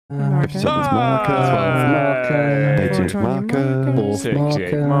Marker. 7th marker. 12th marker. 18th marker.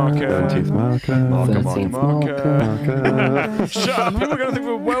 4th marker. 19th marker. Shut up! People are going to think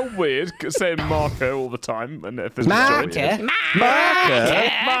we're well weird saying marker all the time. And if there's Marker. And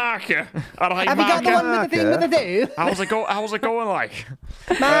I Have you got the one with the thing with the do? How's it going like?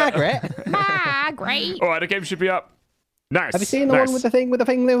 Margaret. Margaret. All right, the game should be up. Nice. Have you seen the one with the thing with the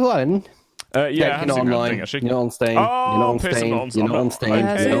one? Yeah, You're not online. You're not on Steam. You're not on Steam. You're not on Steam. You're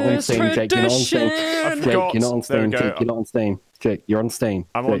not on Steam, Jake. You're not on Steam. Jake, you're not on Steam. Jake, you're not on Steam. Jake, you're on Steam.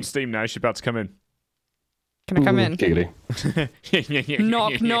 I'm on Steam now. She's about to come in. Can I come in? Giggity.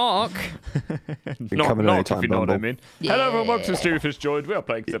 Knock, knock. Knock, if you know what I mean. Hello everyone, welcome to Stream Fish Joined. We are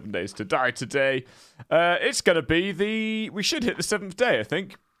playing 7 Days to Die today. It's going to be we should hit the 7th day, I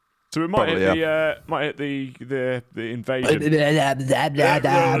think. So we might hit the invasion.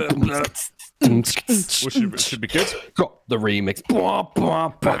 Which should be good. Got the remix.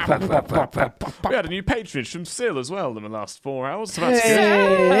 We had a new patronage from Sil as well in the last 4 hours. So that's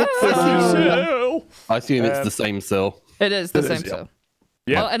Hey, good. Sil. I assume it's the same Sil. It is the same Sil.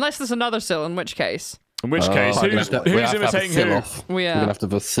 Yeah. Well, unless there's another Sil, in which case. In which case, who's imitating who? We We're going to have to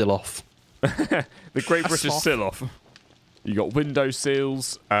have a Sil off. The Great British Sil off. You got window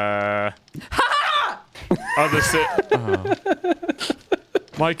seals. Other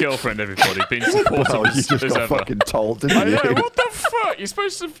My girlfriend, everybody, being supportive You just as got ever. fucking told, didn't I you? know, what the fuck? You're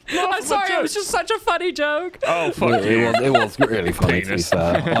supposed to laugh I'm at sorry, my it was just such a funny joke. Oh fuck you! It was really funny to be Penis.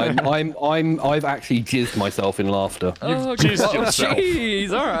 fair. I've actually jizzed myself in laughter. Oh, jizzed yourself.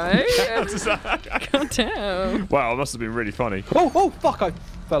 jeez, all right. Calm down. Wow, it must have been really funny. Oh fuck! I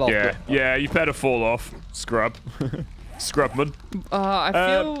fell off. Yeah, you better fall off, scrub. Scrubman. I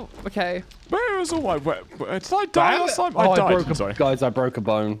feel okay. Where was all my did I die last time? I died. Guys, I broke a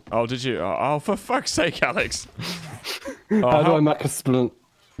bone. Oh, did you? Oh, for fuck's sake, Alex. How do I make a splint?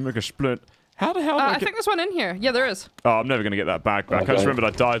 Make a splint. How the hell do I think there's one in here. Yeah, there is. Oh, I'm never going to get that bag back. I just remembered I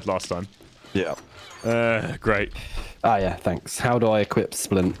died last time. Yeah. Great. Ah, yeah, thanks. How do I equip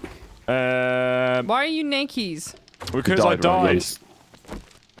splint? Why are you nakies? Because I died.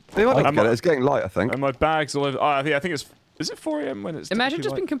 I get it. It's getting light, I think. And my bag's all over. Oh, I think it's... Is it 4 AM when it's... Imagine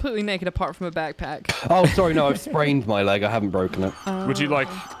just being completely naked apart from a backpack. Oh, sorry, no, I've sprained my leg. I haven't broken it. Would you, like,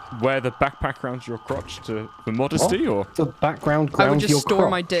 wear the backpack around your crotch for modesty, or...? The background I would ground just your store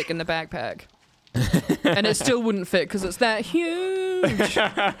crotch. my dick in the backpack. And it still wouldn't fit because it's that huge.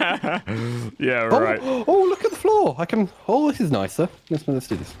 Yeah, right. Oh, look at the floor. I can... Oh, this is nicer. Let's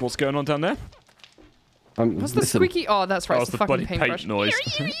do this. What's going on down there? What's the squeaky? Oh, that's right. Oh, it's it's the the fucking bloody paintbrush. paint noise.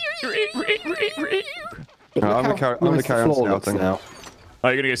 I'm going to carry on scouting now. Oh,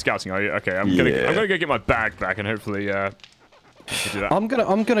 you're gonna go scouting, are you? Okay, I'm gonna go get my bag back and hopefully do that. I'm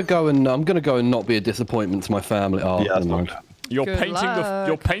gonna go and not be a disappointment to my family. Oh, Yeah, that's never mind. fine.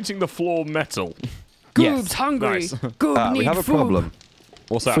 You're painting the floor metal. Goob's Yes. hungry. Nice. Goob need We have a food. problem.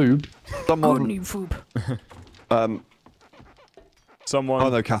 What's that? Food. Goob Someone... need food. Someone. Oh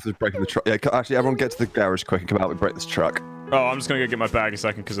no, Kath is breaking the truck. Yeah, actually, everyone get to the garage quick and come out and break this truck. Oh, I'm just gonna go get my bag a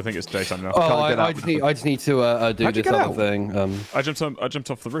second because I think it's daytime now. Oh, get I out. just need to do How'd you this get other out? thing. I jumped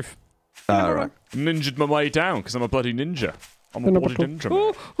off the roof. Right. Ninja'd my way down because I'm a bloody ninja. I'm a bloody ninja. Man.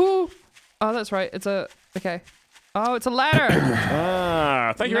 Ooh, ooh. Oh, that's right. It's a okay. Oh, it's a ladder.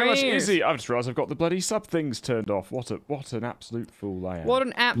 Thank you very much, Nice. Izzy. I've just realised I've got the bloody sub things turned off. What an absolute fool I am. What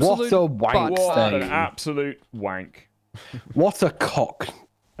an absolute What a wank butt. What an stain. absolute wank. What a cock.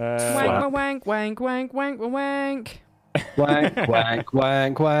 Wank, wank, wank, wank, wank, wank. Wank, wank, wank,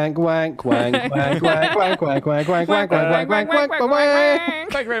 wank, wank, wank, wank, wank, wank, wank, wank, wank, wank, wank, wank, wank,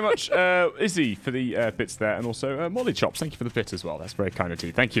 wank. Thank you very much, Izzy, for the bits there, and also Molly Chops. Thank you for the bit as well. That's very kind of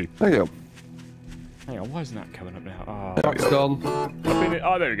you. Thank you. There you go. Hang on, why isn't that coming up now? Truck's gone. Oh,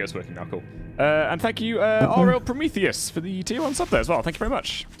 there we go. It's working now. Cool. And thank you, RL Prometheus, for the tier 1 sub there as well. Thank you very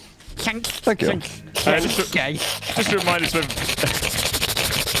much. Thank you. Just a reminder to...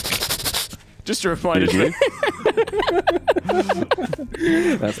 Just a reminder to...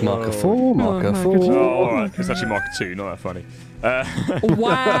 That's marker 4, marker 4. Oh, all right. It's actually marker 2. Not that funny.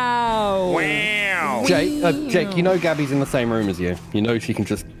 Wow. Wow. Jake, you know Gabby's in the same room as you. You know she can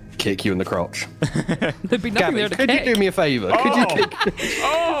just kick you in the crotch. There'd be nothing Gabby, there to could kick. you do me a favour? Could you kick...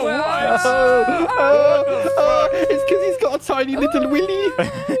 Oh, It's because he's got a tiny little willy.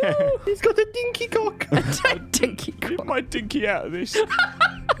 He's got a dinky cock. Dinky cock. Get my dinky out of this.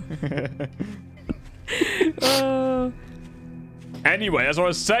 Anyway, as I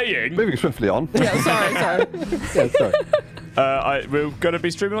was saying... Moving swiftly on. Yeah, sorry. Yeah, sorry. We're going to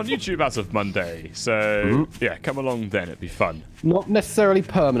be streaming on YouTube as of Monday. So, yeah, come along then. It'd be fun. Not necessarily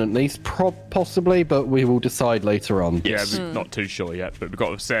permanently, possibly, but we will decide later on. Yeah, we're not too sure yet, but we've got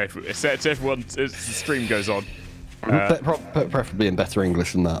to say it to everyone as the stream goes on. Preferably in better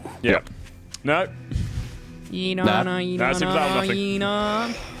English than that. Yeah. No.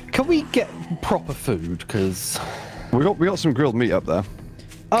 Can we get proper food? Because we got some grilled meat up there.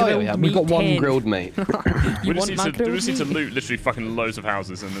 Oh yeah, we've got one grilled meat. We just need to loot literally fucking loads of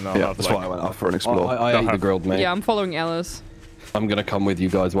houses and then I'll have that's why I went off for an explore. I ate the grilled meat. Yeah, I'm following Ellis. I'm gonna come with you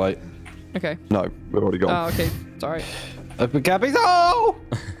guys. Wait. Okay. No, we've already gone. Oh, okay. Sorry. Gabby's hole.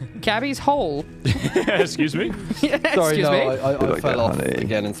 Gabby's hole. Excuse me. Sorry, Excuse me. I fell off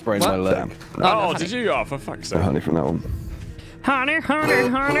again and sprained my leg. Oh, did you? Oh, for fuck's sake. Honey from that one. Honey.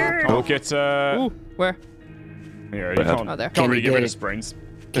 We'll get Ooh, where? Yeah, you can't, Oh, there. can't really get rid of sprains.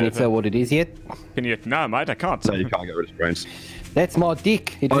 Can you tell what it is yet? Can you? No, mate, I can't. No, you can't get rid of sprains. That's my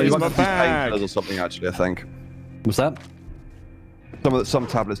dick. It Oh, you is might my have to use bag. painkillers or something, actually, I think. What's that? Some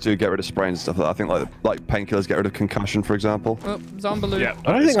tablets do get rid of sprains and stuff like that. I think like painkillers get rid of concussion, for example. Oh, Zombaloo. Yeah.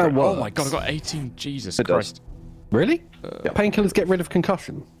 I don't think that Oh works. my god, I got 18. Jesus It Christ. does. Really? Painkillers get rid of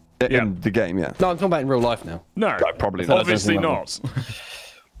concussion? In the game, yeah. No, I'm talking about in real life now. No, probably not. obviously Doesn't not.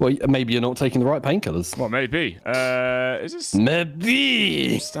 Well, maybe you're not taking the right painkillers. Well, maybe. Is this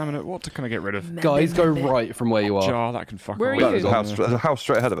Maybe. stamina? What can I get rid of? Guys, go right from where you are. Jar, that can fuck Where are away. you? There's a house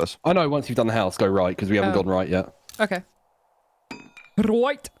straight ahead of us. I know, once you've done the house, go right, because we haven't gone right yet. Okay.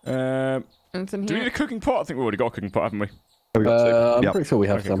 Right. Do Anything we here? need a cooking pot? I think we've already got a cooking pot, haven't we? We got two. I'm Yep. pretty sure we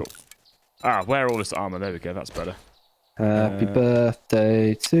have Okay, some. cool. Ah, wear all this armor. There we go. That's better. Happy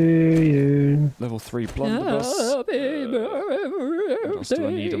birthday to you. Level 3 blunderbuss. Happy What else do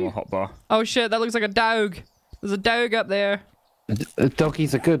I need in my birthday. hotbar? Oh shit, that looks like a dog. There's a dog up there.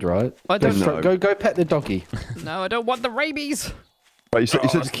 Doggies are good, right? I don't know. Go pet the doggy. No, I don't want the rabies. Right, you said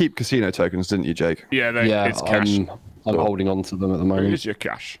to keep casino tokens, didn't you, Jake? Yeah, Yeah, it's cash. I'm holding on to them at the Where moment. is your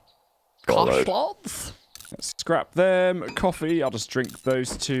cash? Got a load. Slots. Let's scrap them. Coffee. I'll just drink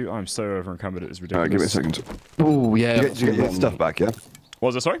those two. I'm so over encumbered. It's Alright, give me a ridiculous. second. Oh yeah. You get your stuff back, yeah? What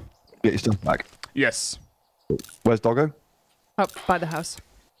was it? Sorry? Get your stuff back. Yes. Where's Doggo? Up by the house.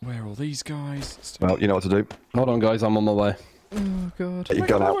 Where are all these guys? Well, you know what to do. Hold on, guys. I'm on my way. Oh god. Get your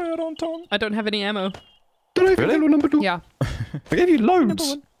gun out. I don't have any ammo. Really? Number 2. Yeah. I gave you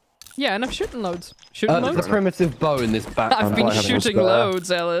loads. Yeah, and I'm shooting loads. Shooting There's loads? a primitive bow in this back. I've been shooting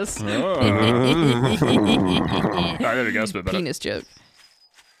loads, Ellis. Oh, there we go. That's a bit better. Penis joke.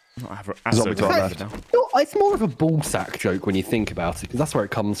 I have Zombie time left left. now. No, it's more of a ball sack joke when you think about it, because that's where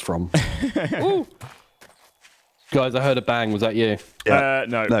it comes from. Ooh. Guys, I heard a bang. Was that you? Yeah.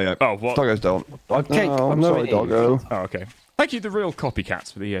 No. No, yeah. Oh, what? Doggo's down. Jake, Oh, I'm sorry, Doggo. Oh, okay. Thank you, the real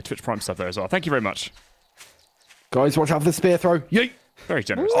copycats, for the Twitch Prime stuff there as well. Thank you very much. Guys, watch out for the spear throw. Yeet! Very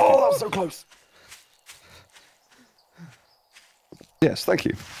generous. Oh, that was so close. Yes, thank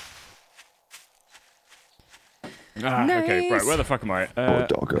you. Okay, right. Nice. Where the fuck am I? Oh,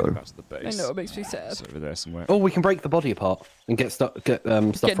 Doggo. That's the I base. know, it makes me sad. It's over there somewhere. Oh, we can break the body apart and get stuff Get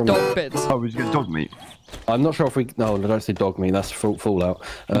from dog it. bits. Oh, we get dog meat. I'm not sure if we. No, don't say dog meat. That's Fallout.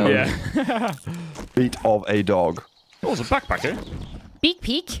 Yeah. Feet of a dog. Oh, there's a backpack here. Beak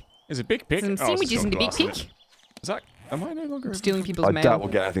peek. Is it Big Pig? Some Oh, it's sandwiches got in the beak glass in it. peek. Is that? Am I no longer Stealing people's I mail. doubt we'll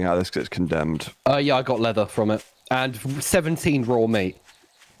get anything out of this because it's condemned. Yeah, I got leather from it and 17 raw meat.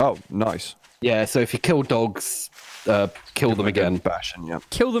 Oh, nice. Yeah, so if you kill dogs, kill them again. Bashing, yeah.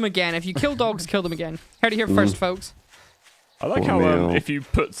 Kill them again. If you kill dogs, kill them again. Heard it here first, folks. I like Poor how meal. if you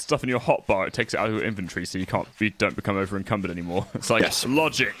put stuff in your hotbar, it takes it out of your inventory, so you don't become over encumbered anymore. It's like Yes.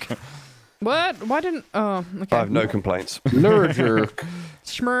 logic. What? Why didn't... Oh, okay. I have no complaints. Lurger.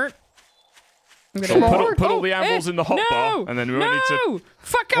 Schmert. I'm So gonna... put all the animals in the hotbar, no, and then we won't need to. No!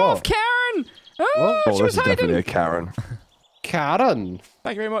 Fuck off, Karen! Oh, Oh, she this was is definitely hiding. a Karen. Karen.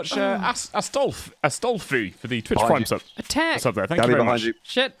 Thank you very much, Astolfi for the Twitch Behind Prime you. sub. Attack. What's up there? Thank Gabby you very behind much. you.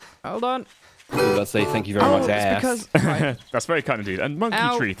 Shit. Hold on. Let's say thank you very much, it's ass. because... Right. That's very kind indeed. And Monkey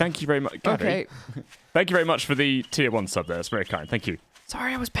Ow. Tree, thank you very much. Gabby, Okay. Thank you very much for the tier 1 sub there. That's very kind. Thank you.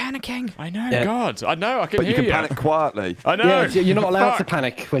 Sorry, I was panicking. I know, Yeah. God. I know, I can But you hear can panic quietly. I know. Yeah, you're not allowed to Fuck.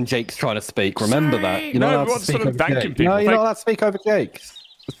 panic when Jake's trying to speak. Remember that. You're No, not allowed everyone's to speak sort of over thanking Jake. people. No, you're Thank- not allowed to speak over Jake.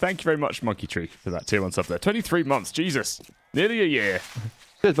 Thank you very much, Monkey Tree, for that tier 1 sub there. 23 months. Jesus. Nearly a year.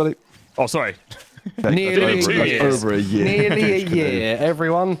 Cheers, buddy. Oh, sorry. Nearly over 2 years. Over a year. Nearly a year,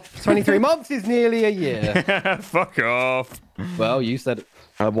 everyone. 23 months is nearly a year. Fuck off. Well, you said it.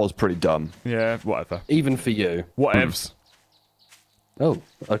 That was pretty dumb. Yeah, whatever. Even for you. Whatevs. Oh,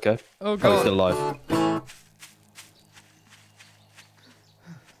 okay. Oh, Oh, he's God. still alive.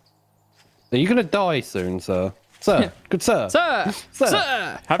 Are you going to die soon, sir? Sir, good sir. Sir!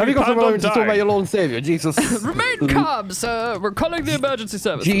 Sir! Have you got a moment to talk about your Lord and Saviour, Jesus? Remain calm, sir. We're calling the emergency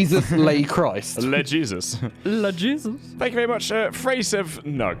service. Jesus lay Christ. Le Jesus. La Jesus. Thank you very much, Frasev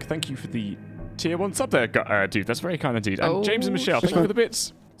Nug. Thank you for the tier 1 sub there, dude. That's very kind indeed. And James and Michelle, thank you for the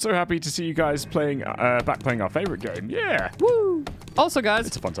bits. So happy to see you guys playing, back playing our favourite game. Yeah. Woo. Also, guys,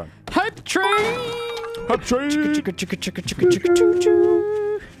 it's a fun time. Hype train. Hype train.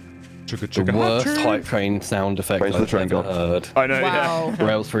 The worst hype train sound effect I've ever heard. I know, wow. yeah.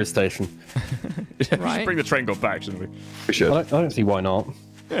 Rails for his station. We should bring the train god back, shouldn't we? We should. I don't see why not.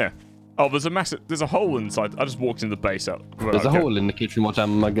 Yeah. Oh, there's a hole inside. I just walked in the base out. There's a hole in the kitchen. What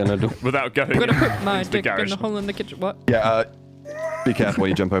am I gonna do? Without going. I'm gonna put my into the dick in garage. the hole in the kitchen. What? Yeah, be careful when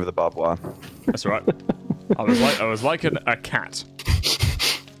you jump over the barbed wire. That's right. I was like a cat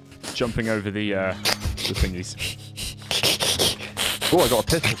jumping over the thingies. Oh, I got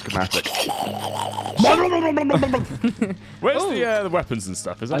a pistol schematic. Where's the weapons and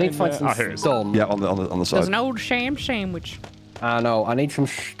stuff? Is that I need to find some here it is. stone. Yeah, on the side. There's an old sham sandwich. No, I need some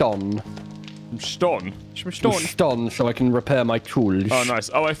stone. Stone. Some stone. Stone, so I can repair my tools. Oh, nice.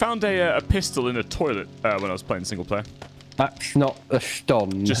 Oh, I found a pistol in a toilet when I was playing single player. That's not a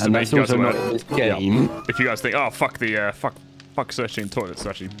stone, Just to and make that's you guys also aware. not in this game. Yeah. If you guys think, oh, fuck the fuck searching toilets,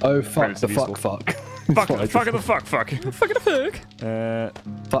 actually. Oh, fuck the relatively fuck. Fuck the fuck. Fuck the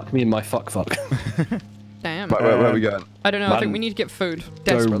fuck. Fuck me in my fuck. Damn. Right, where are we going? I don't know. I think we need to get food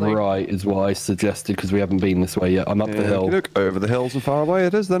desperately. Go right is what I suggested because we haven't been this way yet. I'm up the hill. Look over the hills and far away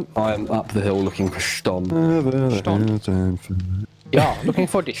it is then. I'm up the hill looking for stone. Stone. Yeah, looking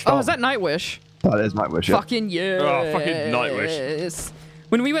for the stone. Oh, is that Nightwish? That is Nightwish, yeah. Fucking yes. Oh, fucking Nightwish.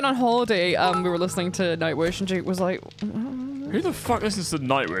 When we went on holiday, we were listening to Nightwish, and Jake was like, Who the fuck listens to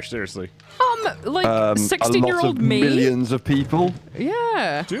Nightwish, seriously? like 16-year-old a lot of me? millions of people.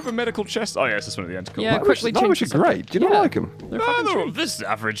 Yeah. Do you have a medical chest? Oh, yeah, it's this one at the end. Cool. Yeah, quickly change Nightwish are the great. Do you not Yeah. like them? This is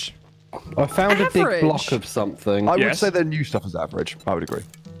average. I found a big Average. block of something. I would Yes. say their new stuff is average. I would agree.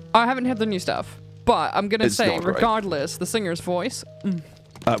 I haven't heard the new stuff, but I'm gonna It's say, not great. regardless, the singer's voice.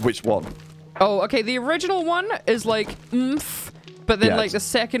 Which one? Oh, okay. The original one is like oomph, but then Yes. like the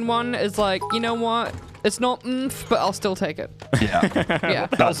second one is like, you know what? It's not oomph, but I'll still take it. Yeah. Yeah.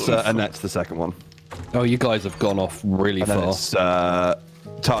 That's Annette's the second one. Oh, you guys have gone off really And then fast.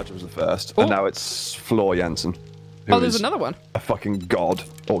 it's Tarja was the first, Oh. and now it's Floor Jensen. Who Oh, there's is another one. a fucking god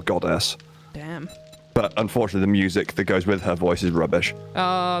or goddess. Damn. But unfortunately, the music that goes with her voice is rubbish.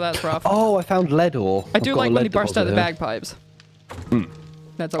 Oh, that's rough. Oh, I found lead ore. I I've do got a like when lead he burst out the deposit here. bagpipes.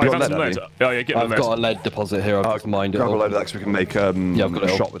 That's I all. got found lead, some have lead. you? Oh, yeah, get I've the got a lead deposit here. I've just mined it. Grab a all. load of that so we can make Yeah, I've got it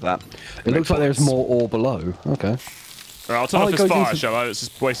a all. shot with that. It looks like there's more ore below. Okay. I'll turn Oh, off it this goes fire, into- shall I? It's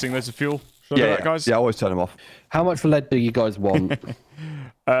just wasting loads of fuel. Shall I do Yeah, that, guys? yeah, always turn them off. How much lead do you guys want?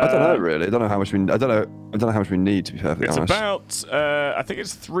 I don't know really. I don't know how much we. I don't know how much we need to be perfectly It's honest. about, I think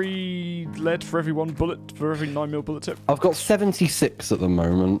it's 3 lead for every 1 bullet, for every 9mm bullet tip. I've got 76 at the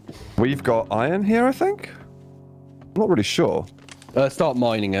moment. We've got iron here, I think. I'm not really sure. Start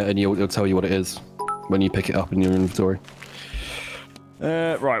mining it and it'll tell you what it is when you pick it up in your inventory.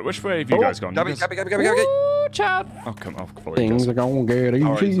 Right, which way have you guys gone? Gabby. Ooh, Chad. Oh, come on. Follow you Things guys. are gonna get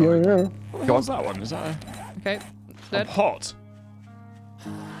Alright, easier. What's that one? Is that Okay. I'm Dead. hot.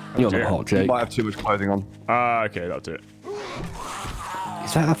 You're dear. not hot, You Jake. might have too much clothing on. Okay, that'll do it.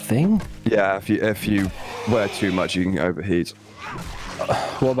 Is that a thing? Yeah, if you wear too much, you can overheat.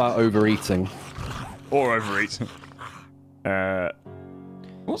 What about overeating? Or overeat.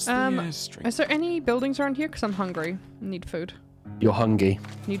 What's the string? Is there any buildings around here? Because I'm hungry. Need food. You're hungry.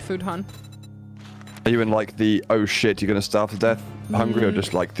 Need food, hun. Are you in like the oh shit, you're gonna starve to death hungry, or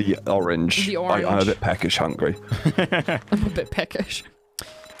just like the orange? The I'm a orange. bit peckish hungry. I'm a bit peckish.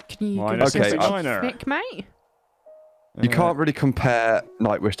 Can you give Minus me Okay, some 69er. snack, mate? You can't really compare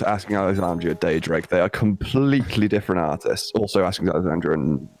Nightwish to Asking Alexandria Daydreak. They are completely different artists. Also, Asking Alexandria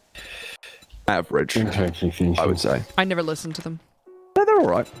and average, I would say. I never listened to them. Yeah, they're all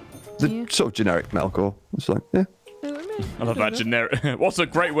right. The Yeah. sort of generic metalcore. It's like, yeah. I love that generic. What's a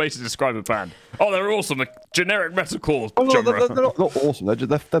great way to describe a band? Oh, they're awesome. A generic metalcore Oh, no, genre. they're not awesome.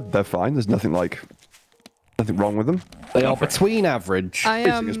 They're fine. There's nothing wrong with them. They are between average. I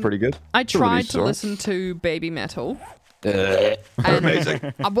Music is pretty good. I Some of tried these to are- listen to baby metal. They're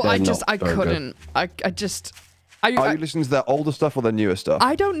amazing. But I They're just not I very good. couldn't. I just Are you listening to their older stuff or their newer stuff?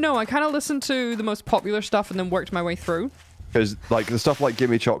 I don't know. I kind of listened to the most popular stuff and then worked my way through. Because like the stuff like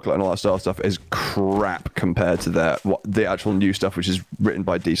Gimme Chocolate and all that sort of stuff is crap compared to the actual new stuff, which is written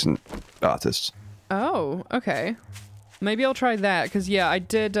by decent artists. Oh, okay. Maybe I'll try that because yeah, I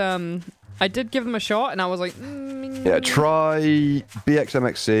did give them a shot and I was like, Yeah, try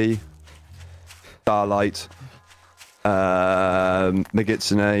BXMXC, Starlight,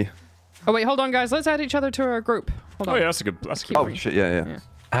 Megitsune. Oh wait, hold on, guys. Let's add each other to our group. Hold on. Oh yeah, that's a good. Oh shit, yeah.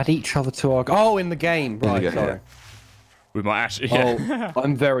 Add each other to our. Oh, in the game. Right. Sorry. We might actually. Yeah. Oh,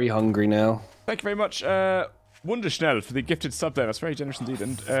 I'm very hungry now. Thank you very much, Wunderschnell, for the gifted sub there. That's very generous indeed.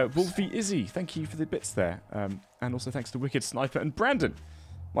 And Wolfie Izzy, thank you for the bits there. And also thanks to Wicked Sniper and Brandon.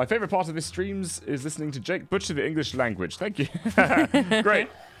 My favourite part of this streams is listening to Jake butcher the English language. Thank you. Great.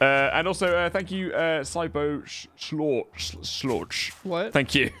 And also thank you, Cybo Schlorch. What?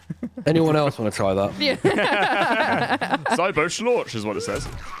 Thank you. Anyone else want to try that? Yeah. Cybo Schlorch is what it says.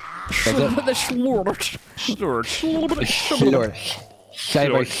 The Schlorch.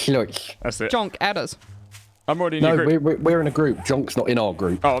 Slurch. That's it. Junk, add us. I'm already in your group. We're in a group. Junk's not in our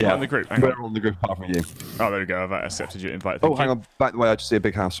group. Oh, I'm not in the group. We're all in the group apart from you. Oh, there we go. I've accepted your invite. Hang on. Back the way. I just see a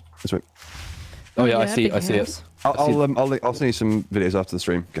big house. This way. Oh yeah, I see it. I'll send you some videos after the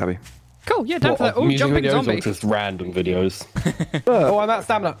stream, Gabby. Cool, yeah, down for that. Oh, music jumping videos zombie. or just random videos? Oh, I'm out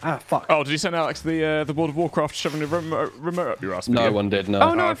stamina. Ah, fuck. Oh, did you send Alex the World of Warcraft shoving a remote up your ass? No one did, no.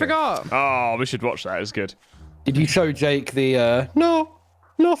 Oh, no, I okay. forgot. Oh, we should watch that. It's good. Did you show Jake the, No,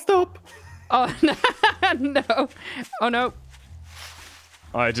 stop. Oh, no. Oh, no.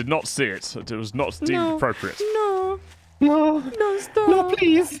 I did not see it. It was not deemed appropriate. No, stop. No,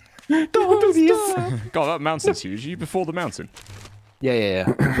 please. Don't do this. God, that mountain's huge. Are you before the mountain?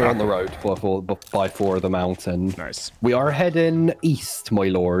 Yeah. We're on the road by 4 of the mountain. Nice. We are heading east, my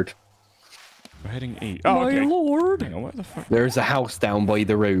lord. We're heading east. Oh, okay. My lord. Hang on, where the fuck? There's a house down by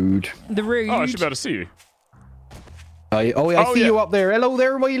the road. The road. Oh, I should be able to see you. I see you up there. Hello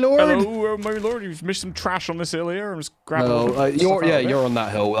there, my lord. Hello, my lord. You've missed some trash on this hill here. I'm just grabbing. Oh, you're on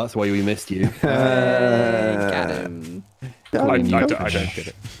that hill. That's why we missed you. Got him. I don't get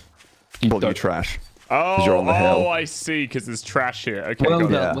it. You trash. Oh, you're on the hill. I see. Because there's trash here. Okay. Well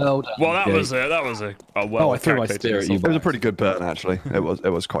done. Yeah. Well done. Well, that was a well. I threw my spear at you. It was a pretty good burn, actually. It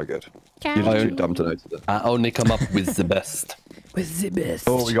was quite good. You're just too dumb to notice it. I only come up with the best. With the best.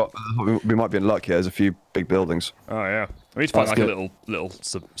 Oh, we might be in luck here. There's a few big buildings. Oh yeah. We need to find That's like good. a little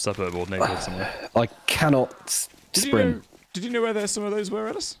suburb or neighborhood somewhere. I cannot sprint. Did you know where some of those were,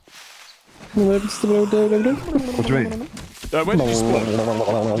 Ellis? What do you mean? Where did you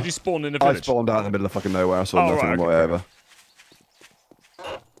spawn? Did you spawn in a I village? spawned out in the middle of fucking nowhere. I saw nothing on my way over.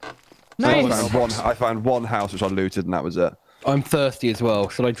 Nice. I found one house which I looted, and that was it. I'm thirsty as well.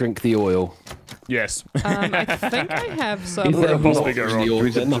 Should I drink the oil? Yes. I think I have some. Is there possibly not go the wrong? oil We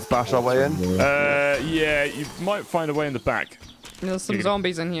then? just bash our way in. Yeah, you might find a way in the back. There's some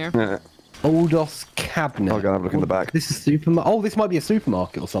zombies in here. Yeah. Oldos cabinet. I'll go and have a look in the back. This is supermarket. Oh, this might be a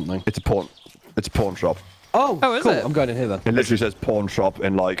supermarket or something. It's a pawn shop. Oh, is cool. it? I'm going in here then. It literally says pawn shop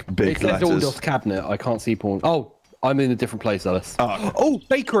in like big It says letters. Oldos cabinet. I can't see pawn. Oh, I'm in a different place, Ellis. Oh.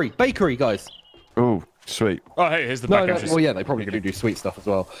 Bakery, guys. Oh, sweet. Oh, hey, here's the No, back no, entrance. well, yeah, they probably do sweet stuff as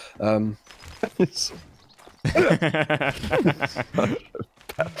well.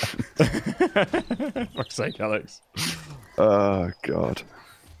 Fuck's sake, Alex. Oh god.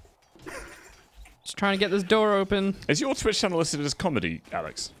 Just trying to get this door open. Is your Twitch channel listed as comedy,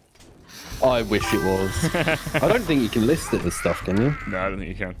 Alex? I wish it was. I don't think you can list it as stuff, can you? No, I don't think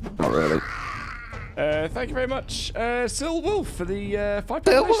you can. Not really. Thank you very much, Sil Wolf, for the 5 Sil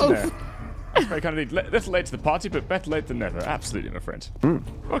donation Wolf. there. That's very kind of neat. Little late to the party, but better late than never. Absolutely, my friend.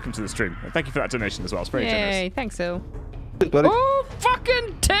 Welcome to the stream. And thank you for that donation as well. It's very Yay, generous. thanks, Sil. Buddy. Oh,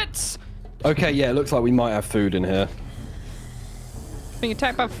 fucking tits! Okay, yeah, it looks like we might have food in here. Being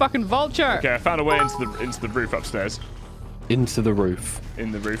attacked by a fucking vulture. Okay, I found a way into the roof upstairs. Into the roof.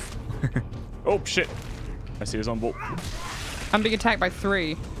 In the roof. Oh, shit. I see a zombie. I'm being attacked by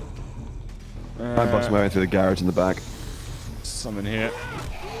 3. I'm busting my way through the garage in the back. Some in here.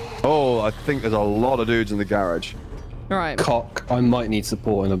 Oh, I think there's a lot of dudes in the garage. Alright. Cock. I might need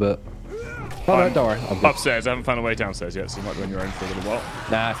support in a bit. Oh, no, don't worry. I'm good. Upstairs. I haven't found a way downstairs yet, so you might be on your own for a little while.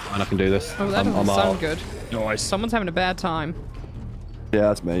 Nah, it's fine. I can do this. Oh, that doesn't sound good. Nice. Someone's having a bad time. Yeah,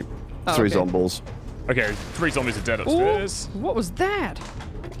 that's me. Oh, 3 okay. zombies. Okay, 3 zombies are dead Ooh, upstairs. what was that?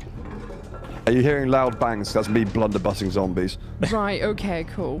 Are you hearing loud bangs? That's me blunderbussing zombies. Right, okay,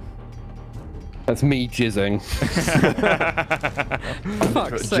 cool. That's me jizzing.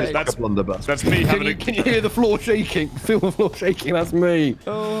 Fuck's sake. That's a blunderbuss. That's me having a... Can you hear the floor shaking? Feel the floor shaking? That's me.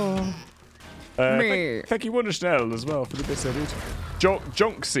 Oh. Me. Thank you, Wunderschnell, as well, for the bits there, dude.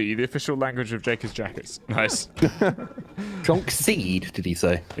 Jonksy, the official language of Jacob's jackets. Nice. Jonk seed, did he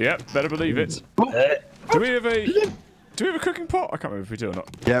say? Yep, better believe it. Do we have a cooking pot? I can't remember if we do or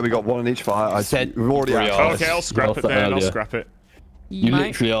not. Yeah, we got 1 in each fire. Said we've already three asked. hours. Okay, I'll scrap it then. I'll scrap it. You Mate.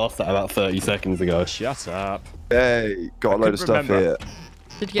 literally asked that about 30 seconds ago. Shut up. Hey, got a load of stuff remember. here.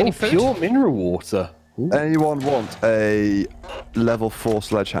 Did you get any food? Pure mineral water. Anyone want a level 4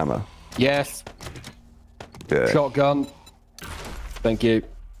 sledgehammer? Yes. Yeah. Shotgun. Thank you.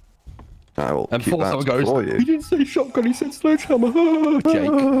 I will And keep that someone goes, for you. He didn't say shotgun, he said sledgehammer. Jake.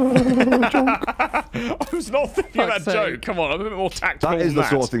 I was not thinking of that joke. Come on, I'm a bit more tactful. That is the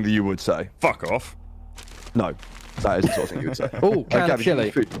sort of thing that you would say. Fuck off. No, that is the sort of thing you would say. Oh, can of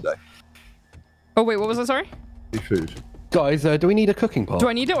chili. Food today. Oh, wait, what was that? Sorry? Food. Guys, do we need a cooking pot? Do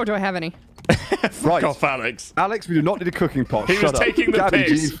I need it or do I have any? Right. Off, Alex. Alex, we do not need a cooking pot. He was taking the Gabby, do you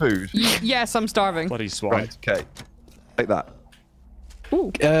piss. need food? Yes, I'm starving. Bloody swine. Right, okay. Take that. Ooh.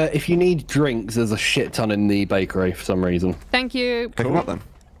 If you need drinks, there's a shit ton in the bakery for some reason. Thank you. Pick them up then.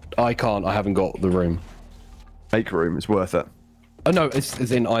 I can't. I haven't got the room. Make room. It's worth it. Oh no, it's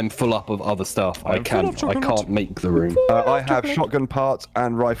as in I'm full up of other stuff. I can't make the room. I have shotgun parts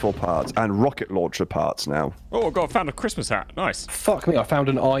and rifle parts and rocket launcher parts now. Oh, God, I found a Christmas hat. Nice. Fuck me, I found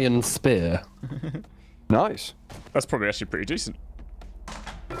an iron spear. Nice. That's probably actually pretty decent.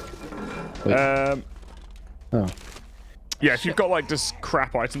 Wait. Oh. Yeah, if you've got like just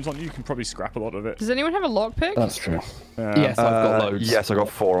crap items on you, you can probably scrap a lot of it. Does anyone have a lockpick? That's true. Yes, I've got loads. Yes, I got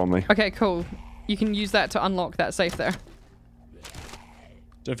 4 on me. Okay, cool. You can use that to unlock that safe there.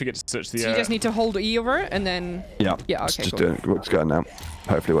 Don't forget to search the. So you just need to hold E over it and then. Yeah. Yeah. Okay. Just Cool. doing it. It's going now.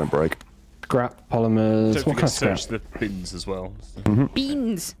 Hopefully, it won't break. Scrap polymers. Don't What kind forget of to scrap? search the bins as well.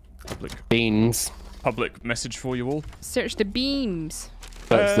 Beans. Beans. Public message for you all. Search the beams.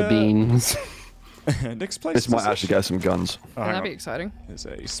 That's the beans. Next place. This might actually get some guns. Oh, Oh, hang that'd be on. exciting. There's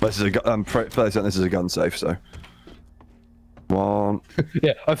a This is a. I'm fairly certain this is a gun safe. So. 1.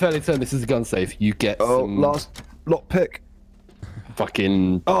 Yeah, I'm fairly certain this is a gun safe. You get Oh, some last lockpick.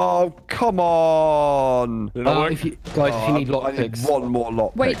 fucking. Oh, come on! Did that work? If you need I need lockpicks. 1 more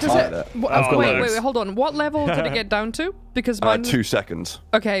lockpick. Wait, does to get it? I've got wait, loads. hold on. What level did it get down to? Because mine. 2 seconds.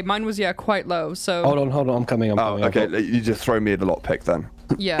 Okay, mine was quite low. So. Hold on, I'm coming. I'm Oh, coming. okay. You just throw me the lockpick then.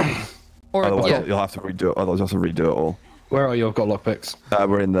 Yeah. Or Otherwise, yeah. you'll have to redo it. Otherwise, you'll have to redo it all. Where are you? I've got lockpicks.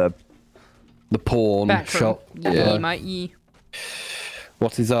 We're in the. The pawn Back room. shop. Yeah, my E.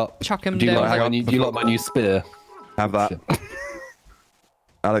 What is up? Chuck him Do you down. like do you like my new spear? Have that.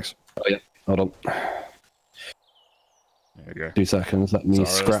 Alex. Oh yeah. Hold on. There you go. 2 seconds. Let me Sorry,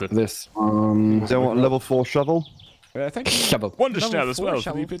 scrap that's the- this. Does anyone want a level 4 shovel? Thank you. Shovel. Wonder Level Shell as 4 well for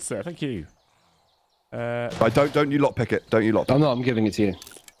shovel. the bits there. Thank you. Right, don't you lockpick it. Don't you lockpick Oh no, I'm giving it to you.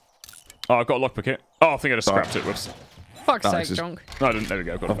 Oh, I've got a lockpick it. Oh, I think I just scrapped it. Whoops. Fuck's Alex sake, is- junk. No, I didn't. There we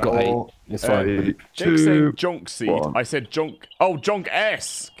go. Got it I've back. got 8. 4, It's fine. 3, Jake said 2. junk seed. 1. I said junk. Oh,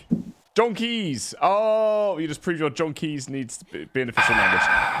 junk-esque. Jonkies. Oh, you just proved your jonkies needs to be an official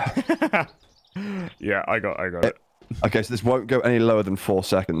language. Yeah, I got it. Okay, so this won't go any lower than 4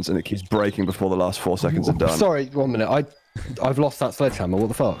 seconds, and it keeps breaking before the last 4 seconds are done. Sorry, 1 minute. I've lost that sledgehammer. What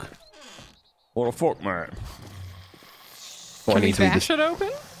the fuck? What a fuck, man. What, I Can we need to be bash it open?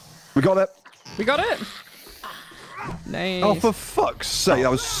 We got it. We got it. Nice. Oh, for fuck's sake,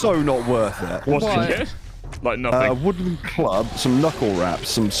 that was so not worth it. What did What? you get? Like A nothing. wooden club, some knuckle wraps,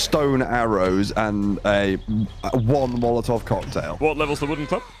 some stone arrows, and a 1 Molotov cocktail. What level's the wooden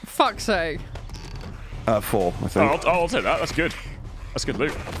club? Fuck's sake. 4, I Oh, think. I'll take that. That's good. That's good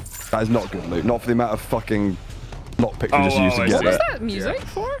loot. That is not good loot. Not for the amount of fucking lockpicks we Oh, just used to I get see. What's it. that music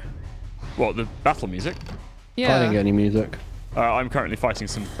for? What, the battle music? I didn't get Yeah. any music. I'm currently fighting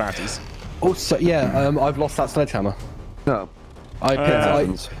some baddies. Also, yeah, I've lost that sledgehammer. No.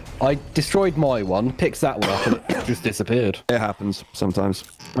 I destroyed my one, picked that one up, and it just disappeared. It happens sometimes.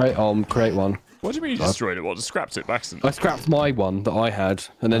 Right, create one. What do you mean you destroyed it? What, just scrapped it by accident? I scrapped my one that I had,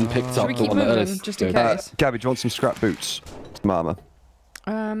 and then picked Should up we the keep one that moving, Ellis just in did. case? Gabby, do you want some scrap boots? Some armor.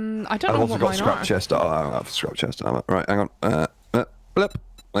 I don't I've know also what got mine scrap are. chest. Oh, I don't have scrap chest armor. Right, hang on. Blip.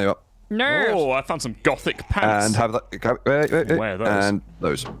 There you are. Nerds. Oh, I found some gothic pants. And have that. Wait. Where are those? And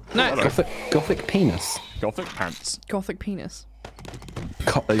those. Nice. Gothic penis. Gothic pants. Gothic penis.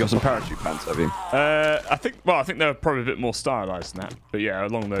 You got some parachute pants, have you? I think they're probably a bit more stylized than that. But yeah,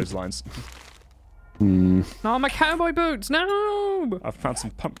 along those lines. Oh, my cowboy boots. No. I've found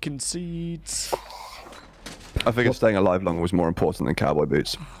some pumpkin seeds. I figured staying alive longer was more important than cowboy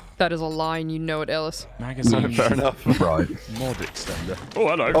boots. That is a lie, and you know it, Ellis. Magazine. Fair enough. Right. Mod extender. Oh,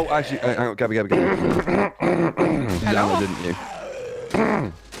 hello. Oh, actually, hang on, Gabby. You downloaded, didn't you?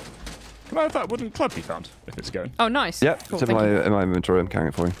 Can I have that wooden club you found, if it's going? Oh, nice. Yep, Cool, it's thank you. in my inventory. I'm carrying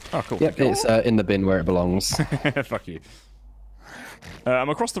it for you. Oh, cool. Yep, it's in the bin where it belongs. Fuck you. I'm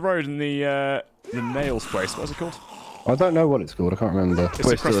across the road in the nails place. What's it called? I don't know what it's called. I can't remember. It's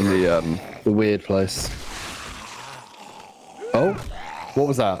We're across still in the The weird place. Oh, what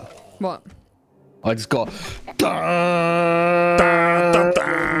was that? What? I just got.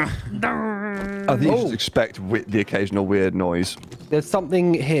 I think you should expect the occasional weird noise. There's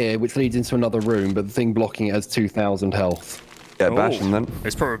something here which leads into another room, but the thing blocking it has 2,000 health. Yeah, bash them then.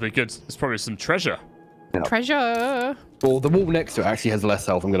 It's probably good. It's probably some treasure. Yeah. Treasure. Well, the wall next to it actually has less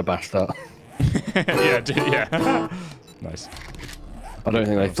health. I'm going to bash that. yeah. Nice. I don't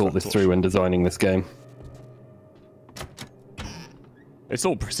think they thought this through when designing this game. It's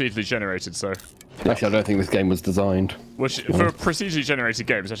all procedurally generated, so... Actually, I don't think this game was designed. Which, for a procedurally generated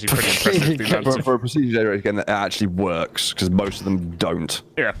game, it's actually pretty impressive. For a procedurally generated game, that actually works, because most of them don't.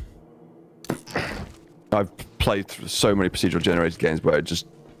 Yeah. I've played through so many procedural generated games where it's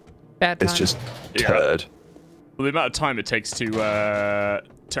just turd. Well, the amount of time it takes to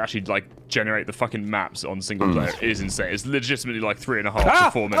actually like generate the fucking maps on single player is insane. It's legitimately like 3.5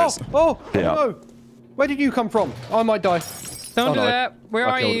 to 4 minutes. No! Where did you come from? I might die. Don't do that. Where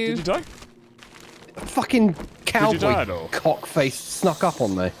are you? Did you die? Fucking cowboy die, cockface snuck up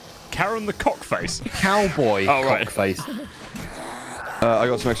on me. Karen the cockface. Cowboy cockface. I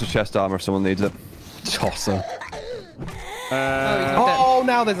got some extra chest armor if someone needs it. Tosser. Oh,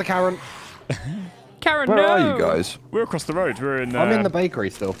 now there's a Karen. Karen, Where no! are you guys? We're across the road. We're in. I'm in the bakery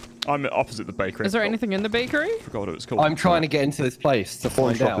still. I'm opposite the bakery. Is there anything in the bakery? I forgot what it was called. I'm trying to get into this place to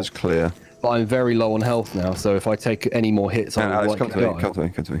find Shop out. is clear. But I'm very low on health now, so if I take any more hits, I'm Alex, likely come to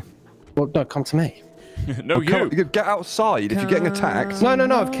die. to me. Well, no, come to me. No, You could get outside if you're getting attacked. No,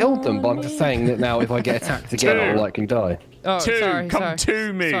 I've killed them, but I'm just saying that now if I get attacked again, I'll likely die. Oh, sorry. Come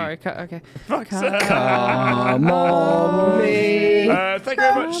to me. Sorry, okay. Come on me. Thank you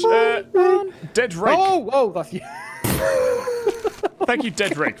very much. Dead Rake. Oh, that's you. Thank you,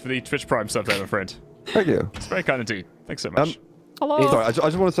 Dead Rake, for the Twitch Prime sub there, my friend. Thank you. It's very kind indeed. Thanks so much. Hello. Sorry, I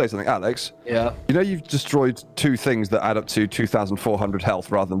just want to say something, Alex. Yeah. You know you've destroyed 2 things that add up to 2,400 health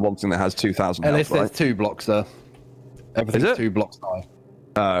rather than one thing that has 2,000 health, Unless right? there's 2 blocks there. Everything's 2 blocks high.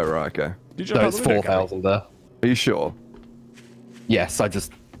 Oh, right, okay. Did you So know it's the window, 4,000 there. Are you sure? Yes, I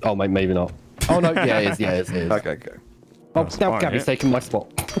just... Oh, maybe not. Oh, no, yeah, it is. Okay. Oh, That's now fine, Gabby's yeah. taking my spot.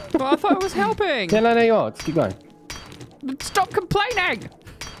 Well, I thought it was helping. Yeah, no, you are. Just keep going. Stop complaining.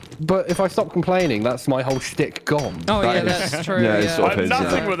 But if I stop complaining, that's my whole shtick gone. Oh, yeah, That is- that's true. yeah, Yeah, it's sort I'm of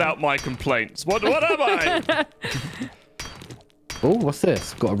nothing without my complaints. What am I? Oh, what's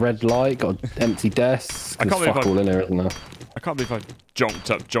this? Got a red light, got an empty desk. I can't There's believe fuck all in there, isn't there? I can't believe I jonked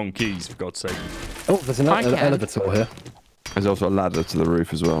up John Keys, for God's sake. Oh, there's an I can. elevator here. There's also a ladder to the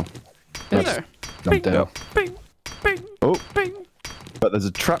roof as well. Is there? Jump down. Bing, bing, Oh, bing. but there's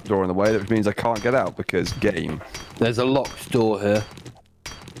a trapdoor in the way, which means I can't get out because game. There's a locked door here.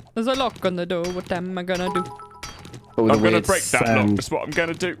 There's a lock on the door. What am I gonna do? But with a I'm going to weird break that lock. sound. That's what I'm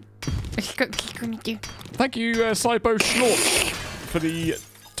going to do. Thank you, Cybo Schlorch, for the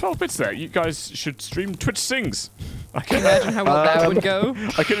 12 bits there. You guys should stream Twitch Sings. I can Imagine how well that would go.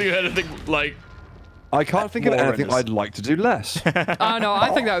 I couldn't think of anything like... I can't think of More anything horrendous. I'd like to do less. Oh, no,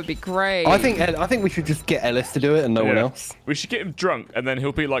 I think that would be great. I think we should just get Ellis to do it and no one else. We should get him drunk, and then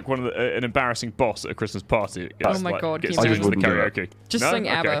he'll be like one of an embarrassing boss at a Christmas party. Oh my God, Gets can you into the imagine? karaoke. Just No? sing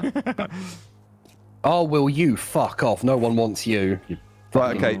Okay. ABBA. Oh, will you fuck off? No one wants you.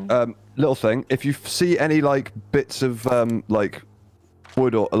 Right, okay. Little thing. If you see any like bits of like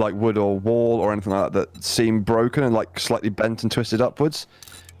wood or wall or anything like that seem broken and like slightly bent and twisted upwards,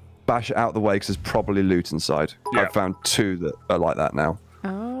 bash it out the way because there's probably loot inside. Yeah. I've found 2 that are like that now.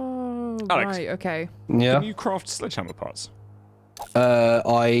 Oh, Alex. right, okay. Yeah. Can you craft sledgehammer parts?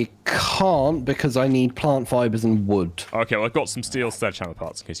 I can't because I need plant fibers and wood. Okay, well, I've got some steel sledgehammer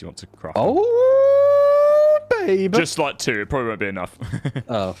parts in case you want to craft them. Oh, baby. Just like 2, it probably won't be enough.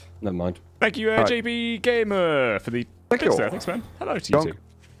 Oh, never mind. Thank you, JB Gamer, for the Thank bits you. there. Thanks, man. Hello to you Donk, too. do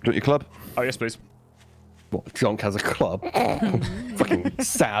you want your club? Oh, yes, please. What? Jonk has a club. Fucking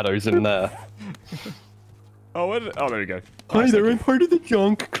saddos in there. Oh, there we go. Hi there, I'm part of the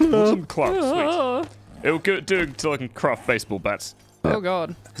Jonk Club. Awesome club, sweet. Oh, It'll do until I can craft baseball bats. oh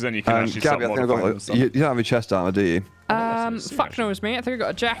God. Because then you can actually start Gabby, I think modifying them. I've and got, stuff. you don't have any chest armor, do you? Fuck knows, mate. I think I got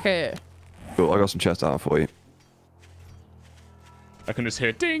a jacket. Cool, I got some chest armor for you. I can just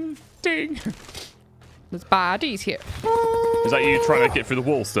hear ding, ding. There's baddies here. Is that you trying to get through the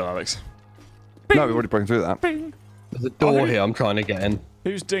wall still, Alex? No, we've already broken through that. Bing. There's a door here I'm trying to get in.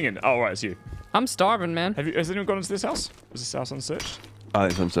 Who's dinging? Oh, right, it's you. I'm starving, man. Has anyone gone into this house? Was this house unsearched? I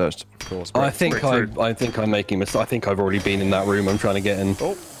think it's unsearched. Of course. I think I'm making a mistake. I think I've already been in that room I'm trying to get in.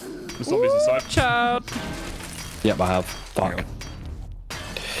 Oh, the zombie's inside. Child. Yep, I have. Fuck.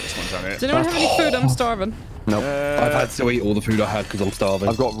 This one's down here. Does anyone have any food? I'm starving. Nope. I've had to eat all the food I had because I'm starving.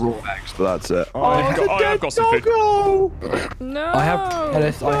 I've got raw eggs, but that's it. I've got some food. No. I have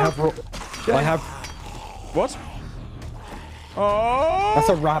Ellis. I have. I have. What? Oh! That's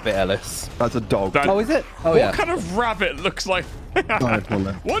a rabbit, Ellis. That's a dog. Oh, is it? Oh, what kind of rabbit looks like?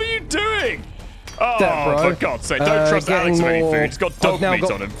 What are you doing? Oh, for God's sake, don't trust Alex with any food. He's got dog meat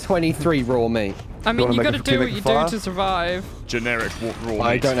on him. 23 raw meat. I mean, you gotta do what you do to survive. Generic raw meat.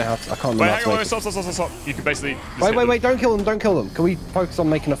 I don't know how to. I can't remember. Wait, hang on, stop. You can basically. Wait, don't kill them, Can we focus on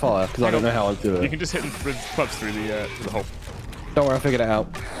making a fire? Because I don't know how to do it. You can just hit them with clubs through the hole. Don't worry, I figured it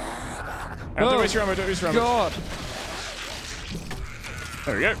out. Don't waste your ammo, God.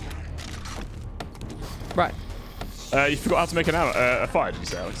 There we go. Right. You forgot how to make a fire, did you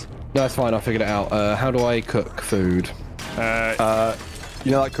say, Alex? No, it's fine. I figured it out. How do I cook food?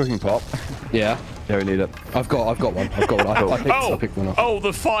 You know that cooking pot? Yeah. Yeah, we need it. I've got one. I picked one up. Oh,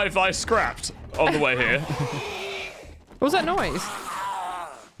 the 5 I scrapped on the way here. What was that noise?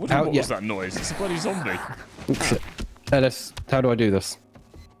 What was that noise? It's a bloody zombie. Ellis, how do I do this?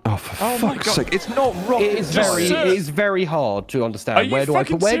 Oh, for fuck's sake! It's not rocket. It is very hard to understand. Where do I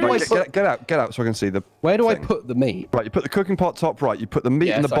put? Get out, so I can see the. Where do I put the meat? Right, you put the cooking pot top right. You put the meat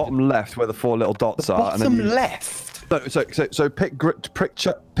in the bottom left, where the 4 little dots are. Bottom left. So pick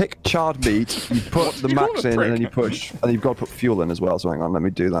charred meat. You put the max in, and then you push, and you've got to put fuel in as well. So hang on, let me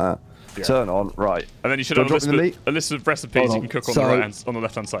do that. Yeah. Turn on, right. And then you should have a list of recipes you can cook on the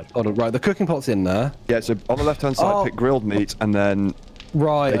left-hand side. Hold on, right. The cooking pot's in there. Yeah, so on the left-hand side, pick grilled meat, and then.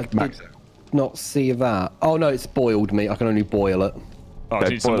 Right, I did not see that. Oh no, it's boiled meat. I can only boil it. Oh, do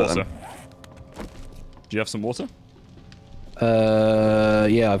you need some water? Do you have some water?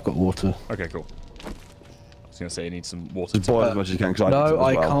 Yeah, I've got water. Okay, cool. I was gonna say you need some water. Just boil as much as you can. No,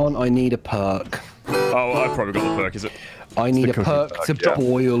 I can't. I need a perk. Oh, I've probably got the perk. Is it? I need a perk to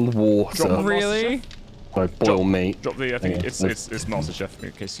boil water. Really? So boil meat. Drop the. I think it's MasterChef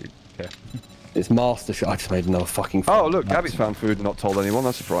in case you care. It's MasterChef. I just made another fucking. Oh look, Gabby's found food and not told anyone.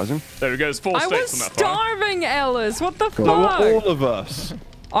 That's surprising. There we go. There's 4 steaks on that fire. I was starving, Ellis. What the fuck? No, all of us.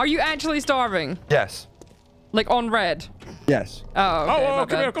 Are you actually starving? Yes. Like on red? Yes. Oh, okay,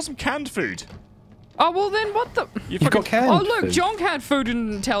 come here. I've got some canned food. Oh, well then what the? You've got canned Oh, look, food. John had food and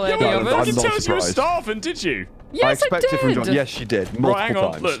didn't tell any of I us. didn't tell us you were starving, did you? Yes, I expected did. from John. Yes, she did. Multiple right, hang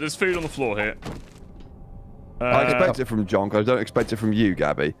on. times. Look, there's food on the floor here. I expect it from John, because I don't expect it from you,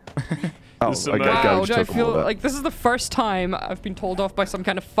 Gabby. Wow, do I feel like this is the first time I've been told off by some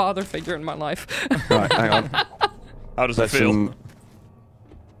kind of father figure in my life. Right, hang on. How does it feel? Some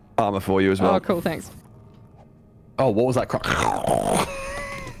armor for you as well. Oh, cool, thanks. Oh, what was that crap?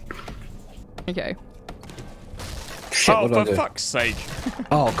 Okay. Shit, oh, for fuck's sake.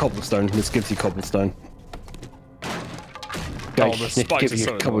 Oh, cobblestone. This gives you cobblestone. Oh, the spikes are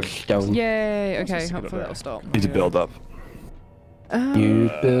so cobblestone. Yay, okay, hopefully that'll stop. Need to build up. You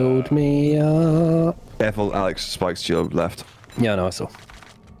build me up. Careful, Alex. Spikes to your left. Yeah, no, I saw.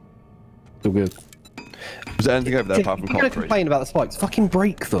 Still good. Was there anything over there apart from concrete? You're gonna complain about the spikes. Fucking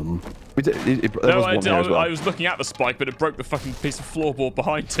break them. We did. No, I did. I was looking at the spike, but it broke the fucking piece of floorboard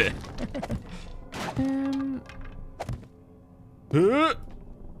behind it.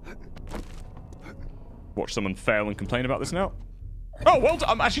 Watch someone fail and complain about this now. Oh, well done.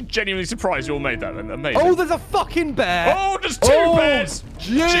 I'm actually genuinely surprised you all made that. Amazing. Oh, there's a fucking bear. Oh, there's 2 bears.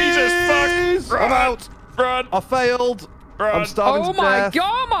 Jesus, fuck. Run. I'm out. Run. I failed. Run. I'm starving to death.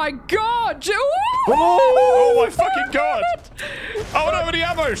 Oh my god! Oh my fucking god! Oh, I don't have any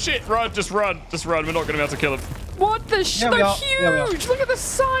ammo! Shit! Run, just run. We're not gonna be able to kill them. What the They're huge! Look at the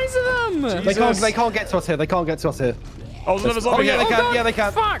size of them! They can't get to us here. They can't get to us here. Oh, there's another zombie here. They can. Yeah, they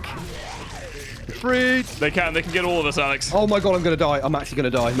can. Fuck! Freed. They can get all of us, Alex. Oh my god, I'm gonna die. I'm actually gonna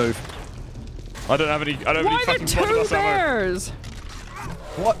die. Move. I don't have any fucking two bears?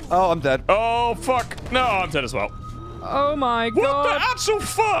 What? Oh, I'm dead. Oh, fuck. No, I'm dead as well. Oh my god. What the actual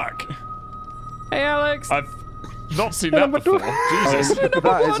fuck? Hey, Alex. I've not seen that before. Jesus.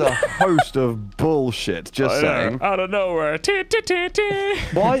 That is a host of bullshit, just saying. Out of nowhere.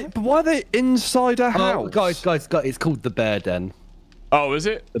 Why are they inside a house? Oh, guys, it's called the Bear Den. Oh, is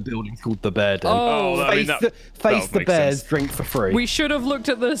it? The building's called the Bear Den. Oh, face the bears, drink for free. We should have looked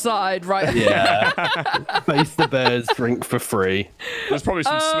at the side, right? Yeah. Face the bears, drink for free. There's probably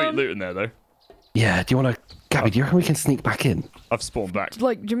some sweet loot in there, though. Yeah, do you want to... Gabby, do you reckon we can sneak back in? I've spawned back.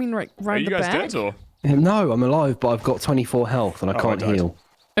 Like, do you mean right the back? Are you guys dead, or...? No, I'm alive, but I've got 24 health and I can't heal.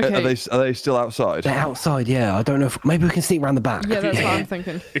 Okay. Are they still outside? They're outside, yeah. I don't know if... Maybe we can sneak around the back. Yeah, that's what I'm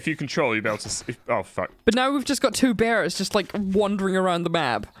thinking. If you control, you'll be able to... Oh, fuck. But now we've just got 2 bears just, like, wandering around the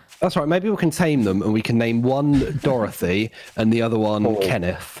map. That's right. Maybe we can tame them and we can name one Dorothy and the other one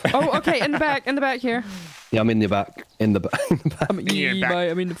Kenneth. Oh, okay. In the back here. Yeah, I'm in the back. In the back. I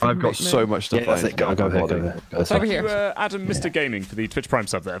mean, the I've got so much stuff. Yeah, go ahead. Over Thank here. you, Adam, Mr. Gaming, for the Twitch Prime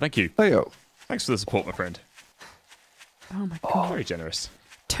sub there. Thank you. There you go. Thanks for the support, my friend. Oh my god. Very generous.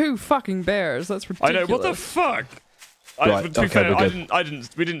 2 fucking bears. That's ridiculous. I know. What the fuck? Right, to be fair,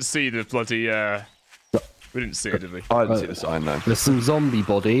 we didn't see the bloody. We didn't see it, did we? I didn't see the sign, no. There's some zombie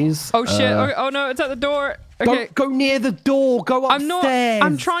bodies. Oh shit! Oh no, it's at the door. Okay. Go near the door. Go upstairs. I'm not.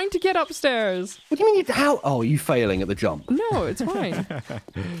 I'm trying to get upstairs. What do you mean? How? Oh, are you failing at the jump? No, it's fine.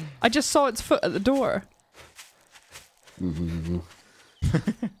 I just saw its foot at the door.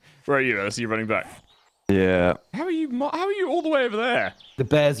 Where are you, Alice? Are you running back? Yeah. How are you all the way over there? The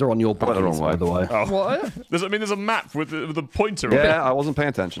bears are on your bodies, the wrong way. by the way. Oh. What? There's a map with the pointer on it. Yeah, I wasn't paying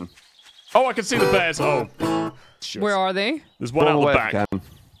attention. Oh, I can see the bears. Oh. Shit. Where are they? There's one out the back.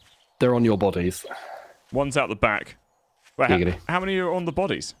 They're on your bodies. One's out the back. Wait, how many are on the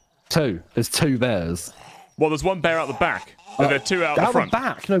bodies? 2. There's 2 bears. Well, there's one bear out the back. And there are 2 out the front.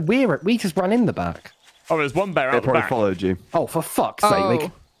 Out the back? No, we just ran in the back. Oh, there's one bear out the probably back. followed you. Oh, for fuck's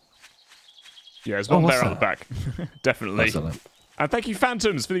sake. Yeah, there's one bear out that? the back. Definitely. Excellent. And thank you,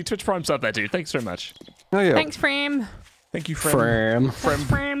 Phantoms, for the Twitch Prime sub there, dude. Thanks very much. Oh, yeah. Thanks, Frame. Thank you, Frem.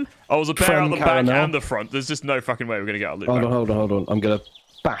 Frame. Oh, there's a bear Frem out the back Caramel. and the front. There's just no fucking way we're going to get our loot back. Hold on. I'm going to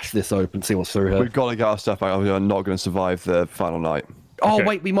bash this open, see what's through here. We've got to get our stuff back. We're not going to survive the final night. Oh, Okay.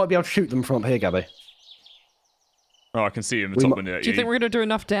 wait, we might be able to shoot them from up here, Gabby. Oh, I can see him at the top of the Do you think we're gonna do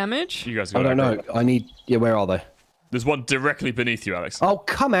enough damage? You guys I don't know. Where are they? There's one directly beneath you, Alex. Oh,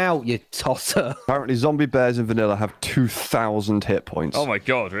 come out, you tosser. Apparently, zombie bears in vanilla have 2,000 hit points. Oh my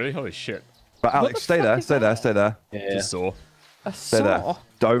god, really? Holy shit. But Alex, stay there. Yeah. Just saw. A Stay there. saw.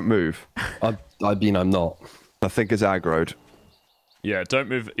 Don't move. I'm not. I think it's aggroed. Yeah, don't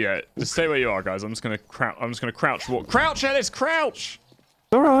move. Yeah, just stay where you are, guys. I'm just gonna crouch walk. Crouch, Ellis, crouch!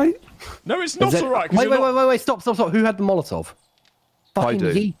 All right. No, it's not alright. Wait, stop. Who had the Molotov? Fucking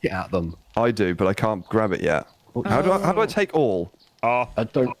do. yeet it at them. I do, but I can't grab it yet. How do I take all? Oh, I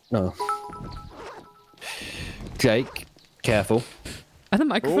don't know. Jake, careful. Are the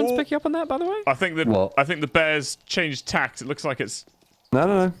microphones picking up on that, by the way? I think the bears changed tact. It looks like it's.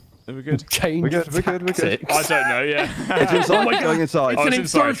 No. Are we good? Change We're good. tactics. I don't know. Yeah. It's inside. Going inside. Oh, It's an it's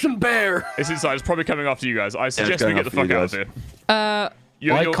inside. insurgent bear. It's inside. It's probably coming after you guys. I suggest we going get the after fuck you out of guys.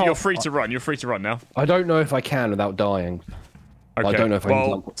 here. I can't- You're free to run. You're free to run now. I don't know if I can without dying. Okay. I don't know if I can Well,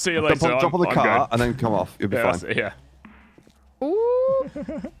 jump. see you later. Jump on the I'm car going. and then come off. You'll be Yeah, fine. that's it, yeah. Ooh.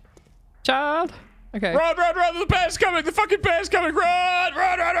 Child. Okay. Run! The bear's coming! The fucking bear's coming! Run!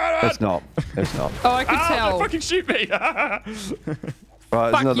 It's not. Oh, I could tell. Don't fucking shoot me! Right,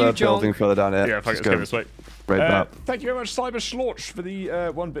 Fuck there's another you, John. building further down here. Yeah, fuck it, let's Just go this way. Right back. Thank you very much, Cyber Schlorch, for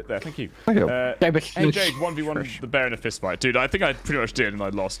the 1 bit there. Thank you. Thank you. AJ 1v1 the bear in a fist fight. Dude, I think I pretty much did and I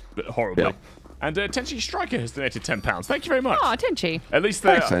lost horribly. Yeah. And Tenchi Striker has donated £10. Thank you very much. Oh, Tenchi. At least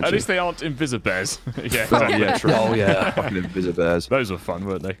they aren't Invisibears. Yeah, Oh, exactly. yeah, true. Oh, yeah. Fucking Invisibears. Those were fun,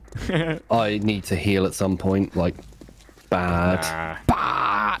 weren't they? I need to heal at some point, like, bad.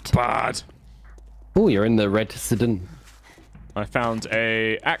 Bad. Oh, you're in the red sedan. I found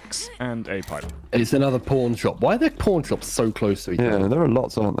a axe and a pipe. It's another pawn shop. Why are the pawn shops so close to each Yeah, other? there are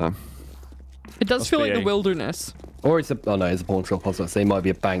lots, aren't there? It does feel be like the a- wilderness. Or it's it's a pawn shop. I was going to say it might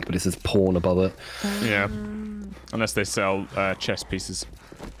be a bank, but it says pawn above it. Yeah. Unless they sell chess pieces.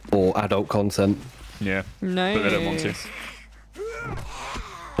 Or adult content. Yeah. Nice. But they don't want to.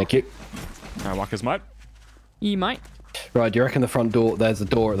 Thank you. Whackers might. You might. Right, do you reckon the front door? There's a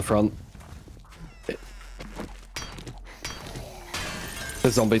door at the front.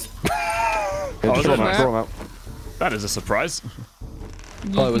 There's zombies. Oh, Throw is 'em it? out, throw 'em out. That is a surprise.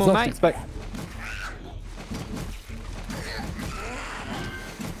 I was More not might. expecting.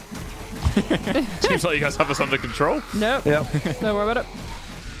 Seems like you guys have us under control. Nope. Yeah. Don't worry about it.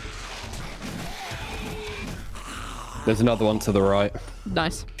 There's another one to the right.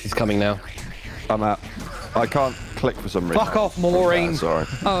 Nice. She's coming now. I'm out. I can't click for some reason. Fuck off, Maureen. Sorry.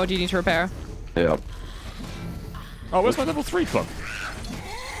 Oh, do you need to repair? Yeah. Oh, where's my level 3 club?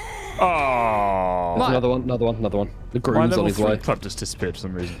 Oh. What? Another one. The My groom's on level his 3 way. club just disappeared for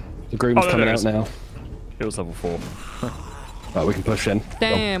some reason. The groom's Oh, no, coming there out it is. now. It was level 4. Right, we can push in.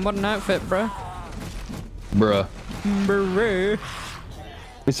 Damn, what an outfit, bro. Bruh. Brrr.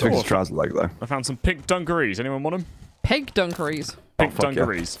 Needs to fix his trouser leg, though. I found some pink dungarees. Anyone want them? Pig dunkeries. Pink fuck yeah.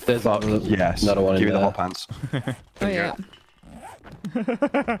 dungarees. There's Yes. another one Give in me the there. hot pants. Oh, yeah.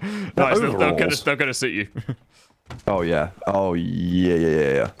 Nice, overalls. they're gonna suit you. Oh, yeah. Oh,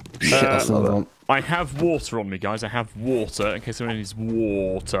 yeah. Shit, that's another one. I have water on me, guys. I have water in case anyone needs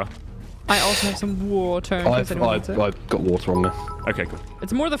water. I also have some water in case anyone needs it. I've got water on me. Okay, cool.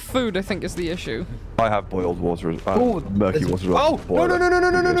 It's more the food, I think, is the issue. I have boiled water as Oh, murky there's- water as well. Oh, Boil it.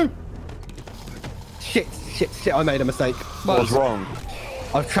 no. Shit, I made a mistake. What's wrong?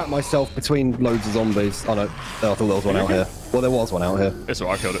 I've trapped myself between loads of zombies. Oh no, I thought there was one out here. Well, there was one out here. It's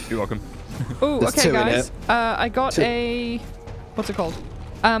alright, I killed it. You're welcome. Oh, okay, guys. I got a... What's it called?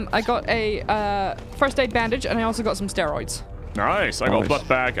 I got a first aid bandage, and I also got some steroids. Nice. I got a blood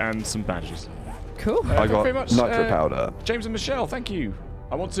bag and some bandages. Cool. I got very much, nitro powder. James and Michelle, thank you.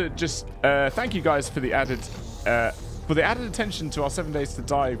 I want to just thank you guys for the added attention to our 7 Days to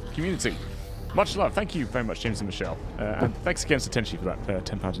Die community. Much love. Thank you very much, James and Michelle. And thanks again to Tenchi for that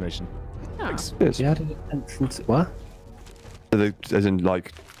 £10 donation. Oh. Thanks. The added attention to what? As in,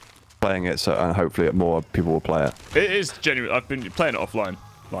 like, playing it, so and hopefully more people will play it. It is genuine. I've been playing it offline,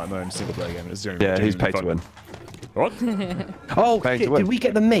 like my own single player game. It's yeah, he's paid to win. What? Oh, did we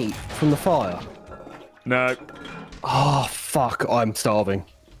get the meat from the fire? No. Oh, fuck. I'm starving.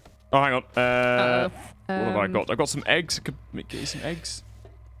 Oh, hang on. What have I got? I got some eggs. I could get you some eggs.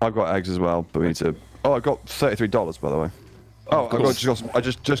 I've got eggs as well, but we need to... Oh, I got $33, by the way. Oh, I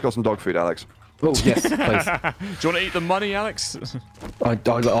just got some dog food, Alex. Oh, yes, please. Do you want to eat the money, Alex?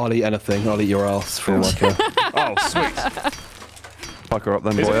 I'll eat anything. I'll eat your ass for like a... Oh, sweet. Fuck her up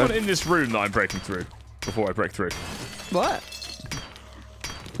then, boy. Is anyone in this room that I'm breaking through? Before I break through? What?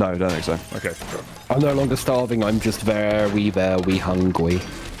 No, I don't think so. Okay. I'm no longer starving. I'm just very hungry.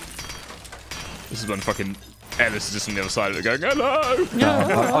 This is when fucking Ellis is just on the other side of it going, hello!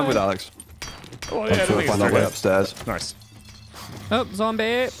 Yeah. I'm with Alex. Oh, yeah, I'm trying to find our way upstairs. Nice. Oh,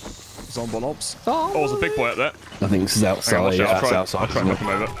 zombie. Zombie. Oh, there's a big boy up there. I think this is outside. I'll try outside. I'll try and knock him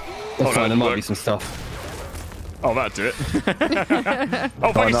over. Oh, no, there might be some stuff. Oh, that'd do it.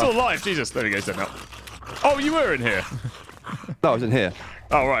 Oh, fuck, he's still alive. Jesus. There he goes, dead now. Oh, you were in here. No, I was in here.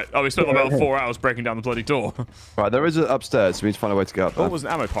 Oh, right. Oh, we spent about 4 hours breaking down the bloody door. Right, there is an upstairs, so we need to find a way to get up there. Oh, there's an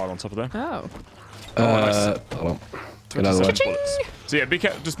ammo pile on top of there. Oh. Nice. Hold on. 27 bullets. So yeah,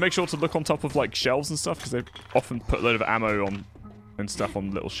 just make sure to look on top of like shelves and stuff, because they often put a load of ammo on and stuff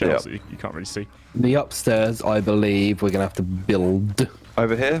on little shelves that you can't really see. The upstairs, I believe, we're going to have to build.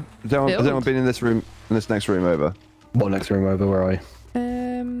 Over here? Has anyone been in this room, in this next room over? What next room over? Where are you?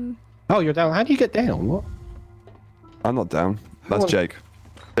 Oh, you're down. How do you get down? What? I'm not down. That's Jake.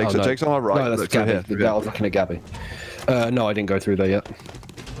 Jake's on our right. No, that's Gabby. I was looking at Gabby. No, I didn't go through there yet.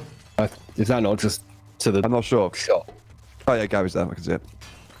 Is that not just to the... I'm not sure. Shot. Oh yeah, Gabby's there. I can see it.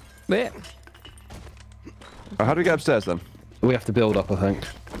 Yeah. Oh, how do we get upstairs then? We have to build up, I think.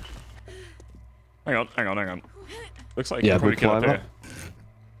 Hang on. Looks like yeah, you can probably get up here.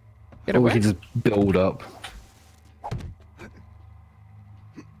 Or we can just build up.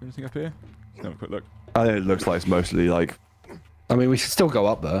 Anything up here? Let's have a quick look. I think it looks like it's mostly like... I mean, we should still go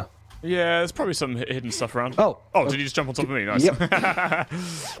up there. Yeah, there's probably some hidden stuff around. Oh, did you just jump on top of me? Nice. Yep.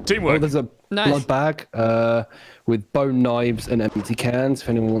 Teamwork. Oh, there's a blood bag with bone knives and empty cans, if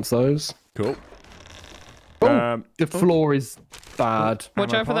anyone wants those. Cool. Oh, the floor is bad.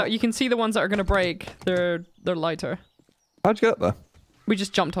 Watch out for that. You can see the ones that are going to break. They're lighter. How'd you get up there? We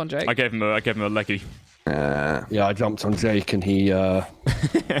just jumped on Jake. I gave him a leggy. Yeah, I jumped on Jake and he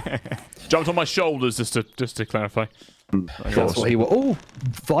jumped on my shoulders just to clarify. That's what he was. Oh,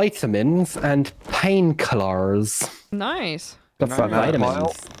 vitamins and painkillers. Nice. Got some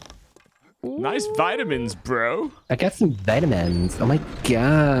vitamins. Nice vitamins, bro. I got some vitamins. Oh my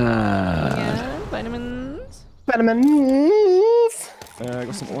god. Yeah, vitamins. Vitamins. I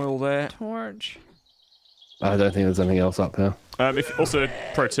got some oil there. Torch. I don't think there's anything else up here. Also,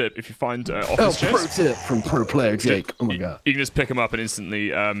 pro tip: if you find office chairs, pro tip from pro player Jake. Oh my god. You can just pick them up and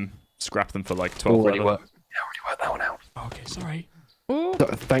instantly scrap them for like 12. Already worked that one out. Okay, sorry. So,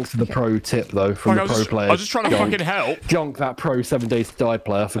 thanks for the pro tip though from the pro player. I was just trying to fucking help. Junk that pro 7 Days to Die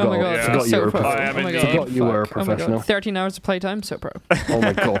player. Oh my god, forgot you were a professional. Forgot you were a professional. 13 hours of playtime, so pro. Oh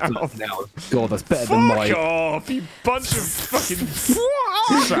my god. God, that's better than my... Fuck off, you bunch of fucking...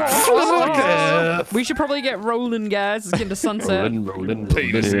 We should probably get rolling, guys. It's getting to sunset. Rolling.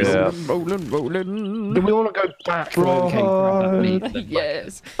 Yeah. Rolling. Do we want to go back?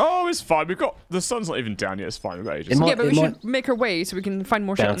 Yes. Oh, it's fine. The sun's not even down yet. It's fine. We've got ages. Yeah, but we should make our way so we can find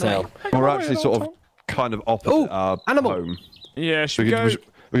more shit at night. We're actually sort of kind of opposite our home. Yeah, should we go...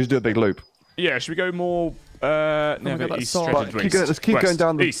 We should do a big loop. Yeah, should we go more... east, right, let's keep going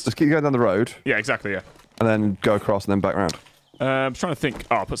down the road. Yeah, exactly, yeah. And then go across and then back around. I'm trying to think...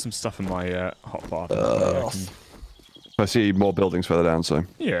 Oh, I'll put some stuff in my hotbar. I see more buildings further down, so...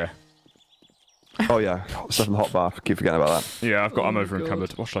 Yeah. Oh yeah, stuff in the hotbar. Keep forgetting about that. Yeah, I've got ammo in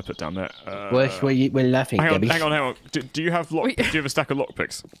cupboard. What should I put down there? We're laughing, hang on. Do you have do you have a stack of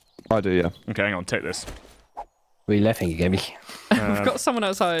lockpicks? I do, yeah. Okay, hang on. Take this. We're laughing, Gabby. We've got someone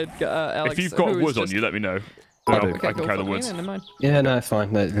outside, Alex. If you've got wood on you, let me know. I do. Okay, I can carry the woods. Yeah, no, it's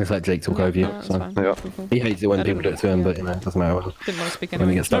fine. Just let Jake talk over you. It's fine. Yeah. He hates it when people do it to him, but you know, it doesn't matter. Didn't want to speak When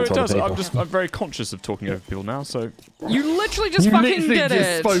anyway. he gets stuck No, it to does. other people. I'm very conscious of talking over people now, so... You literally just fucking did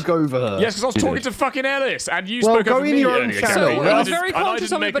it! spoke over her. Yes, because I was talking to fucking Ellis, and you Well, spoke go over in me your own earlier, channel. Gabby. So he's very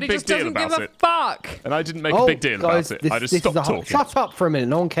conscious of it, but he just doesn't give a fuck. And I didn't make a big deal about it. I just stopped talking. Shut up for a minute.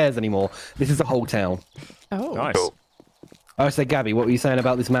 No one cares anymore. This is the whole town. Oh. Nice. I said, Gabby, what were you saying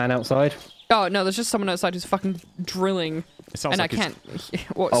about this man outside? Oh, no, there's just someone outside who's fucking drilling. It sounds And like I can't...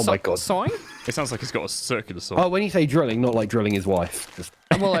 What, Oh my God. Sawing? It sounds like he's got a circular saw. Oh, when you say drilling, not like drilling his wife. Just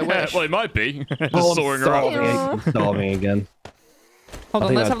Well, I wish. Well, it might be. Just I'm sawing her up. starving again. Hold on,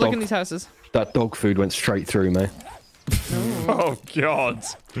 think let's that have a look dog- in these houses. That dog food went straight through me. Oh, God.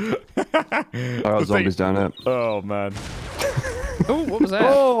 I got zombies down here. Oh, man. Oh, what was that?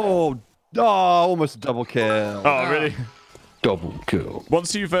 Oh, almost a double kill. Oh, really? Double kill.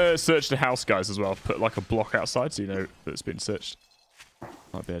 Once you've searched a house, guys, as well, put like a block outside so you know that it's been searched.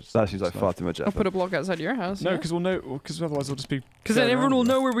 Might be That seems like far too much I'll effort. put a block outside your house. No, because we'll know. Because otherwise we'll just be. Because then everyone will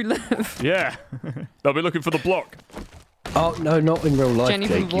know where we live. Yeah, they'll be looking for the block. Oh, no, not in real life, Jenny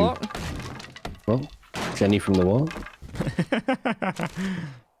from Jake. the block. What? Jenny from the what?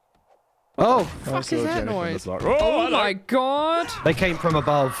 Oh, Fuck is that noise? Oh, Oh hello. my god. they came from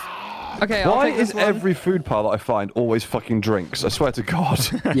above. Okay, I'll Why take this is one. every food pile that I find always fucking drinks? I swear to God.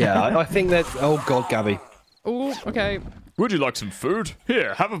 Yeah, I think that... Oh, God, Gabby. Oh, okay. Would you like some food?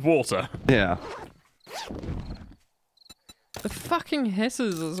 Here, have a water. Yeah. The fucking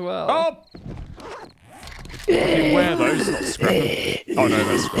hisses as well. Oh! Fucking wear those, not scrap them. Oh no,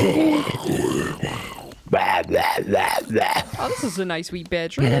 that's scrap. Oh, this is a nice wee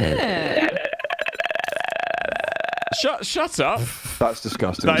bedroom, isn't it? Shut up. That's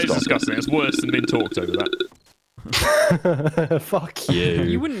disgusting. That is Stop. disgusting. It's worse than being talked over that. Fuck you.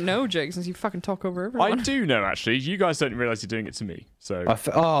 You wouldn't know, Jake, since you fucking talk over I everyone. do know, actually. You guys don't realise you're doing it to me. So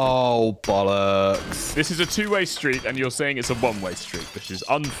Oh, bollocks. this is a two-way street, and you're saying it's a one-way street, which is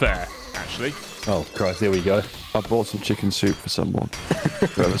unfair, actually. Oh, Christ, here we go. I bought some chicken soup for someone. I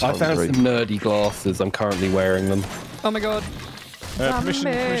found some nerdy glasses. I'm currently wearing them. Oh my god.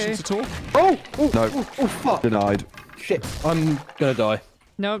 Permission to talk? Oh, No. oh, fuck. Denied. Shit, I'm gonna die.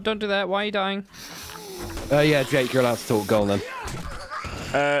 No, don't do that. Why are you dying? Yeah, Jake, you're allowed to talk. Go on then.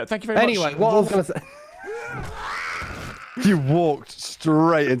 Thank you very much. Anyway, what I was gonna say... You walked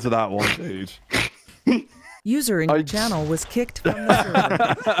straight into that one, dude. User in your channel was kicked from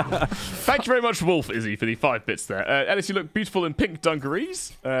the server. Thank you very much, Wolf Izzy, for the 5 bits there. Ellis, you look beautiful in pink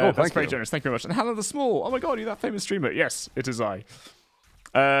dungarees. That's thank very you. generous. Thank you very much. And Hannah the Small. Oh my god, you're that famous streamer. Yes, it is I.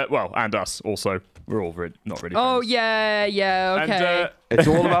 Well, and us also. We're all not really Oh, famous. yeah, okay. And It's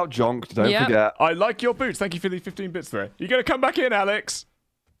all about junk, don't Yep. forget. I like your boots. Thank you for the 15 bits there. You going to come back in, Alex?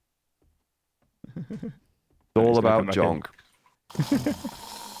 It's all about back junk.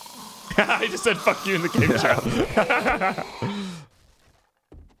 I just said fuck you in the game chat.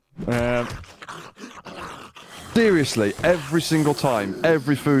 Seriously, every single time,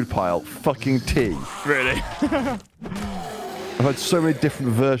 every food pile, fucking tea. Really? I've had so many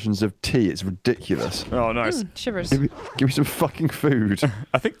different versions of tea, it's ridiculous. Oh, nice. Shivers. Give me some fucking food.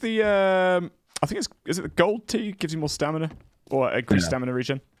 I think the I think is it the gold tea gives you more stamina or increased stamina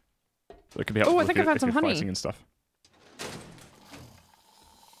regen. So it can be helpful. I think I've had some honey. Fighting and stuff.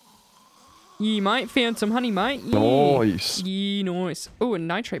 Ye might found some honey, mate. Nice. Ye nice. Oh, and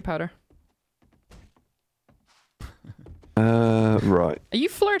nitrate powder. Right. Are you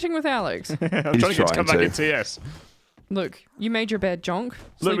flirting with Alex? I'm trying to get to come back in TS. Look, you made your bed, Jonk.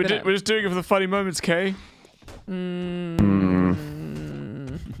 Look, Sleep in it. we're just doing it for the funny moments, Kay.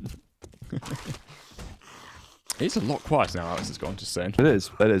 It's a lot quieter now, Alex has gone, just saying. It is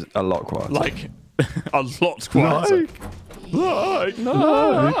a lot quieter. Like, a lot quieter. No.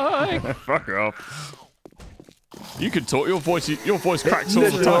 Fuck off. You can talk, your voice cracks all the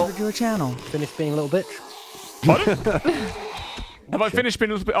time. Discovered your channel. Finish being a little bitch. Pardon? Have I finished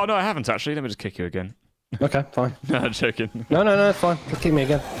being a little bit? Oh no, I haven't actually. Let me just kick you again. Okay, fine. No, I'm joking. No, it's fine. Just kick me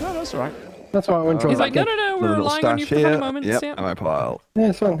again. No, that's all right. That's all right. We'll enjoy He's that like, no, game. we're Little relying on you stash for funny here. moments. Yep, Yeah. and my pile. Yeah,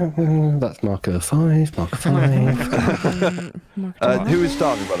 it's fine. That's marker 5. Marker 5. Who is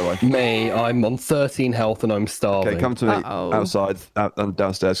starving, by the way? Me. I'm on 13 health and I'm starving. Okay, come to me Uh-oh. outside and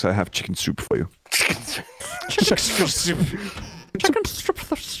downstairs. So I have chicken soup for you. Chicken strip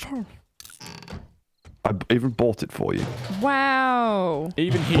for the store. I even bought it for you. Wow.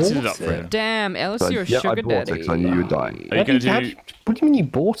 Even heated it up for him. Damn, Ellis, So, you're a yeah, I sugar bought it daddy. because I knew you would die. Are you going to do? What do you mean you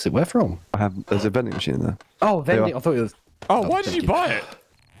bought it? Where from? There's a vending machine in there. Oh, vending. Yeah. I thought it was... Oh, why did you buy it?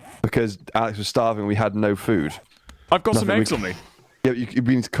 Because Alex was starving, we had no food. I've got some Nothing we eggs on me. Yeah, you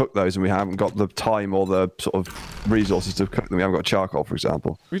need to cook those, and we haven't got the time or the sort of resources to cook them. We haven't got charcoal, for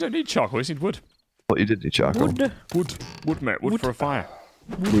example. We don't need charcoal. We just need wood. But you did need charcoal. Wood, mate. Wood for a fire.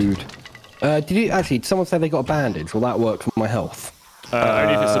 Rude. Did someone say they got a bandage? Will that work for my health?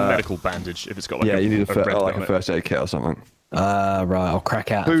 Only if it's a medical bandage. If it's got like you need a a first aid kit or something. Right. I'll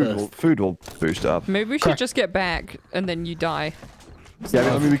crack out. Food will boost up. Maybe we should just get back and then you die.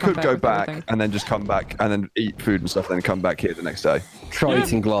 Yeah, I mean, we could go back and then just come back and then eat food and stuff, and then come back here the next day. Try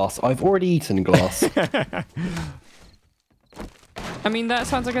eating glass. I've already eaten glass. I mean, that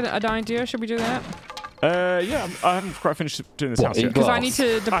sounds like an idea. Should we do that? Yeah, I haven't quite finished doing this house yet. Because I need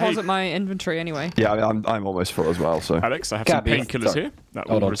to deposit my inventory anyway. Yeah, I mean, I'm almost full as well, so... Alex, I have some painkillers here.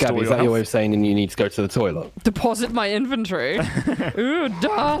 Hold on, Gabby, is that your way of saying you need to go to the toilet? Deposit my inventory? Ooh,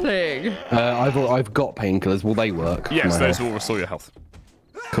 darling. I've got painkillers. Will they work? Yes, those will restore your health.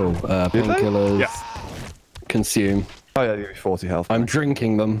 Cool. Painkillers. Yeah. Consume. Oh yeah, you have 40 health. I'm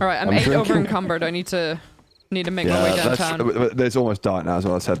drinking them. All right, I'm 8 over encumbered. I need to make my way downtown. There's almost dark now as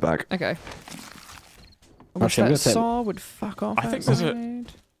well. Let's head back. Okay. I wish that saw would fuck off. I think there's a...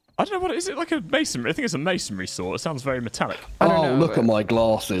 I don't know what it is. It like a masonry? I think it's a masonry saw. It sounds very metallic. Oh, look at my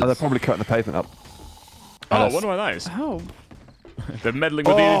glasses. Oh, they're probably cutting the pavement up. Oh, I wonder why that is. Oh. They're meddling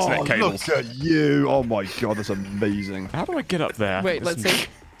with the internet cables. Look at you! Oh my god, that's amazing. How do I get up there? Wait, let's see.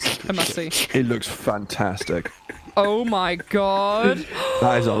 I must see. It looks fantastic. Oh my god.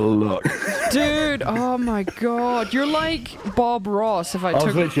 That is a look. Dude, oh my god. You're like Bob Ross if I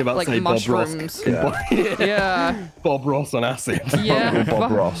took like mushrooms. Bob Ross. Yeah. Bob Ross on acid. Yeah.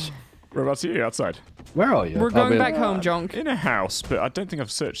 Bob Ross. Whereabouts are you? Outside? Where are you? We're going back home, Jonk. In a house, but I don't think I've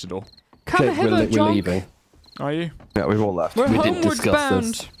searched it all. Come hither, Jonk. We're leaving. Are you? Yeah, we've all left. We're we didn't homeward discuss bound.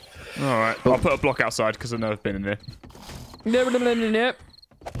 this. Alright, I'll put a block outside because I know I've been in there. Nope.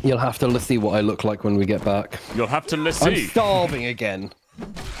 You'll have to see what I look like when we get back. You'll have to see. I'm starving again.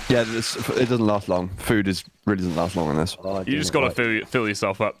 Yeah, it doesn't last long. Food really doesn't last long in this. You just got to fill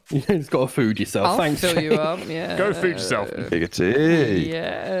yourself up. You just got to food yourself. I'll Thanks. fill you up, yeah. Go food yourself.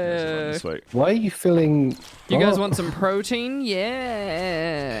 Yeah. Why are you filling... You guys want some protein?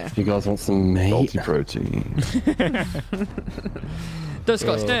 Yeah. You guys want some meat? Multi-protein.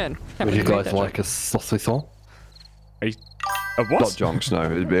 Disgusting. Would you guys like a saucisson? A what? Not jonks, no.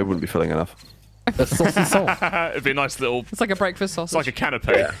 It wouldn't be filling enough. A saucisson. It'd be a nice little... It's like a breakfast sausage. It's like a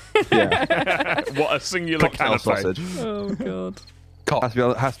canapé. Yeah. What a singular Cocktail canapé. sausage. Oh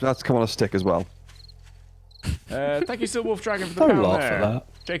god. Has to come on a stick as well. Thank you, Sir Wolf Dragon, for the Don't pound laugh there. at that.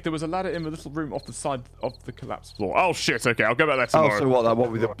 Jake, there was a ladder in the little room off the side of the collapsed floor. Oh shit! Okay, I'll go back there tomorrow. Oh, so what? That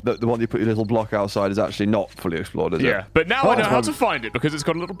one with the one you put your little block outside is actually not fully explored, is it? Yeah, but now I know how to find it because it's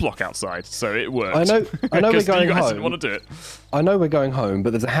got a little block outside, so it works. I know we're going you guys home. didn't want to do it. I know we're going home, but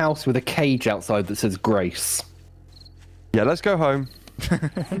there's a house with a cage outside that says Grace. Yeah, let's go home.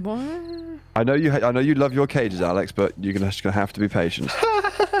 What? I know you love your cages, Alex, but you're just gonna have to be patient.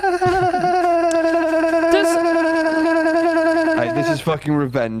 Hey, this is fucking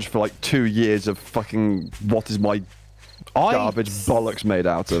revenge for like 2 years of fucking what is my garbage bollocks made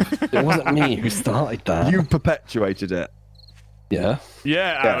out of. It wasn't me who started that. You perpetuated it. Yeah.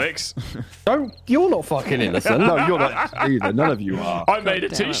 Yeah, Alex. You're not fucking innocent. No, you're not either. None of you are. I made a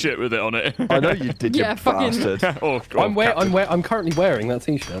T-shirt with it on it. I know you did, you bastard. I'm currently wearing that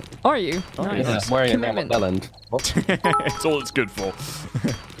T-shirt. Are you? Nice. Yeah, I'm wearing it now at Bellend. It's all it's good for.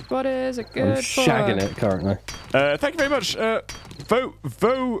 What is it good I'm for? shagging it currently. Thank you very much,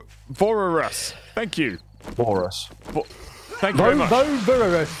 Vororus. Thank you. Vorus. Thank you very much.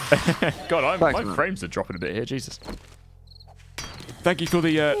 Vororus. God, my frames are dropping a bit here. Jesus. Thank you for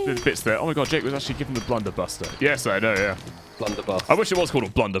the bits there. Oh my god, Jake was actually given the blunderbuster. Yes, I know, yeah. Blunderbuster. I wish it was called a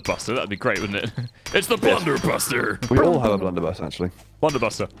blunderbuster. That'd be great, wouldn't it? It's the blunderbuster. We all have a blunderbuss, actually.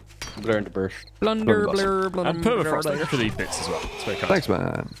 Blunderbuster. Blunderbuss. Blunder, blur, blunder. And permafrost. Thank you for these bits as well. It's very kind. Thanks,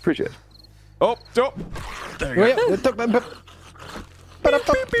 man. Appreciate it. Oh. There you go.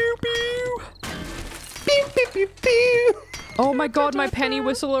 Oh my god, my penny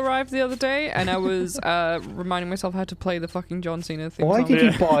whistle arrived the other day, and I was reminding myself how to play the fucking John Cena theme Why song.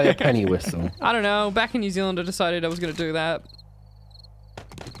 did you buy a penny whistle? I don't know. Back in New Zealand, I decided I was going to do that.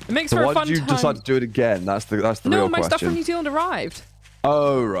 It makes So for a why fun did you time. decide to do it again? That's the real question. No, my stuff from New Zealand arrived.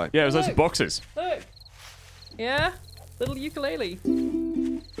 Oh, right. Yeah, it was those boxes. Look. Yeah? Little ukulele. Do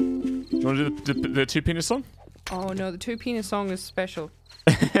you want to do the two penis song? Oh no, the two penis song is special.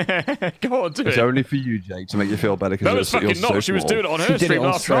 Go on, do it's it. only for you, Jake, to make you feel better. No, it's fucking not. She was doing it on her stream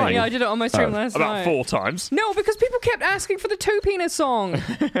last night. Yeah, I did it on my stream last night. About 4 times. No, because people kept asking for the two penis song.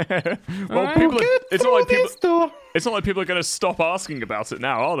 Well, it's not like people are going to stop asking about it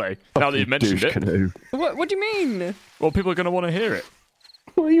now, are they? Now that you've mentioned it. What do you mean? Well, people are going to want to hear it.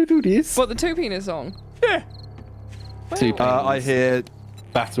 Why you do this? What, the two penis song? Yeah. I hear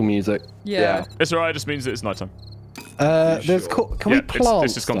battle music. Yeah. It's alright, it just means that it's nighttime. There's can we plant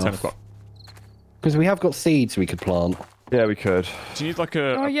it's just gone 10 o'clock. Because we have got seeds we could plant. Yeah, we could. Do you need like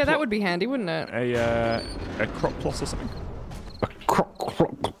a... Oh, yeah, that would be handy, wouldn't it? A crop plot or something? A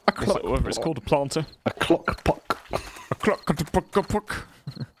Whatever it's called, a planter. A clock puck. A clock puck.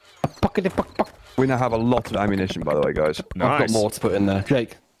 A puckety puck puck. We now have a lot of ammunition, by the way, guys. Nice. I've got more to put in there.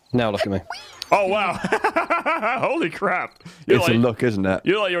 Jake, now look at me. Oh, wow. Holy crap. It's a look, isn't it?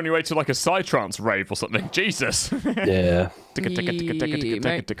 You're like you're on your way to like a psytrance rave or something. Jesus. Yeah. Dude,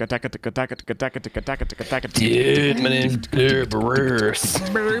 my name's Bruce.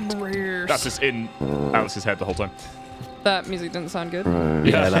 That's just in Alice's head the whole time. That music didn't sound good.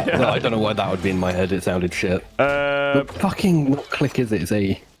 Yeah, I don't know why that would be in my head. It sounded shit. Fucking what click is it? It's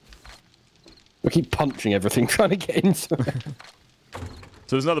A. We keep punching everything trying to get into it.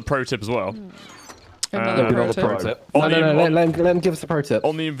 So there's another pro tip as well. Another pro tip. Let him give us a pro tip.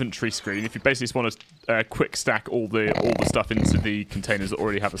 On the inventory screen, if you basically just want to quick stack all the stuff into the containers that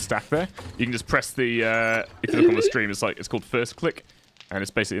already have a stack there, you can just press the. If you look on the stream, it's called first click, and it's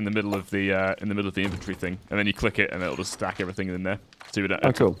basically in the middle of the inventory thing, and then you click it, and it'll just stack everything in there. So you don't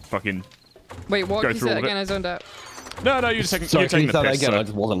have to fucking. Wait, what? Go You through said all of again? it. I zoned out. No, you're just taking. Sorry, can you say that piss, again? so. I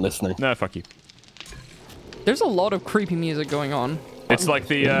just wasn't listening. No, fuck you. There's a lot of creepy music going on. It's like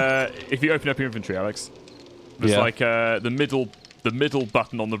the if you open up your inventory, Alex, there's like the middle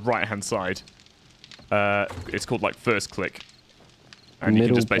button on the right hand side. It's called like first click, and you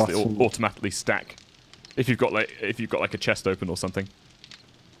can just basically automatically stack. If you've got like a chest open or something.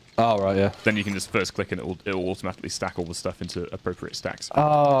 Oh right, yeah. Then you can just first click and it will automatically stack all the stuff into appropriate stacks.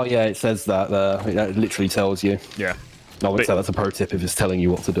 Oh yeah, it says that there. It literally tells you. Yeah. I would say that's a pro tip if it's telling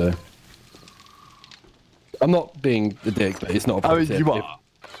you what to do. I'm not being a dick, but it's not a pro tip. You are.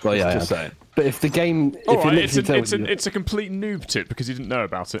 Well, yeah, just saying. But if the game, it's a complete noob tip because you didn't know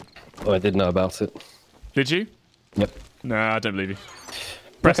about it. Oh, I did know about it. Did you? Yep. No, I don't believe you.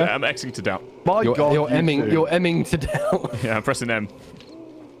 Press it. I'm Xing to doubt. My God, you're emming to doubt. Yeah, I'm pressing M.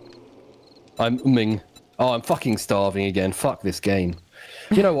 I'm umming. Oh, I'm fucking starving again. Fuck this game.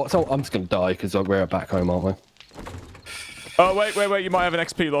 You know what? So I'm just gonna die because we're back home, aren't we? Oh, wait. You might have an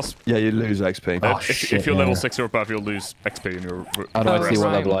XP loss. Yeah, you lose XP. If you're level 6 or above, you'll lose XP in your... How do I see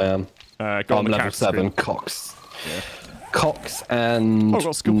what level I am? Go on I'm level 7. Cocks. Yeah. Cocks and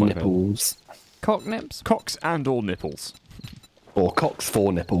nipples. Cock nips? Cocks and all nipples. Or cocks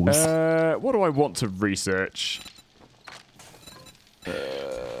for nipples. What do I want to research?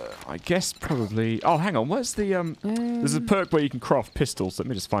 I guess probably... Oh, hang on. Where's the... There's a perk where you can craft pistols. Let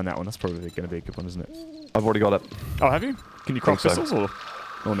me just find that one. That's probably going to be a good one, isn't it? I've already got it. Oh, have you? Can you craft pistols or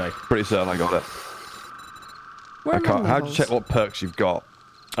no? Pretty certain I got it. I can't. How do you check what perks you've got?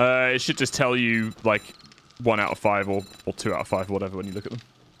 It should just tell you like 1 out of 5 or 2 out of 5 or whatever when you look at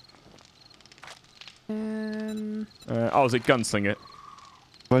them. Oh, is it gunslinger?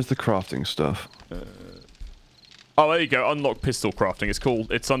 Where's the crafting stuff? Oh, there you go. Unlock pistol crafting.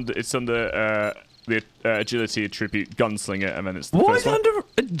 It's under the agility attribute gunslinger, and then it's the first one. Why under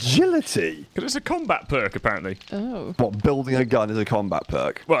agility? Because it's a combat perk, apparently. Oh. What, building a gun is a combat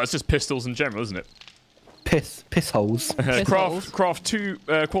perk? Well, it's just pistols in general, isn't it? Piss holes. Craft 2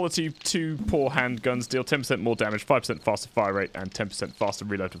 quality 2 poor handguns, deal 10% more damage, 5% faster fire rate, and 10% faster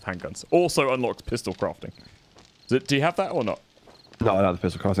reload with handguns. Also unlocks pistol crafting. Do you have that or not? No, I don't have the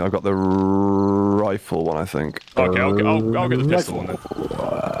pistol crafting. I've got the rifle one, I think. Okay, I'll get the pistol one then.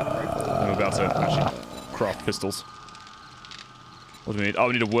 I'm about to actually craft pistols. What do we need? Oh,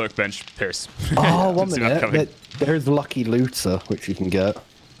 we need a workbench, Pierce. Oh, 1 minute. There's Lucky Looter, which you can get.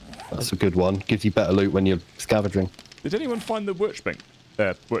 That's a good one. Gives you better loot when you're scavenging. Did anyone find the workbench?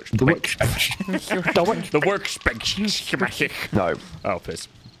 The workbench. The workbench. No. Oh, piss.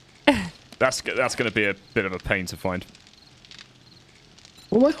 That's going to be a bit of a pain to find.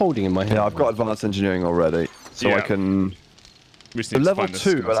 What am I holding in my hand? Yeah, I've got advanced engineering already, so I can... The level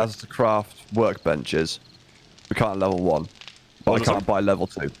 2 allows us to craft workbenches. We can't level 1, but I can't buy level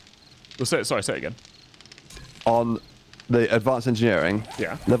 2. Well, say it again. On the advanced engineering,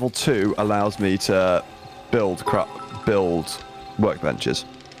 level 2 allows me to build workbenches.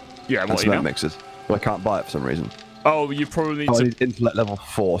 Yeah, and cement mixers, but I can't buy it for some reason. Oh, you probably need I to... need intellect level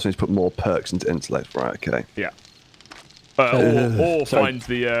 4, so I need to put more perks into intellect. Right, okay. Yeah. Or find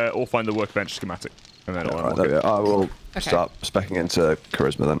the workbench schematic. And then right, there we go. I will start speccing into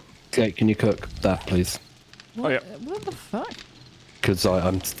charisma then. Okay, can you cook that, please? What? What the fuck? Because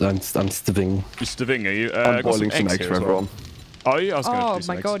I'm stiving. You're stiving, are you? I'm boiling some eggs for everyone. Oh, you? Oh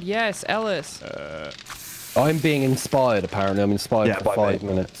my god, yes, Ellis. I'm being inspired, apparently. I'm inspired for 5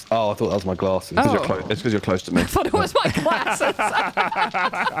 minutes. Oh, I thought that was my glasses. It's because you're close to me. I thought it was my glasses.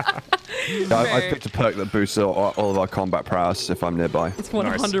 I picked a perk that boosts all of our combat prowess if I'm nearby. It's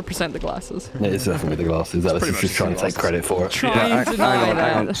 100% the glasses. It is definitely the glasses. Ellis is just trying to take credit for it. Trying to deny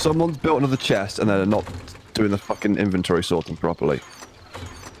that. Hang on. Someone's built another chest and they're not doing the fucking inventory sorting properly.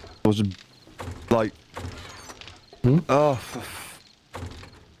 It was like... Oh...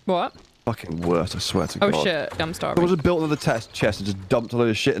 What? Fucking worse, I swear to God. Oh shit, I'm starving. Someone's built another chest and just dumped a load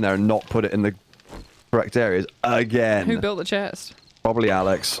of shit in there and not put it in the correct areas again. Who built the chest? Probably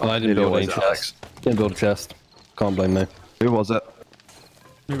Alex. I didn't build any chest. Didn't build a chest. Can't blame me. Who was it?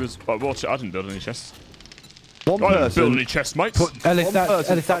 Who was... I didn't build any chests. One I didn't person build any chests, mate. Ellis,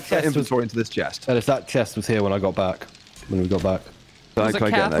 that chest inventory into this chest. Ellis, that chest was here when I got back. When we got back. Was it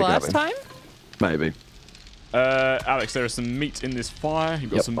Kath last time? Maybe. Alex, there is some meat in this fire.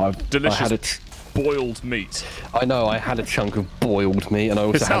 You've got some delicious boiled meat. I know, I had a chunk of boiled meat and I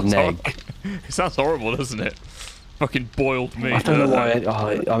also had an egg. It sounds horrible, doesn't it? Fucking boiled meat. I don't know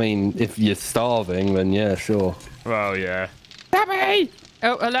why. I mean, if you're starving, then yeah, sure. Well, yeah. Happy!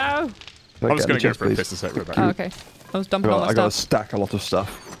 Oh, hello? I'm just going to go for a piss a sec. Right back. Oh, okay. I was dumping all my stuff. I got to stack a lot of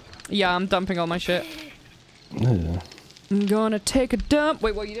stuff. Yeah, I'm dumping all my shit. Yeah. I'm gonna take a dump.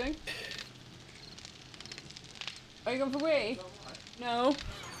 Wait, what are you doing? Are you going for wee? No.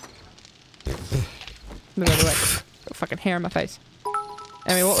 Move out of the way. Got fucking hair in my face.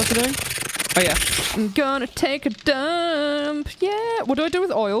 Anyway, what was I doing? Oh yeah. I'm gonna take a dump. Yeah. What do I do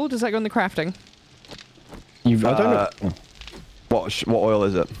with oil? Does that go in the crafting? I don't know. What oil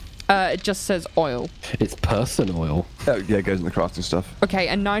is it? It just says oil. It's person oil. Oh, yeah, it goes in the crafting stuff. Okay,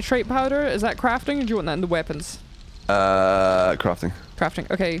 and nitrate powder, is that crafting or do you want that in the weapons? Crafting. Crafting.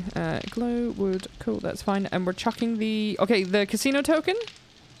 Okay, glow, wood, cool, that's fine. And we're chucking the... Okay, the casino token?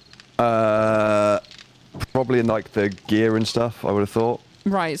 Probably in like the gear and stuff, I would have thought.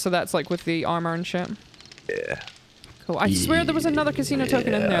 Right, so that's like with the armor and shit. Yeah. Cool. I swear there was another casino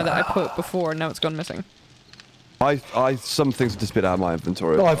token in there that I put before and now it's gone missing. Some things just bit out of my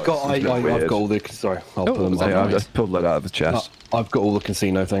inventory. Oh, I've got all the... Sorry, I'll pull them I just pulled that out of the chest. I've got all the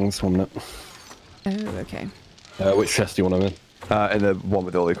casino things, 1 minute. Oh, okay. Which chest do you want them in? In the one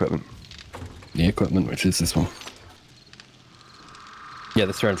with all the equipment. The equipment, which is this one. Yeah,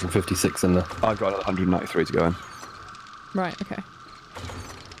 there's 356 in there. I've got 193 to go in. Right, okay.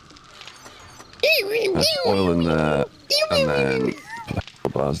 There's oil in there, and then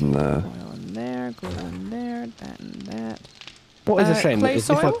bars in there. Oil in there, glue in there, that and that. What is a shame? Clay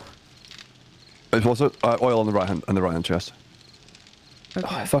soil? It's also oil on the right hand chest.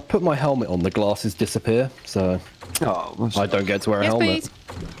 Okay. If I put my helmet on, the glasses disappear, so I don't get to wear a helmet.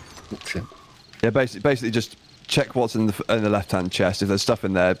 Please. Yeah, basically just check what's in the left hand chest. If there's stuff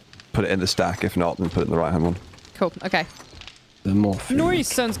in there, put it in the stack. If not, then put it in the right hand one. Cool. Okay. More food.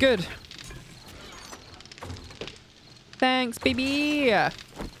 Nice. Sounds good. Thanks, baby.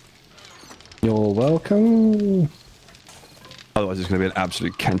 You're welcome. Otherwise, it's going to be an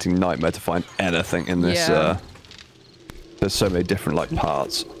absolute canting nightmare to find anything in this. Yeah. There's so many different like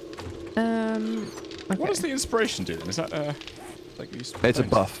parts. Okay. What does the inspiration do then? Is that like these? It's a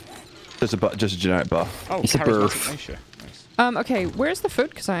buff. Just a generic buff. Oh, it's a buff. Nice. Okay, where's the food?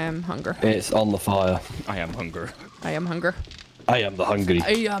 Because I am hungry. It's on the fire. I am hungry. I am hunger. I am the hungry.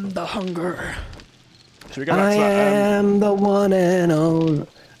 I am the hunger. Should we go back to that? I am the one and only.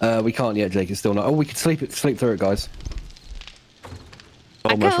 We can't yet, Jake. It's still not. Oh, we could sleep through it, guys.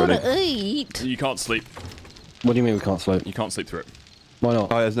 Almost ready. Eat. You can't sleep. What do you mean we can't sleep? You can't sleep through it. Why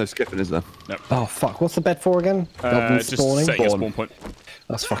not? Oh, there's no skipping, is there? No. Oh, fuck. What's the bed for again? Just setting a spawn point.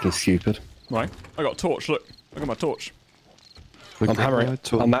 That's fucking stupid. Right. I got a torch. Look at my torch. I'm hammering.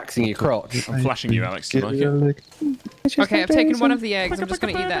 I'm maxing your crotch. I'm flashing you, Alex. Do you like it? Okay, I've taken one of the eggs. I'm just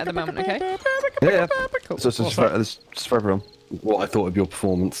going to eat that at the moment, okay? Yeah. Cool. So it's just for everyone. What I thought of your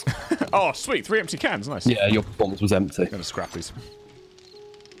performance. Oh, sweet. 3 empty cans. Nice. Yeah, your performance was empty. I'm going to scrap these.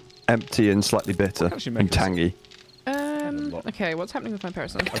 Empty and slightly bitter and tangy. Okay, what's happening with my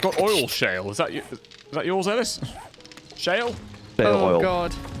person? I've got oil shale. Is that yours, Ellis? Shale? Shale oh, oil.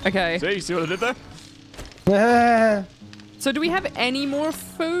 God. Okay. See what I did there? So do we have any more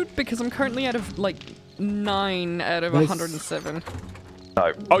food? Because I'm currently out of, like, 9 out of 107.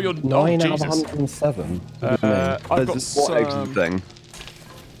 No. Oh, you're 9 out of Jesus. 107. I've got what eggs in the thing?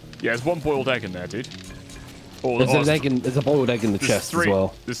 Yeah, there's one boiled egg in there, dude. Oh, There's a boiled egg in the chest as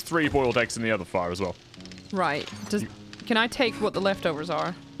well. There's 3 boiled eggs in the other fire as well. Right. Can I take what the leftovers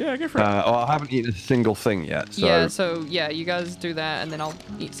are? Yeah, go for it. I haven't eaten a single thing yet. So... Yeah, so yeah, you guys do that, and then I'll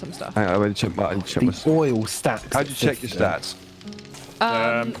eat some stuff. Hang on, I'm going to check my oil stats. How'd you check your stats?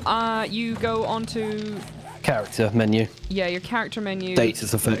 You go onto Character menu. Yeah, your character menu.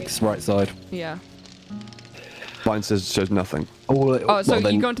 Status effects, right side. Yeah. Mine shows nothing. So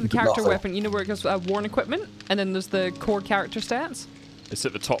you go into the character weapon. You know where it goes worn equipment, and then there's the core character stats. It's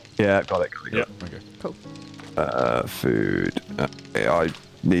at the top. Yeah, got it. Yeah. Okay. Cool. Food. Okay,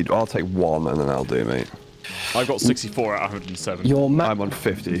 I'll take 1 and then I'll do, mate. I've got 64 out of 107. I'm on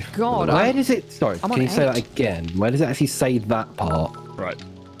 50. God. Where does it? Sorry, can you say that again? Where does it actually say that part? Right.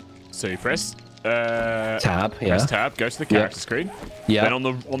 So you press tab. Yeah. Press tab. Go to the character screen. Yeah. Then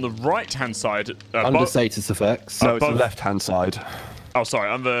on the right hand side. Under status effects. No, it's the left hand side. Oh, sorry.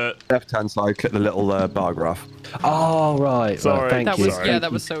 On the left hand side, click the little bar graph. Oh right. Sorry. Thank you.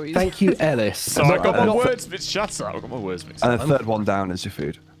 That was so easy. Thank you, Ellis. So I got my words mixed. Shut up. I got my words mixed. And the third one down is your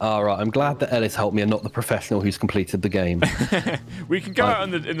food. All right. I'm glad that Ellis helped me and not the professional who's completed the game. We can go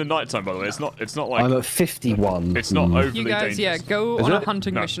out in the night time, by the way. It's not like I'm at 51. It's not overly You guys, dangerous. go on a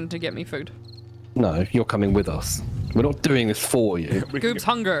hunting mission to get me food. No, you're coming with us. We're not doing this for you. Goob's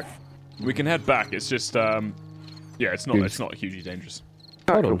hunger. We can head back. It's just yeah, it's not hugely dangerous.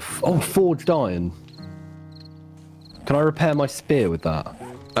 Hold on. Oh, forged iron. Can I repair my spear with that?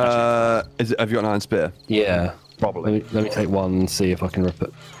 Have you got an iron spear? Yeah. Probably. Let me take 1 and see if I can rip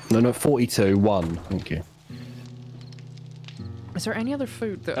it. No, 42. 1. Thank you. Is there any other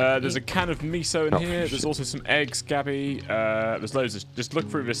food that? There's a can of miso in here. There's also some eggs, Gabby. There's loads of. Just look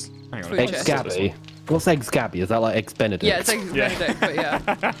through this. Hang on. Eggs Gabby. What's eggs Gabby? Is that like eggs Benedict? Yeah, it's eggs Benedict, but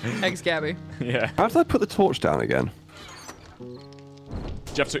yeah, eggs Gabby. Yeah. How did I put the torch down again?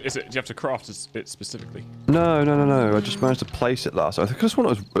 Do you have to craft it specifically? No. I just managed to place it last. I think this one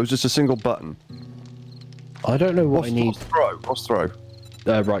it was just a single button. I don't know what I need. What's throw?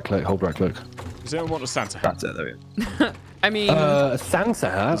 Right click. Hold right click. Does anyone want a Santa hat? That's it. There we go. I mean, a Santa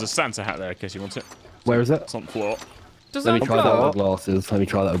hat. There's a Santa hat there in case you want it. Where is it? It's on the floor. does Let that me try that glow? with the glasses. Let me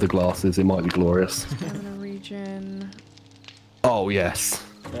try that with the glasses. It might be glorious. Stamina region. Oh yes.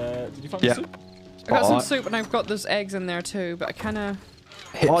 Did you find the soup? I got some soup and I've got those eggs in there too, but I kind of.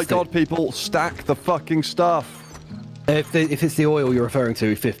 My God, people, stack the fucking stuff. If it's the oil you're referring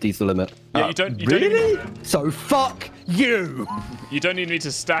to, 50's the limit. Yeah, you don't really? Don't so fuck you. You don't even need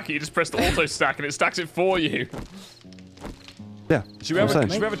to stack it. You just press the auto stack and it stacks it for you. Yeah. Should we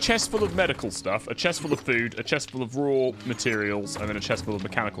have a chest full of medical stuff, a chest full of food, a chest full of raw materials, and then a chest full of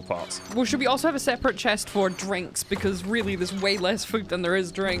mechanical parts? Well, should we also have a separate chest for drinks? Because really, there's way less food than there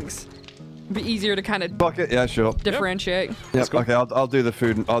is drinks. It'd be easier to kind of bucket. Yeah, sure. Differentiate. Yep. Cool. Okay, I'll do the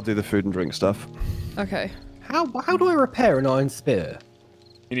food. I'll do the food and drink stuff. Okay. How do I repair an iron spear?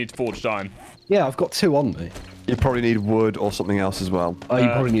 You need forged iron. Yeah, I've got 2 on me. You probably need wood or something else as well. Oh, you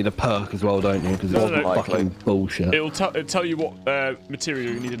probably need a perk as well, don't you? Because it's fucking bullshit. It'll tell you what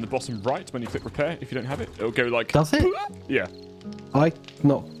material you need in the bottom right when you click repair. If you don't have it, it'll go like. Does it? Yeah. I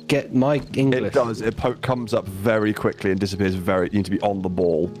not get my English. It does. It comes up very quickly and disappears very. You need to be on the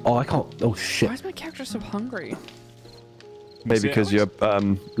ball. Oh, I can't. Oh shit. Why is my character so hungry? Maybe because you're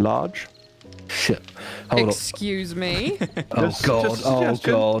large. Shit. Hold Excuse me. Oh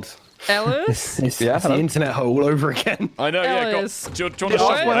god. Ellis? It's the internet all over again. I know. Ellis. Yeah. Do you want to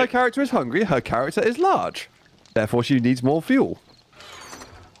That's why her character is hungry. Her character is large. Therefore, she needs more fuel.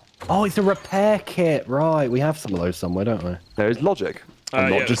 Oh, it's a repair kit. Right. We have some of those somewhere, don't we? There is logic. I'm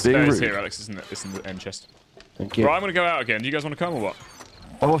not just being rude. rude. Here, Alex. It's in the end chest. Thank you. Right, I'm gonna go out again. Do you guys want to come or what?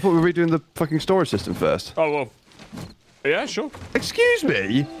 Oh, I thought we were redoing the fucking storage system first. Oh well. Yeah, sure. Excuse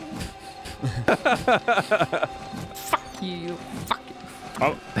me. Fuck you. Fuck you.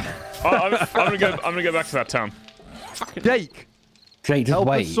 I'm gonna go back to that town. Jake, just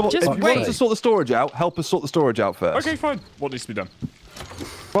wait. If you want to sort the storage out, help us sort the storage out first. Okay, fine. What needs to be done?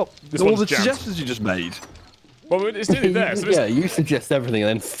 Well, This all one's the jammed. suggestions you just made. Well, it's nearly there. So Yeah, you suggest everything and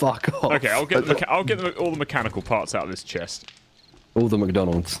then fuck off. Okay, I'll get all the mechanical parts out of this chest. All the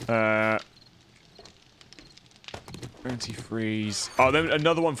McDonald's. Antifreeze. Oh, then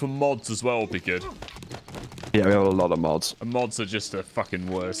another one for mods as well would be good. Yeah, we have a lot of mods. And mods are just the fucking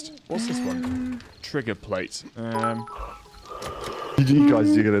worst. What's this one? Trigger plate. You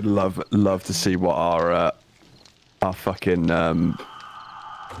guys are gonna love to see what our fucking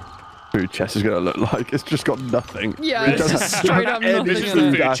food chest is going to look like. It's just got nothing. Yeah, it's just straight up nothing This is in the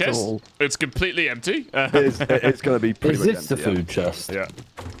it. food chest. It's completely empty. It's going to be pretty Is this the food chest? Yeah.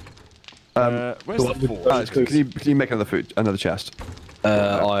 Where's the forge? Can you make another chest?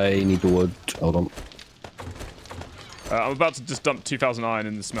 I need the wood. Hold on. I'm about to just dump 2,000 iron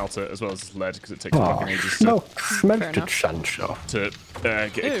in the smelter as well as lead because it takes fucking ages to smelted Sancho.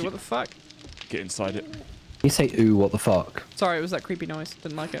 get Ew, what the fuck? get inside it. You say ooh, what the fuck? Sorry, it was that creepy noise.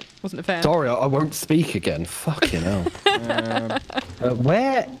 Didn't like it. Wasn't a fan. Sorry, I won't speak again. Fucking hell.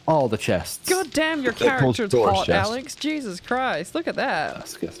 Where are the chests? God damn, your character's hot, Alex. Jesus Christ, look at that.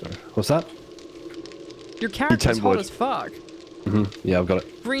 What's that? Your character's hot as fuck. Yeah, I've got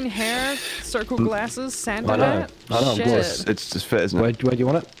it. Green hair, circle glasses, Santa I know. hat. I know, Shit. It's just fit, isn't it? Where do you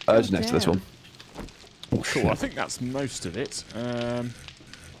want it? It's next to this one. Oh, Cool, I think that's most of it.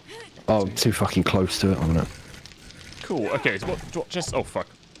 Oh, I'm too fucking close to it, I'm gonna... Cool, okay, so what chest? Oh, fuck.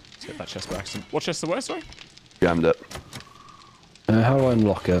 Let's hit that chest by accident. What chest where, sorry? Jammed it. How do I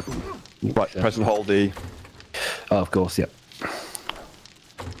unlock it? Right, press and hold E. Oh, of course, yeah.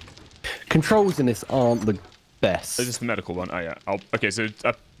 Controls in this aren't the best. Is this the medical one? Oh, yeah. Okay, so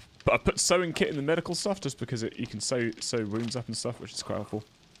I put sewing kit in the medical stuff just because you can sew wounds up and stuff, which is quite helpful.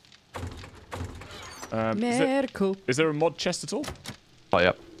 Medical. Is there a mod chest at all? Oh,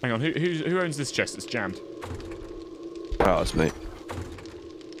 yeah. Hang on, who owns this chest? It's jammed. Oh, that's me.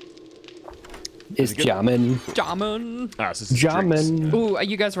 It's jamming. Jamming. Ah, so this is Jamming. drinks. Ooh, are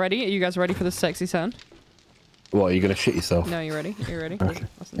you guys ready? Are you guys ready for the sexy sound? What, are you gonna shit yourself? No, you ready? You ready? Okay.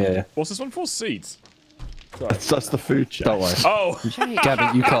 Yeah. What's this one for? Seeds. That's the food chest. Don't worry. Oh!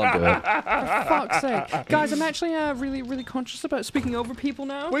 Gabby, you can't do it. For fuck's sake. Guys, I'm actually really, really conscious about speaking over people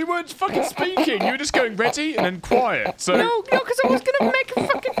now. We weren't fucking speaking. You were just going ready and then quiet. So No, because I was gonna make a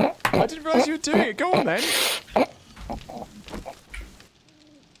fucking... I didn't realise you were doing it. Go on then.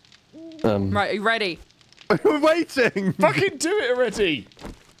 Right, are you ready? We're waiting. Fucking do it already.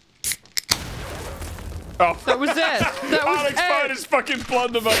 Oh, That was it. That was Alex it. fired his fucking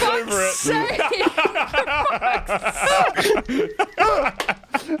blunderbuss over it.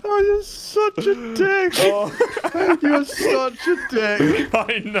 Oh, you're such a dick. Oh. You're such a dick.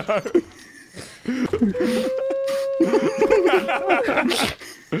 I know.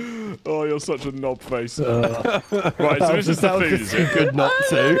 Oh, you're such a knob face. Right, so this is the food, is it? Good not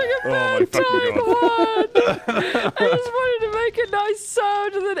to. Oh my fucking god. I just wanted to make a nice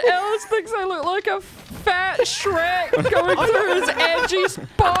sound, and then Alice thinks I look like a fat Shrek going through his edgy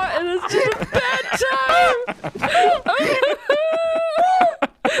spot, and it's just a bad time.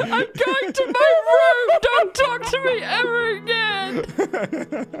 I'm going to my room. Don't talk to me ever again.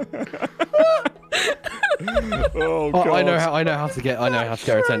 Oh god. Oh, I know how to get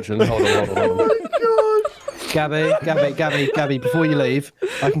her attention. Hold on. Oh my god. Gabby, before you leave,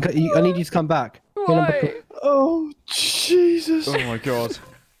 I need you to come back. Why? Oh, Jesus. Oh my god.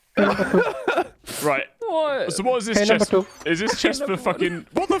 Right. What? So what is this chest? Is this chest for fucking...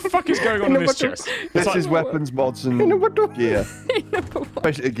 What the fuck is going on in this chest? This is weapons, mods, and gear.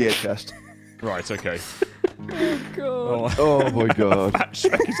 Basically a gear chest. Right, okay. Oh god. Oh my god. Fat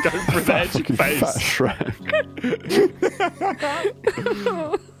Shrek is going for the edgy Fucking face. fat Shrek.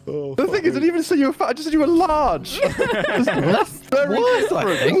 The thing is, I didn't even say you were fat, I just said you were large. That's very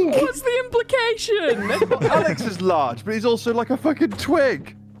different. What's the implication? Alex is large, but he's also like a fucking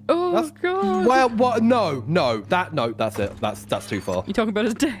twig. Oh god. Well, what? No, that's it. That's too far. You talking about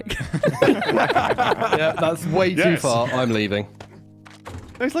his dick? Yeah, that's way too far. I'm leaving.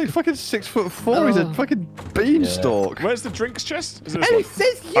 He's like fucking 6'4". He's a fucking beanstalk. Where's the drinks chest? Is it And this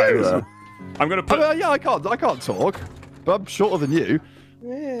it says one? you. I'm gonna put... Yeah, I can't talk, but I'm shorter than you.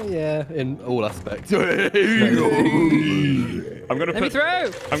 Yeah, in all aspects. I'm gonna Let me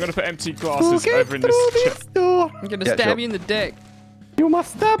through. I'm gonna put empty glasses over in this chest. I'm gonna Yeah, stab sure. you in the dick. You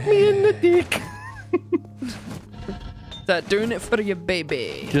must stab me in the dick. Is that doing it for you,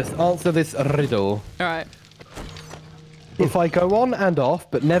 baby? Just answer this riddle. All right. If I go on and off,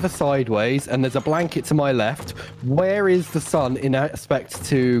 but never sideways, and there's a blanket to my left, where is the sun in respect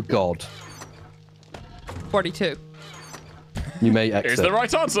to God? 42. You may exit. Is the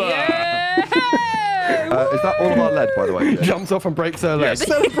right answer. Yeah! Is that all of our lead, by the way? Jumps off and breaks her leg. Yes.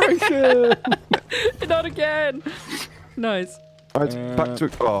 Celebration! Not again. Nice. Alright, back to...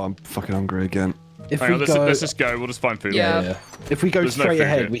 Oh, I'm fucking hungry again. If Hang we on, go... let's just go. We'll just find food. Yeah. If we go There's no straight food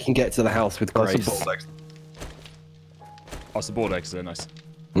ahead, here. we can get to the house with grace. Oh, it's the boiled eggs. They're nice.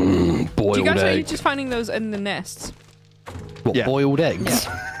 Boiled Do you guys are eggs. just finding those in the nests? What, Yeah. boiled eggs?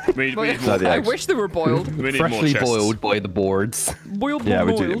 We need No, more. the I eggs. wish they were boiled. We need more Freshly chests. boiled by the boards. Boiled, Yeah,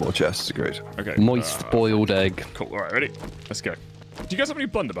 we boiled. do need more chests, agreed. Okay. Moist boiled egg. Cool. All right, ready? Let's go. Do you guys have any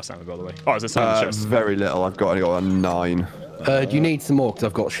blunderbuss ammo, by the way? Oh, is there some in the chest? Very little. I've only got a 9. Do you need some more? Because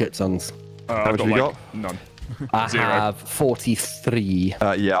I've got shit tons. How much have you got? None. I have 43.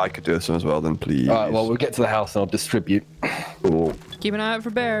 Yeah, I could do some as well then, please. All right, well, we'll get to the house and I'll distribute. Cool. Keep an eye out for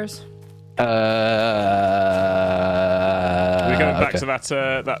bears. We're going back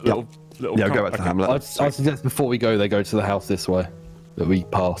to that little. Yeah, I'll go back to Hamlet. I'd suggest before we go, they go to the house this way that we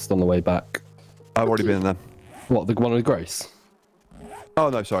passed on the way back. I've already been in there. What, the one with Grace? Oh,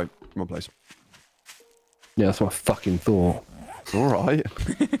 no, sorry. Wrong place. Yeah, that's what I fucking thought. All right.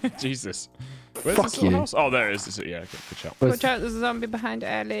 Jesus. Where's Fuck this little you. house? Oh, there it is. Yeah, good shout. Watch out, there's a zombie behind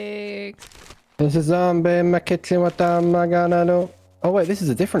Alex. There's a zombie in my kitchen. What am I gonna do? Oh, wait, this is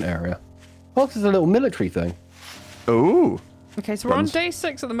a different area. Oh, this is a little military thing. Ooh. Okay, so we're on Guns. day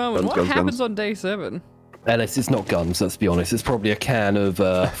 6 at the moment. Guns, What guns, happens guns. on day 7? Ellis, it's not guns, let's be honest. It's probably a can of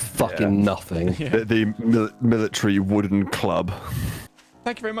fucking nothing. The military wooden club.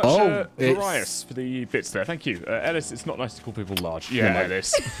 Thank you very much, Darius, for the bits there. Thank you. Ellis, it's not nice to call people large. Yeah,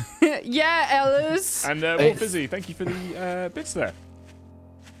 Ellis. Yeah, Ellis. And Wolf Fizzy, thank you for the bits there.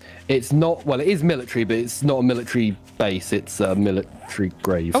 It's not, well, it is military, but it's not a military base. It's a military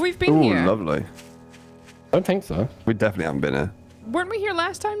grave. Oh, we've been Ooh, here. lovely. I don't think so. We definitely haven't been here. Weren't we here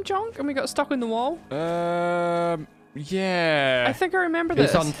last time, Jonk? And we got stuck in the wall? Yeah. I think I remember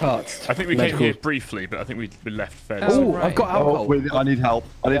this. It's untouched. I think we came here briefly, but I think we left fairly Oh, soon. Oh, right. I've got alcohol. I need help.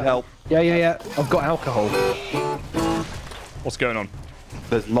 I need help. Yeah. I've got alcohol. What's going on?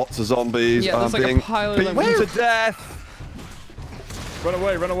 There's lots of zombies. Yeah, there's I'm like a being pile of beaten them. to death. Run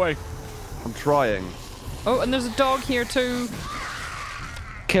away, run away. I'm trying. Oh, and there's a dog here too.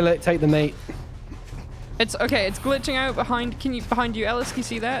 Kill it, take the meat. It's okay, it's glitching out behind you, Ellis, can you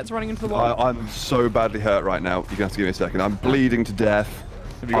see that? It's running into the wall. I'm so badly hurt right now. You're going to have to give me a second. I'm bleeding to death.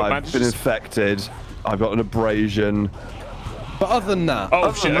 Have you got I've bandages? been infected. I've got an abrasion. But other than that,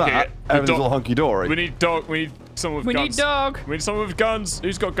 Oh shit, okay. Everything's all hunky-dory. We need dog, we need someone with We guns. need dog. We need someone with guns.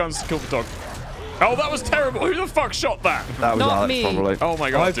 Who's got guns to kill the dog? Oh, that was terrible. Who the fuck shot that? That was Not Alex, me. probably. Oh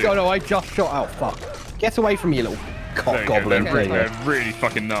my god, dude. I just shot out. Fuck. Get away from me, you little There cock you go. goblin. They're, There you go. they're really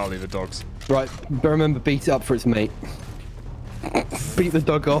fucking gnarly, the dogs. Right, but remember, beat it up for its mate. Beat the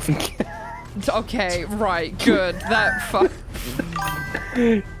dog off and Okay, right, good. That fuck.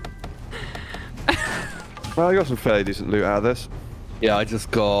 Well, I got some fairly decent loot out of this. yeah, I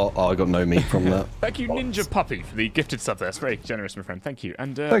got no meat from that. Thank you, Ninja Puppy, for the gifted sub there. That's very generous, my friend. Thank you.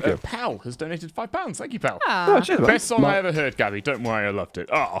 And Thank you. Pal has donated £5. Thank you, Pal. Ah. Oh, cheers, man. Best song I ever heard, Gabby. Don't worry, I loved it.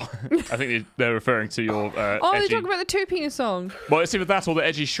 Oh, I think they're referring to your Oh, edgy... they talk about the Two Penis song. Well, it's either that or the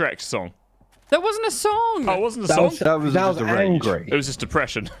edgy Shrek song. That wasn't a song. Oh, it wasn't a That song? was, That was just a rage. angry. It was just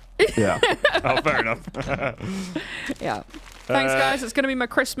depression. Yeah. Oh, fair enough. Yeah. Thanks, guys. It's going to be my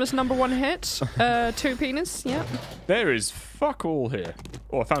Christmas #1 hit. Two Penis, yeah. There is fuck all here.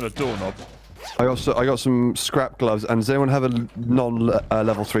 Oh, I found a doorknob. I got some scrap gloves. And does anyone have a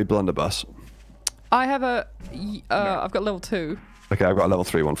non-level 3 blunderbuss? I have I've got level 2. Okay, I've got a level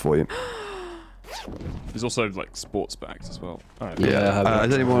 3 one for you. There's also, like, sports bags as well. Oh, Yeah.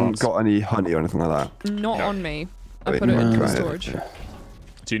 Has anyone got any honey or anything like that? Not on me. I Wait, put it in right. storage.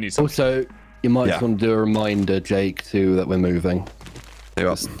 Do you need some? Also, you might Yeah. just want to do a reminder, Jake, too, that we're moving. There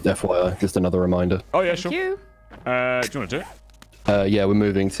you are. FYI, just another reminder. Oh, yeah, sure. Thank you. Do you want to do it? Yeah, we're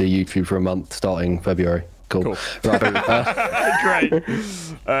moving to YouTube for a month starting February. Cool. Cool. Right. Great.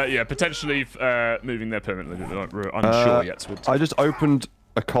 Yeah, potentially moving there permanently. We're unsure yet. I just opened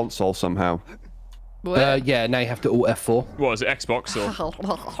a console somehow. Yeah, now you have to alt F4. What is it, Xbox or?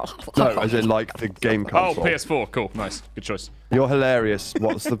 No, as in like the game Oh, console. PS4. Cool. Nice. Good choice. You're hilarious.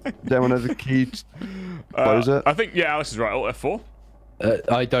 What's the... Anyone know the key? What is it? I think, yeah, Alex is right. Alt F4.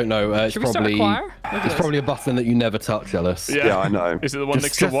 I don't know. It's Should we start a probably choir? Look at it's this. probably a button that you never touch, Ellis. Yeah, I know. Is it the one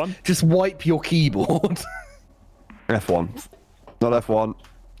next to one? Just wipe your keyboard. F1. Not F1.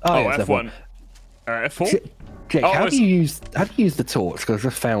 Oh, yes, F1. F4? Jake, Oh, how it's- do you use the torch? Because I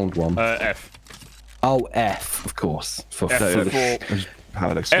just found one. F. Oh, F, of course. For F for for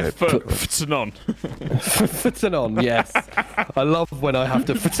Powered escape. F for Ptenon. turn on, yes. I love when I have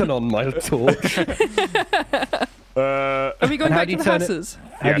to turn on my torch. Are we going And how back do to you the turn it? houses?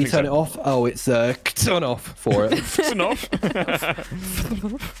 How Yeah, I do you think turn so. it off? Oh, it's turn off for it. Ptenon?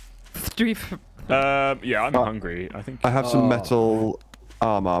 Yeah, I'm hungry. I think. I have some metal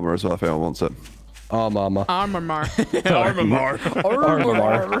armor as well if anyone wants it. Armor. Armor. Armor.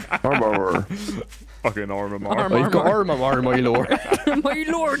 Armor. Fucking armor. Oh, you've got armor, my lord. My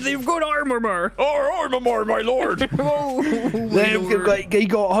lord, they've got armor. Armor, my lord. They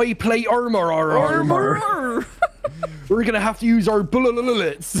got high plate armor. We're gonna have to use our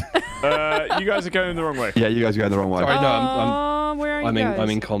bullets. You guys are going the wrong way. Yeah, you guys are going the wrong way. I know. Where are you guys? I'm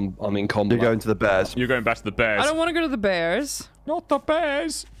in combat. You're going to the bears. You're going back to the bears. I don't want to go to the bears. Not the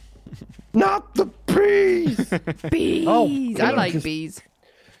bears. Not the bees. Bees. Oh, I like bees.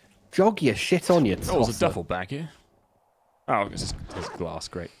 Jog your shit on you. Oh, there's a duffel bag here. Oh, it's glass.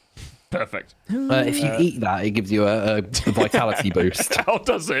 Great. Perfect. If you eat that, it gives you a vitality boost. How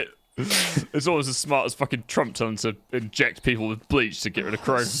does it? It's always as smart as fucking Trump telling to inject people with bleach to get rid of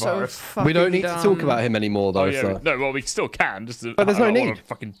coronavirus. So we don't need dumb. to talk about him anymore, though. Oh, yeah, so. No, well, we still can. Just But there's no I don't need. want a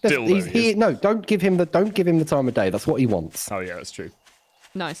fucking dildo. No, don't give him the time of day. That's what he wants. Oh yeah, that's true.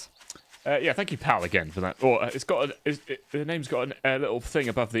 Nice. Yeah, thank you, pal, again for that. Or it's got the name's got a little thing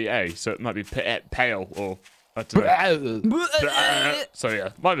above the A, so it might be pale or I don't know. So yeah,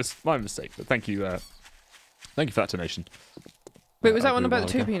 my mistake. But thank you for that donation. Wait, was that one about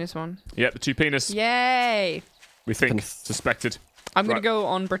the two penis one? Yeah, the two penis. Yay! We think suspected. I'm gonna go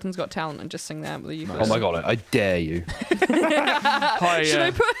on Britain's Got Talent and just sing that with you. Oh my god, I dare you. Hi,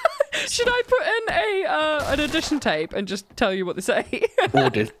 Should I put in an audition tape and just tell you what they say?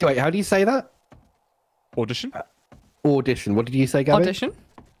 Wait, how do you say that? Audition? Audition. What did you say, Gabby? Audition?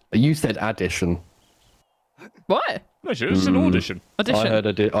 You said addition. What? No, it's an audition.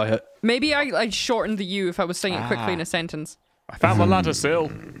 Audition. I heard. Maybe I shortened the U if I was saying it quickly in a sentence. I found my ladder, Sil.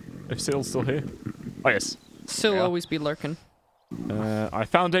 If Sil's still here. Oh, yes. Sil will always be lurking. I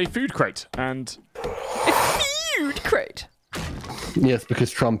found a food crate and... A food crate? Yes,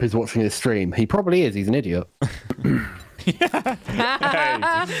 because Trump is watching this stream. He probably is. He's an idiot.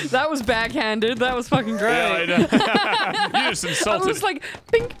 That was backhanded. That was fucking great. Yeah, I know. You just insulted. I was like,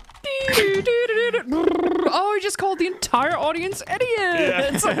 bink. Oh, he just called the entire audience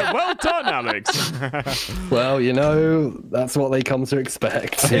idiots. Yeah. Well done, Alex. Well, that's what they come to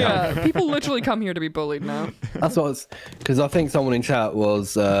expect. Yeah, people literally come here to be bullied now. That's what it's because I think someone in chat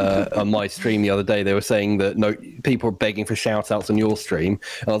was on my stream the other day. They were saying that people are begging for shout outs on your stream.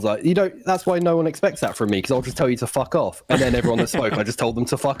 And I was like, that's why no one expects that from me, because I'll just tell you to fuck off. And then everyone that spoke, I just told them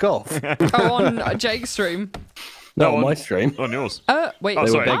to fuck off. Oh, on Jake's stream. No, on my stream. On yours. Wait.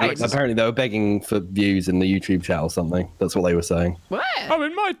 Apparently they were begging for views in the YouTube chat or something. That's what they were saying. What? Oh,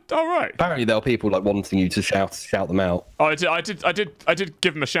 in my... All right. Apparently there were people like wanting you to shout them out. Oh, I did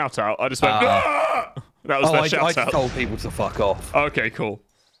give them a shout out. I just went... "Ah!" That was their shout I out. just told people to fuck off. Okay, cool.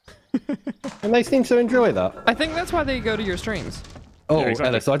 And they seem to enjoy that. I think that's why they go to your streams. Oh, Yeah, exactly.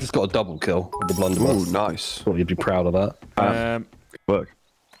 Ellis, I just got a double kill with the blunderbuss. Oh, nice. Thought you'd be proud of that. Good work.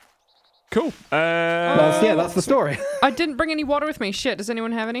 Cool. That's the story. I didn't bring any water with me. Shit, does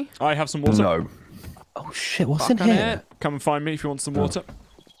anyone have any? I have some water. No. Oh shit, what's Fuck in on here? it. Come and find me if you want some water.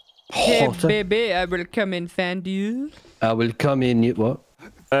 Hey, Water. baby, I will come and find you. I will come in. What?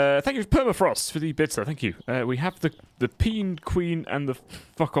 Thank you, Permafrost, for the bits there. Thank you. We have the Peen Queen and the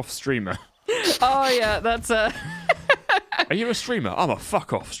fuck off streamer. Oh yeah, that's Are you a streamer? I'm a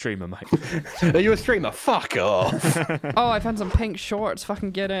fuck off streamer, mate. Are you a streamer? Fuck off. Oh, I found some pink shorts.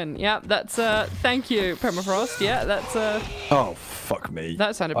 Fucking get in. Yeah, that's thank you, Permafrost. Yeah, that's Oh, fuck me.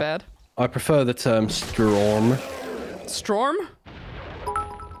 that sounded bad. I prefer the term storm. Storm?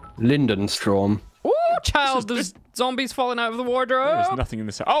 Lindenstorm. Ooh, child, there's zombies falling out of the wardrobe. There's nothing in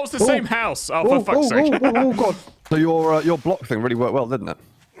this house. Oh, it's the same house. Oh, for fuck's sake. Oh, God. So your block thing really worked well, didn't it?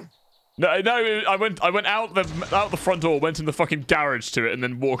 No, I went out the front door, went in the fucking garage to it, and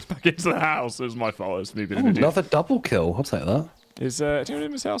then walked back into the house. It was my fault. I was me being an idiot. Another double kill. I'll take that. Is anyone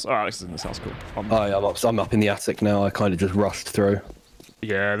in this house? Oh, Alex is in this house. Cool. I'm up in the attic now. I kind of just rushed through.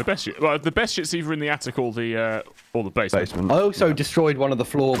 Yeah, the best shit. Well, the best shit's either in the attic or the basement. I also destroyed one of the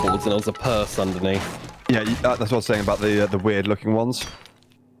floorboards, and there was a purse underneath. Yeah, that's what I was saying about the weird looking ones.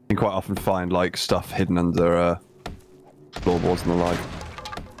 You can quite often find like stuff hidden under floorboards and the like.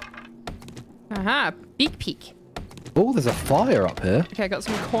 Aha, beak peek. Oh, there's a fire up here. Okay, I got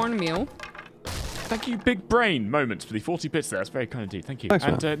some cornmeal. Thank you, Big Brain Moments, for the 40 bits there. That's very kind indeed. Thank you. Thanks,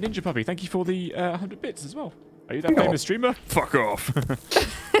 and Ninja Puppy, thank you for the 100 bits as well. Are you that famous streamer? Fuck off.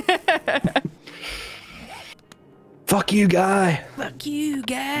 Fuck you, guy. Fuck you,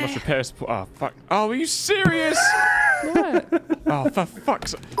 guy. Must repair support. Oh, fuck. Oh, are you serious? What? Oh, for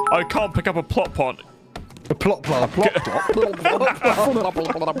fuck's sake. I can't pick up a plot pot. A plot. I can't pick up a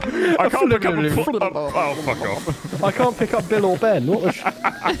plot. Oh, fuck off. I can't pick up Bill or Ben. What was?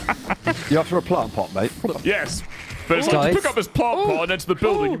 You after a plant pot, mate? Yes. But it's like to pick up this plant pot and enter the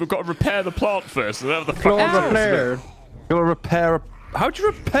building, you've got to repair the plant first. And the fuck Repair. You gotta repair a... How'd you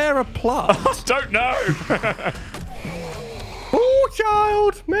repair a plant? I don't know. Oh,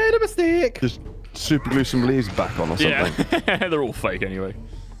 child, made a mistake. Just super glue some leaves back on or something. Yeah, they're all fake anyway.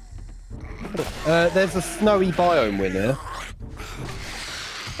 There's a snowy biome in here.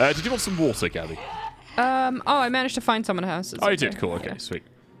 Did you want some water, Gabby? Oh, I managed to find someone a house. Oh, you did? Cool, okay, sweet.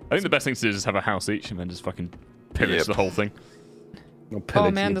 I think the best thing to do is just have a house each and then just fucking pillage the whole thing.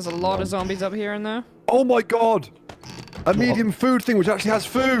 Oh man, there's a lot of zombies up here and there. Oh my god! A medium food thing which actually has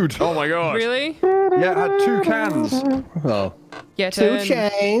food! Oh my god. Really? Yeah, it had 2 cans. Oh. Get 2 in.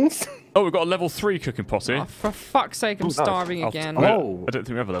 chains. Oh, we've got a level 3 cooking pot here. Oh, for fuck's sake, I'm starving again. I don't think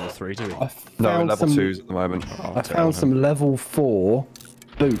we have a level 3, do we? No, level 2s at the moment. I found some level 4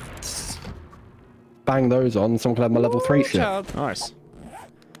 boots. Bang those on, someone can have my level 3 shit. Child. Nice.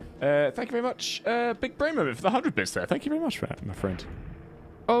 Thank you very much, Big Brain Moment, for the 100 bits there. Thank you very much for that, my friend.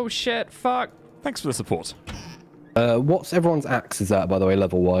 Oh shit, fuck. Thanks for the support. What's everyone's axes at, by the way,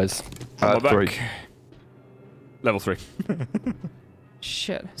 level-wise? 3. Level 3.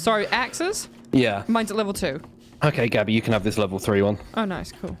 Shit. Sorry, axes? Yeah. Mine's at level 2. Okay, Gabby, you can have this level 3 one. Oh,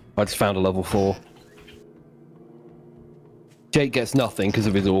 nice, cool. I just found a level 4. Jake gets nothing because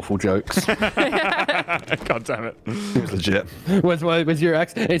of his awful jokes. God damn it. It was legit. Where's your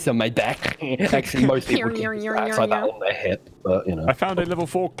axe? It's on my back. Actually, most people keep their axe like that on their hip, but you know. I found a level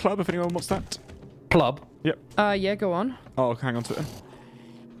 4 club if anyone wants that. Club? Yep. Yeah, go on. Oh, hang on to it.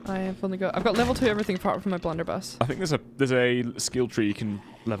 I've got level 2 everything apart from my blunderbuss. I think there's a skill tree you can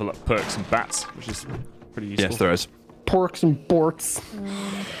level up perks and bats, which is pretty useful. Yes, there is. Porks and borts.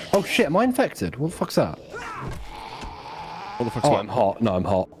 Oh shit, am I infected? What the fuck's that? What the fuck's Oh, that? I'm hot. No, I'm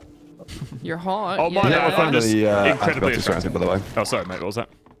hot. You're hot. Oh, my Has anyone found any incredibly antibiotics or anything, by the way? Oh, sorry, mate. What was that?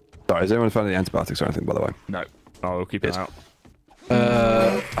 Sorry, has anyone found any antibiotics or anything, by the way? No. Oh, we'll keep it out.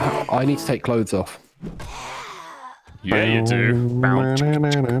 I need to take clothes off. Yeah, you do.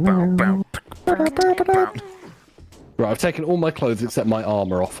 Right, I've taken all my clothes except my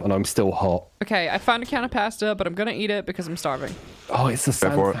armor off, and I'm still hot. Okay, I found a can of pasta, but I'm gonna eat it because I'm starving. Oh, it's the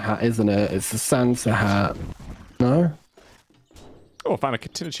Santa hat, isn't it? It's the Santa hat. No? Oh, I found a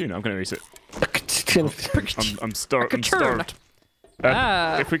tin of tuna. I'm going to eat it. I'm starved.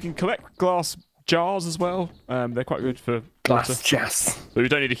 If we can collect glass jars as well, they're quite good for glass jars. But we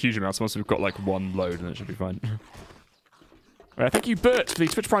don't need a huge amount. So once we've got like 1 load, and it should be fine. Thank you, Bert, for the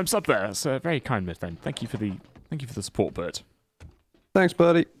Twitch Prime sub there. That's very kind, my friend. Thank you for the support, Bert. Thanks,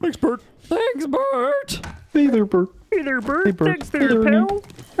 buddy. Thanks, Bert. Thanks, Bert. Hey there, Bert. Hey there, Bert. Hey, Bert. Thanks there, pal.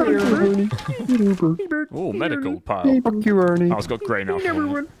 Hey there, Ernie. Hey there, Bert. Oh, medical pile. Hey, fuck you, Ernie. Oh, it's got grey now.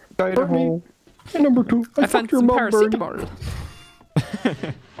 Ernie. Hey, number 2. I found some paracetamol.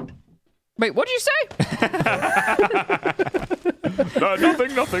 Wait, what'd you say?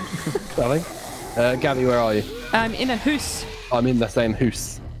 Nothing. Darling. Gabby, where are you? I'm in a house. I'm in the same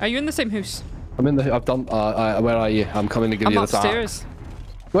house. Are you in the same house? I'm in the. I've done. Where are you? I'm coming to give you the start. I'm upstairs.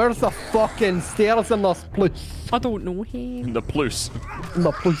 Where's the fucking stairs in this place? I don't know him. The plus. In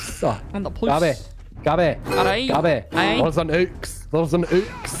the place. And the plus. Gabby. Alright. Gabby. Aye. There's an ooks. There's an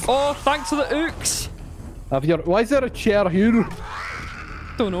ooks. Oh, thanks for the ooks. Why is there a chair here?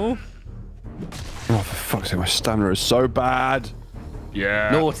 Don't know. Oh, for fuck's sake, my stamina is so bad.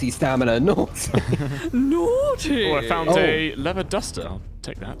 Yeah. Naughty stamina, naughty. Naughty. Oh, I found a leather duster. I'll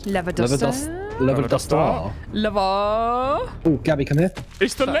take that. Leather duster. Leather duster. Leather. Oh, Gabby, come here.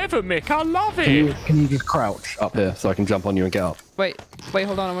 It's the leather, Mick. I love it. Can you just crouch up here so I can jump on you and get up? Wait,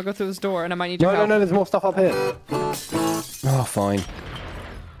 hold on. I'm gonna go through this door and I might need your help. No, there's more stuff up here. Oh, fine.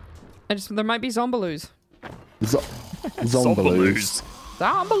 There might be zombaloos. Zombaloos.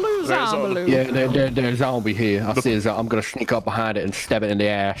 Zombaloos. Yeah, there's a zombie here. I see. I'm gonna sneak up behind it and stab it in the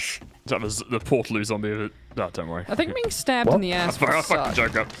ass. The portaloo zombie. No, don't worry. I think being stabbed in the ass. I'll fuck the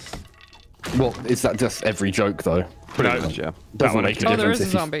joke up. Well, is that just every joke though? Pretty much, yeah. Doesn't make a Oh, difference. there is a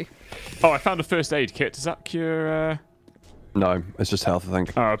zombie. Oh, I found a first aid kit. Does that cure? No, it's just health, I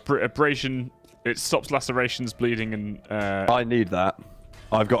think. Abrasion. It stops lacerations, bleeding, and. I need that.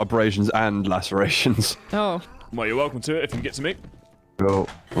 I've got abrasions and lacerations. Oh. Well, you're welcome to it if you can get to me. Well,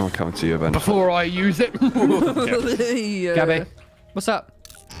 I'll come to you eventually. Before I use it. Gabby. What's up?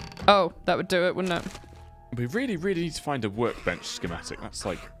 Oh, that would do it, wouldn't it? We really need to find a workbench schematic. That's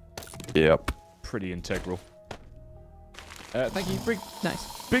like. Yep. Pretty integral. Thank you,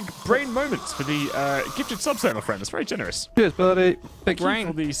 Nice. Big Brain Moments for the gifted subs there, my friend. That's very generous. Cheers, buddy. Big Thank brain.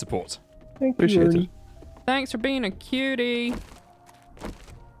 you for the support. Appreciate it. Thanks for being a cutie.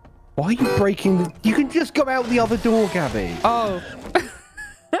 Why are you breaking the... You can just go out the other door, Gabby. Oh.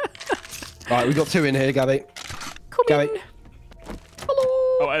 Alright, we've got 2 in here, Gabby. Come Gabby. in.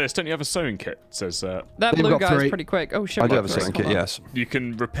 Hello. Oh, Ellis, don't you have a sewing kit? It says That We've blue got guy's 3. pretty quick. Oh, shit. I do have a second second kit, yes. you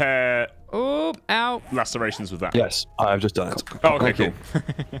can repair Oh, ow. lacerations with that. Yes, I have just done it. Oh, okay, Thank cool. you.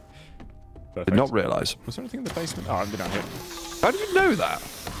 Perfect. Did not realise. Was there anything in the basement? Oh, I'm down here. How did you know that?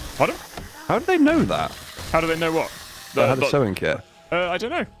 Pardon? How did they know that? How do they know what? I had a sewing kit. I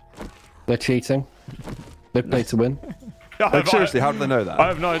don't know. They're cheating. They play to win. Like, seriously, how do they know that? I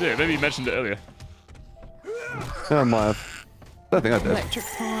have no idea. Maybe you mentioned it earlier. I might have. I don't think I did. Electric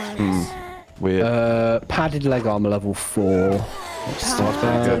parts. Weird. Padded leg armor level 4. Start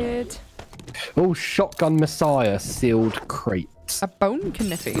there. Oh, shotgun messiah sealed crates. A bone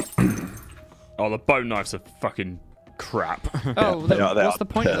kniffy. Oh, the bone knives are fucking crap. Oh, what's the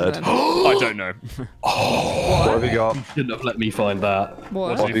point of it then? I don't know. What have you got? You shouldn't have let me find that.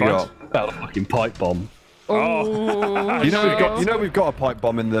 What? What have you got? About a fucking pipe bomb. Oh, You know we've got a pipe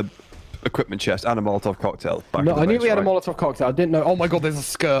bomb in the equipment chest and a Molotov cocktail. No, I knew we had a Molotov cocktail. I didn't know. Oh my god, there's a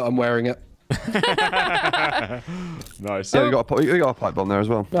skirt. I'm wearing it. Nice. Yeah, we got a pipe bomb there as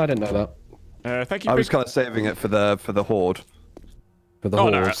well. No, I didn't know that. Thank you. I was kind of saving it for the horde. For the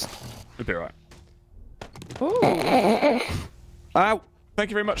no, horse. It'll be alright. Ow! Thank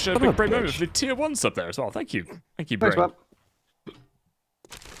you very much, Big Brave Moment, for the tier 1 sub there as well. Thank you. Thank you, Thanks, Brave. man.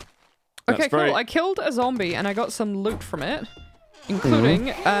 okay, cool. I killed a zombie and I got some loot from it,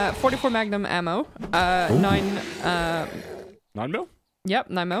 including 44 Magnum ammo, 9 mil? Yep,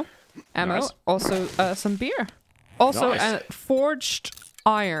 9 mil ammo. Nice. Also, some beer. Also, Nice. forged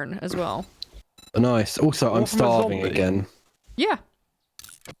iron as well. Nice. Also, I'm What from a starving zombie? again. Yeah.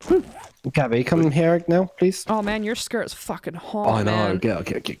 Gabby, come here now, please. Oh man, your skirt's fucking hot. I know. Man.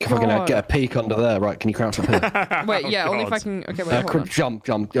 Get a peek under there. Right? Can you crouch up here? Wait, yeah, only if God. I can. Okay, wait, hold on. Jump,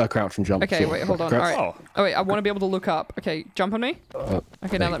 crouch and jump. Okay, wait, hold on. All Crouch. right. Oh wait, I want to be able to look up. Okay, jump on me.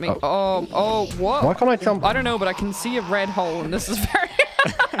 Okay, now let me. oh. Oh, what? Why can't I jump? I don't know, but I can see a red hole, and this is very.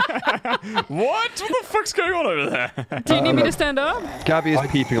 What? What the fuck's going on over there? Do you need me to stand up? Gabby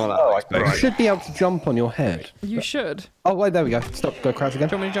is peeping on Alex. You should be able to jump on your head. You should. Oh wait, there we go. Stop. Go crouch again.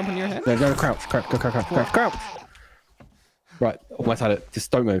 Do you want me to jump on your head? No, go crouch. Crouch. Right, almost had it.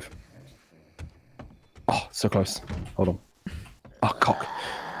 Just don't move. Oh, so close. Hold on. Oh, cock.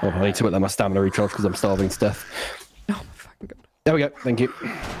 Oh, I need to let my stamina recharge because I'm starving to death. Oh my fucking god. There we go. Thank you.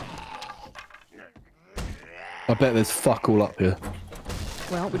 I bet there's fuck all up here.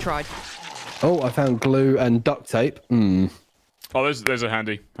 Well, we tried. Oh, I found glue and duct tape. Oh, those are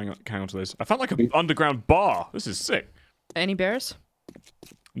handy. Hang on to those. I found like an underground bar. This is sick. Any bears?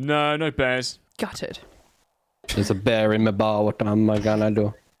 No bears. Gutted. There's a bear in my bar. What am I gonna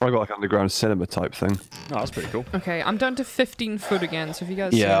do? I got like underground cinema type thing. Oh, that's pretty cool. Okay, I'm down to 15 food again, so if you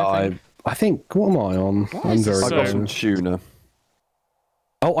guys Yeah, see anything... I think. What am I on? I'm is this very I got So- some tuna.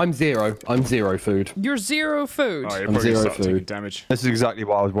 Oh, I'm zero. I'm zero food. You're 0 food. Oh, you're I'm probably zero start taking food. damage. This is exactly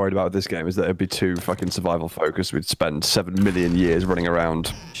what I was worried about with this game, is that it'd be too fucking survival focused. We'd spend 7 million years running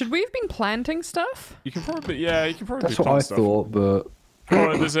around. Should we have been planting stuff? You can probably, you can probably That's do what I plant stuff. thought, but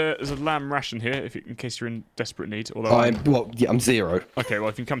Oh, there's a lamb ration here, in case you're in desperate need. Although I'm zero. okay, well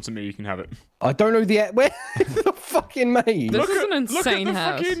if you come to me, you can have it. I don't know where the fucking maze. This is an insane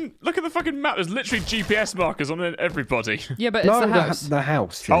house. Look at the fucking map. There's literally GPS markers on everybody. Yeah, but it's the house. The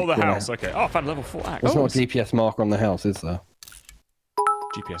house. Jake, Oh, the you know. house. Okay. Oh, I found a level 4 axe. There's not a GPS marker on the house, is there?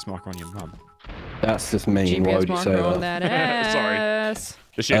 GPS marker on your mum. That's just mean. Why GPS would you say marker on that? that ass. Sorry.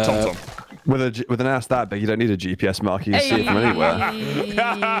 Is she a tom-tom? With an ass that big, you don't need a GPS marker. You can see it from anywhere.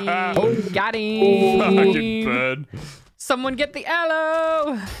 Got him. Fucking bird. Someone get the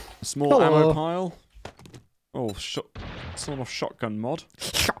aloe. Small Hello. ammo pile. Oh, sort of shotgun mod.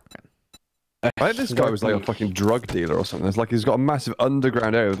 Shotgun. I think this guy was like a fucking drug dealer or something. It's like he's got a massive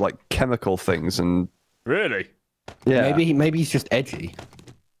underground area with like chemical things and Really? yeah, Maybe he's just edgy.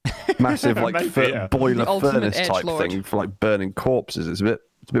 massive like Maybe, yeah. boiler The ultimate furnace type edgelord. thing for like burning corpses. It's a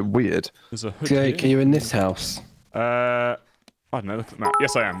bit weird. There's a hood Jake, are here. you in this house? I don't know. Look at the map.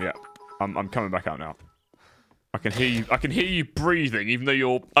 Yes, I am. Yeah, I'm coming back out now. I can hear you. I can hear you breathing, even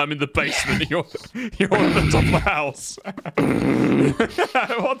though I'm in the basement. You're on the top of the house.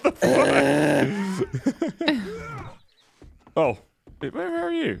 What the fuck? Oh, where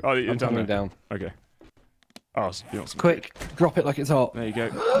are you? Oh, you're I'm down coming there. down. Okay. Oh, so you want some Quick, drop it like it's hot. There you go.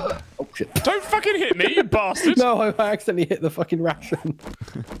 Oh shit. Don't fucking hit me, you bastard! No, I accidentally hit the fucking ration.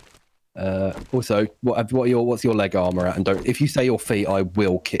 Also, what's your leg armor at? And don't, if you say your feet, I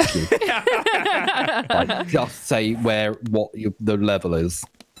will kick you. Like, just say the level is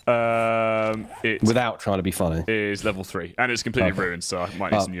It without trying to be funny. is level 3, and it's completely ruined, so I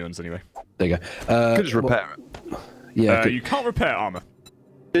might need some new ones anyway. There you go. Could just repair it. Yeah. You can't repair armor.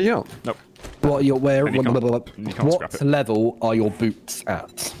 Yeah. Nope. What are your And you can't scrap what it. level are your boots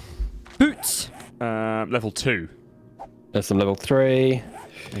at? Boots. Level 2. There's some level 3.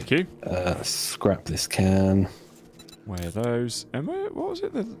 Thank you. Scrap this can. Where are those? And what was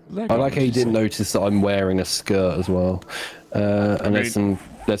it? The leg I like armor, how you did didn't notice that I'm wearing a skirt as well. And there's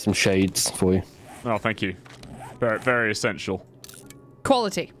some shades for you. Oh, thank you. Very, very essential.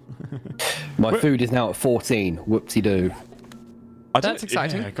 Quality. My food is now at 14. Whoopsie-doo. That's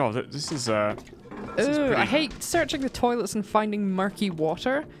exciting. Yeah, God, this is... Ooh, I hate searching the toilets and finding murky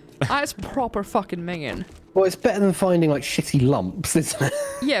water. That's proper fucking minging. Well, it's better than finding, like, shitty lumps, isn't it?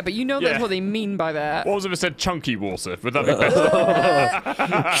 Yeah, but you know that's what they mean by that. What was if it said chunky water? Would that be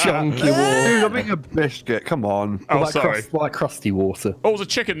better? Chunky water. Dude, I'm making a biscuit. Come on. Oh, sorry. Like crusty water. Oh, there's a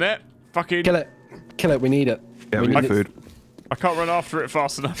chicken there. Fucking... Kill it. Kill it. We need it. Yeah, we need food. I can't run after it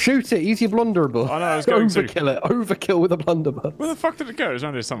fast enough. Shoot it. Use your blunderbuss. I know, I was going to. Overkill it. Overkill with a blunderbuss. Where the fuck did it go? It's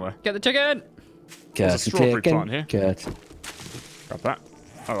around here somewhere. Get the chicken. There's a strawberry plant here. Get. Grab that.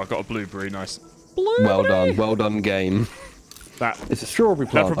 Oh, I got a blueberry. Nice. Blueberry. Well done. Well done, game. It's a strawberry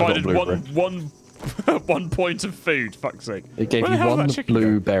plant. That provided one point of food. Fuck's sake. It gave you one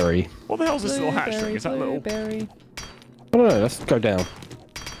blueberry. What the hell's this little hatchling? Is that little? Blueberry. I don't know. Let's go down.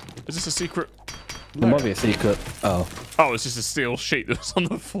 Is this a secret? There might be a secret. Oh. Oh, it's just a steel sheet that's on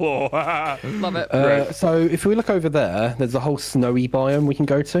the floor. Love it. So if we look over there, there's a whole snowy biome we can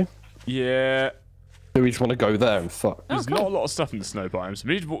go to. Yeah. Do we just want to go there and fuck? There's not a lot of stuff in the snow biomes.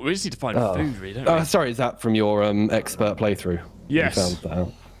 We just need to find food, really, don't we? Sorry, is that from your expert playthrough? Yes. You found that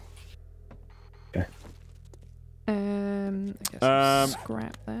out. Okay. I guess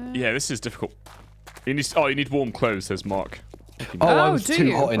scrap that. Yeah, this is difficult. You need warm clothes, says Mark. I was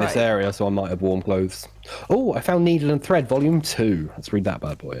too hot in this area, so I might have warm clothes. Oh, I found Needle and Thread, Volume 2. Let's read that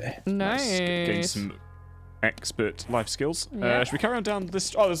bad boy. Nice. Gain some expert life skills. Should we carry on down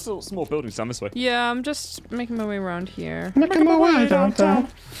this? Oh, there's still some more buildings down this way. Yeah, I'm just making my way around here. Making my way downtown.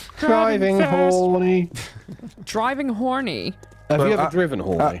 Driving horny. Driving horny. Have you ever driven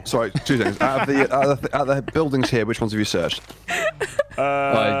horny? Sorry, 2 things. Out of the buildings here, which ones have you searched?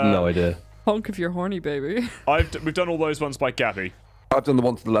 I have no idea. Honk if you're horny, baby. We've done all those ones by Gabby. I've done the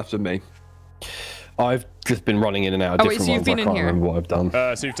one to the left of me. I've just been running in and out of different ones. I can't remember what I've done.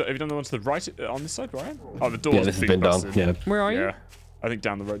 So have you done the one to the right on this side, Brian? Oh, the door's yeah, this has been done. Yeah. Where are you? Yeah, I think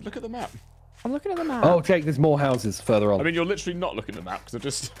down the road. Look at the map. I'm looking at the map. Oh, Jake, there's more houses further on. I mean, you're literally not looking at the map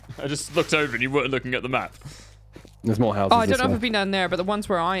because I just looked over and you weren't looking at the map. There's more houses. Oh, I don't know if I've been down there, but the ones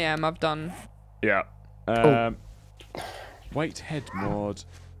where I am, I've done. Yeah. Weight head mod.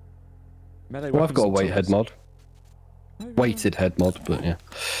 Well, I've got a weight head mod. Weighted head mod, but yeah.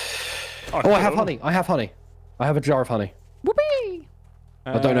 Oh, I have honey. I have honey. I have a jar of honey. Whoopee!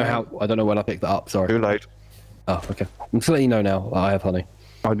 I don't know how. I don't know when I picked that up. Sorry. Too late. Oh, okay. I'm just letting you know now. I have honey.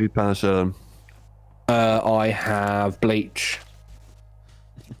 I need penicillin. I have bleach.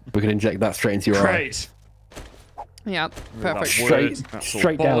 We can inject that straight into your eye. Yeah, perfect.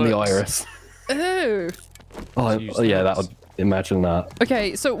 Straight down the iris. Ooh. Oh, yeah, that would. Imagine that.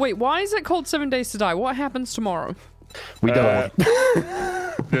 Okay, so wait, why is it called 7 Days to Die? What happens tomorrow? We don't.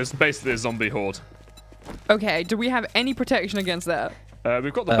 There's basically a zombie horde. Okay, do we have any protection against that?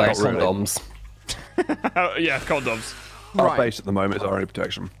 We've got the base. Condoms. Yeah, condoms. Our base at the moment is our only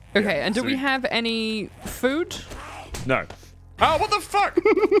protection. Okay, and do we have any food? No. Oh, what the fuck?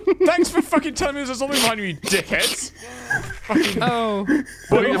 Thanks for fucking telling me there's a zombie behind you, you dickheads. Oh.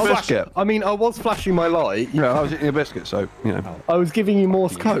 Biscuit. I mean, I was flashing my light. You know, I was eating a biscuit, so, you know. I was giving you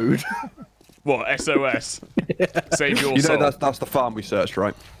Morse code. What, SOS? Save your soul. You know, that's the farm we searched,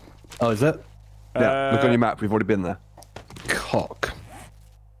 right? Oh, is it? Yeah, look on your map, we've already been there. Cock.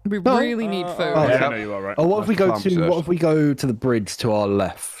 We really need food. Yeah, I know you are right. Oh, what if we go to the bridge to our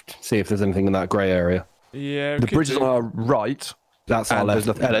left? See if there's anything in that grey area. Yeah. The bridge is on our right. That's our left.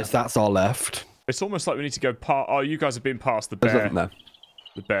 Ellis, that's our left. It's almost like we need to go past. Oh, you guys have been past the bear. There's nothing there.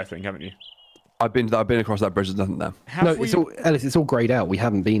 The bear thing, haven't you? I've been across that bridge. There's nothing there. Ellis, it's all greyed out. We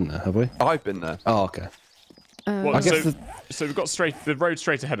haven't been there, have we? I've been there. Oh, okay. Well, so we've got the road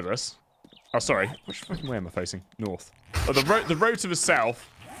straight ahead of us. Oh, sorry. Which fucking way am I facing? North. Oh, the road to the south.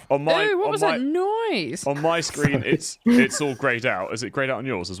 On my. Ooh, what was that noise? On my screen, it's all greyed out. Is it greyed out on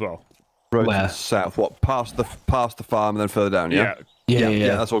yours as well? Road to the south. What? Past the farm and then further down. Yeah.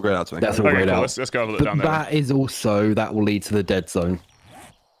 Yeah. That's all greyed out to me. That's all greyed out. Let's go have a look down there. That will lead to the dead zone.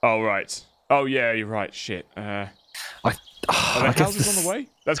 Oh right. Oh yeah, you're right. Shit. Are there houses on the way?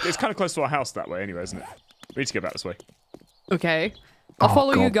 It's kind of close to our house that way, anyway, isn't it? We need to go back this way. Okay. I'll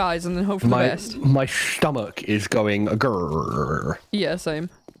follow you guys and then hope for the best. My stomach is going grrr. Yeah, same.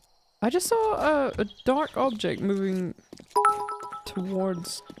 I just saw a dark object moving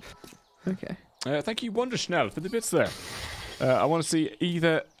towards. Okay. Thank you, Wonder Schnell, for the bits there. I want to see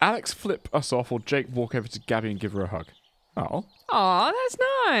either Alex flip us off or Jake walk over to Gabby and give her a hug. Oh. Aw, that's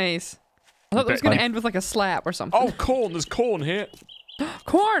nice. I thought that was going to end with like a slap or something. Oh, corn. There's corn here.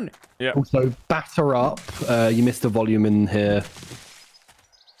 Corn! Yeah. Also, batter up. You missed a volume in here.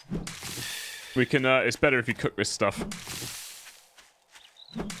 We can, it's better if you cook this stuff.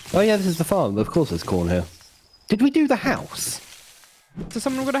 Oh yeah, this is the farm. Of course there's corn here. Did we do the house? So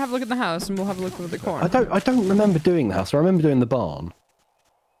someone going to have a look at the house and we'll have a look at the corn. I don't remember doing the house. I remember doing the barn.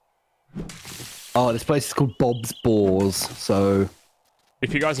 Oh, this place is called Bob's Boars, so...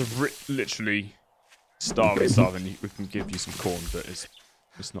 If you guys are literally starving, we can give you some corn, but it's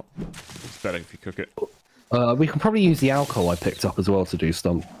not... It's better if you cook it. We can probably use the alcohol I picked up as well to do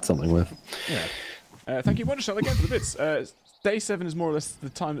something with. Yeah. Thank you, Wondershot, again for the bits. Day 7 is more or less the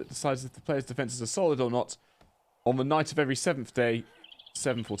time that decides if the player's defenses are solid or not. On the night of every 7th day,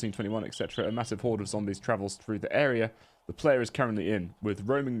 7, 14, 21, etc., a massive horde of zombies travels through the area the player is currently in. With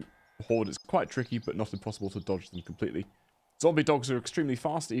roaming horde, it's quite tricky, but not impossible to dodge them completely. Zombie dogs are extremely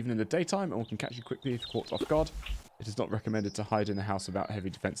fast, even in the daytime, and can catch you quickly if caught off guard. It is not recommended to hide in a house without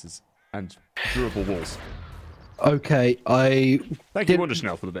heavy defenses and durable walls. Okay, Thank you,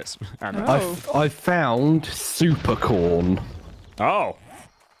 Wondersnell, for the bits. I found super corn. Oh.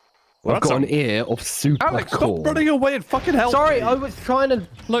 Well, I've got an ear of super Alex, corn. stop running away and fucking help Sorry, me. I was trying to...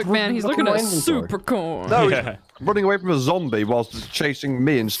 Look, man, he's looking at super corn. No, he's running away from a zombie whilst chasing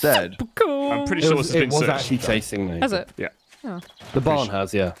me instead. Super corn. I'm pretty sure this has been searched. It was actually chasing me. Has it? Yeah. Oh. The barn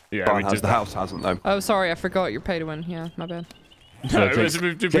has, yeah. Yeah, Barn has, the house hasn't, though. Oh, sorry, I forgot you're pay to win. Yeah, my bad. No, Jake's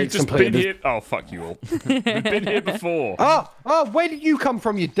we've just been here. Oh, fuck you all. We've been here before. Oh, where did you come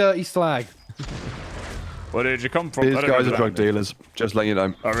from, you dirty slag? Where did you come from? These guys are drug dealers, just letting you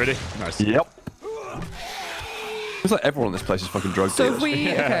know. Oh, really? Nice. Yep. It's like everyone in this place is fucking drug So dealers. if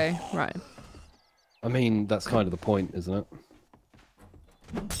we... Okay, right. I mean, that's kind of the point, isn't it?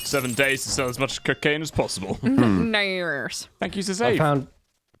 7 days to sell as much cocaine as possible. Nice. Thank you, I Zazave. found...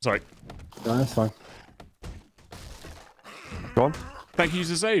 Sorry. No, that's fine. Go on. Thank you,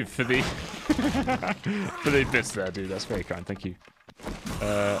 Zazave, for the... for the bits there, dude. That's very kind. Thank you.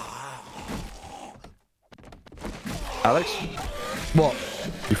 Alex? What?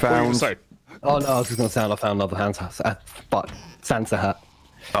 You found... Sorry. Oh, no, I was just going to say I found another Santa hat.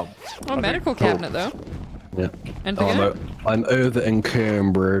 Oh. Oh, medical cabinet, though. Yeah. Anything in it? I'm over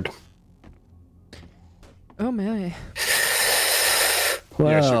encumbered. Oh, my.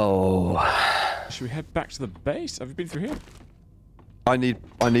 Well... Should we head back to the base? Have we been through here? I need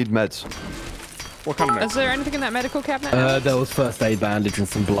meds. What kind of meds? Is there anything in that medical cabinet? There was first aid bandage and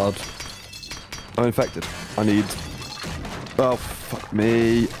some blood. I'm infected. I need... Oh, fuck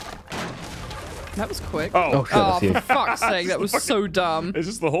me. That was quick. Oh, shit, that's you. For fuck's sake, that was so dumb. Is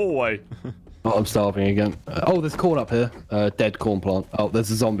this the hallway? Oh, I'm starving again. There's corn up here. Dead corn plant. Oh,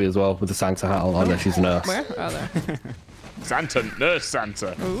 there's a zombie as well with a Santa hat on. I know she's a nurse. Where? Oh, there. Santa, Nurse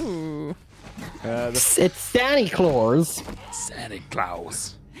Santa. Ooh. It's Santa Claus. Santa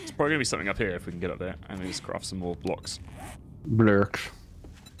Claus. It's probably gonna be something up here if we can get up there. And we just craft some more blocks. Blurks.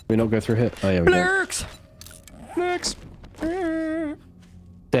 We not go through here? Oh, yeah, we Blurks! Blocks.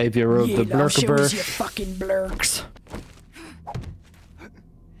 Savior of the Blurkaburst. you fucking blurks.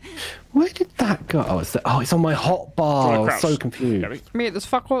 Where did that go? It's on my hot bar. I was so confused. Mate, there's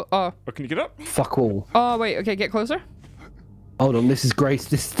fuck all. Oh, can you get up? Fuck all. Oh, wait, okay, get closer. Hold on, this is Grace.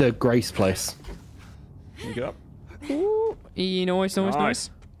 This is the Grace place. Can you get up? Ooh. Nice.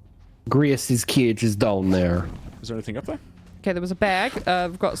 Grace's cage is down there. Is there anything up there? Okay, there was a bag.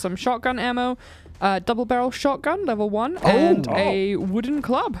 We've got some shotgun ammo, double barrel shotgun, level 1, and a wooden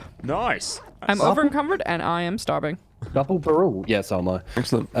club. Nice. I'm over encumbered and I am starving. Double barrel? Yes, am I.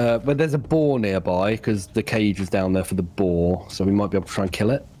 Excellent. But there's a boar nearby because the cage is down there for the boar, so we might be able to try and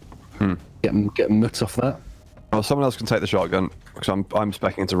kill it. Get mutt off that. Well, someone else can take the shotgun because I'm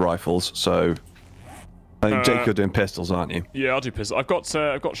specking into rifles. So, I think Jake, you're doing pistols, aren't you? Yeah, I'll do pistols.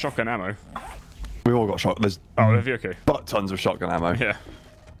 I've got shotgun ammo. We've all got shotgun. There's have you? Okay. butt tons of shotgun ammo. Yeah.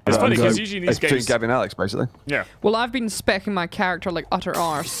 It's funny because usually in these between games. Gabby and Alex, basically. Yeah. Well, I've been specking my character like utter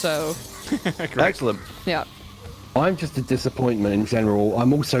arse, so. Excellent. Yeah. I'm just a disappointment in general.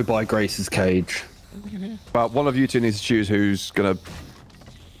 I'm also by Grace's cage. Well, one of you two needs to choose who's gonna.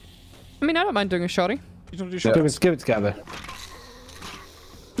 I mean, I don't mind doing a shotty. You don't do Give it to Gabby.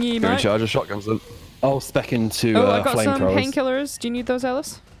 Yeah, You're in mate. charge of shotguns then. I'll spec into I've got some flamethrowers. painkillers. Do you need those,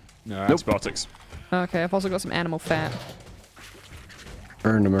 Ellis? No, antibiotics. Okay, I've also got some animal fat.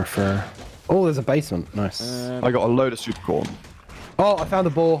 Ernimer fur. Oh, there's a basement. Nice. I got a load of super corn. Oh, I found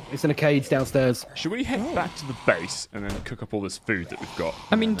the boar. It's in a cage downstairs. Should we head back to the base and then cook up all this food that we've got?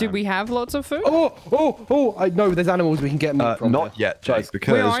 I mean, do we have lots of food? I know there's animals we can get meat from. Not yet, Jake, Where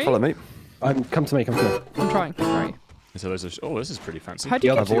because are you? follow me. Come to me. I'm trying. Where are you? So those are, this is pretty fancy. How do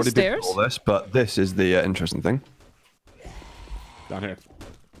you get I've to the already been stairs? through all this, but this is the interesting thing. Down here.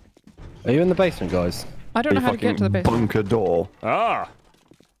 Are you in the basement, guys? I don't know The how to get to the fucking basement. bunker door. Ah!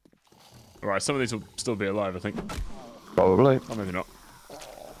 Alright, some of these will still be alive, I think. Probably. Or maybe not.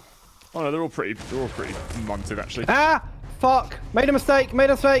 Oh no, they're all pretty munted actually. Ah! Fuck! Made a mistake! Made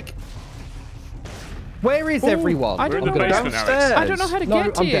a mistake! Where is everyone? I don't know. Basement, I don't know how to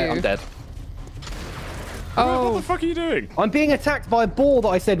get to you. I'm dead. Oh. What the fuck are you doing? I'm being attacked by a boar that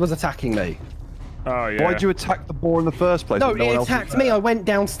I said was attacking me. Oh, yeah. Why'd you attack the boar in the first place? No, it attacked me. I went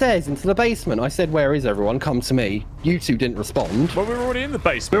downstairs into the basement. I said, where is everyone? Come to me. You two didn't respond. Well, we were already in the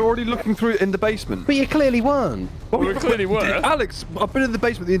basement. We were already looking through in the basement. But you clearly weren't. Well, we clearly were. Alex, I've been in the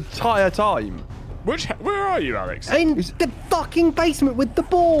basement the entire time. Where are you, Alex? In the fucking basement with the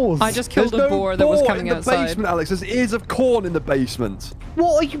boars. I just killed a boar that was coming outside. There's no boar in the basement, Alex. There's ears of corn in the basement.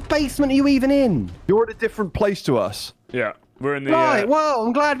 What basement are you even in? You're in a different place to us. Yeah, we're in the... Right, well,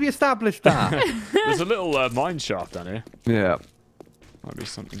 I'm glad we established that. There's a little mine shaft down here. Yeah. Might be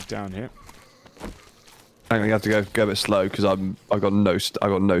something down here. Hang on, you have to go a bit slow because I got no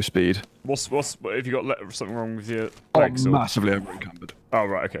speed. Have you got something wrong with your Oh, legs? massively over-encumbered. Oh,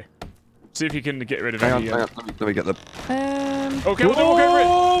 right, okay. See if you can get rid of Hang any... on. Let me get the... Okay, well, don't walk over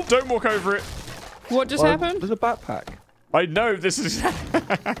it! Don't walk over it! What just happened? There's a backpack. I know, this is...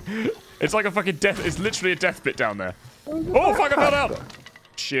 It's like a fucking death... It's literally a death pit down there. Oh, fuck, I fell down!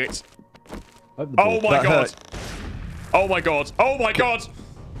 Shit. Oh, my God. Oh, my God. Oh, my God!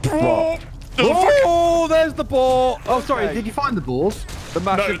 Oh, there's the boar! Oh, sorry, did you find the boars?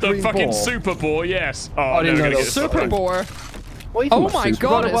 No, the fucking super boar, yes. Oh, I didn't know we're gonna get Super boar. Oh my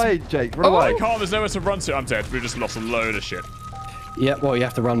God. Run away, Jake, run away. I can't, there's nowhere to run to. I'm dead. We just lost a load of shit. Yeah, well, you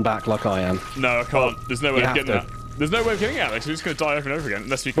have to run back like I am. No, I can't. There's no way of getting out. There's no way of getting out, Alex. We're just going to die over and over again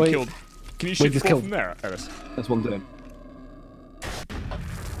unless we can kill... Can you shoot from there, Ellis? That's what I'm doing.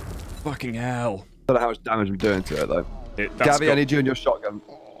 Fucking hell. I don't know how much damage I'm doing to it, though. Gabby, I need you and your shotgun.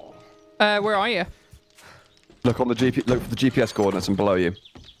 Where are you? Look on the Look for the GPS coordinates and below you.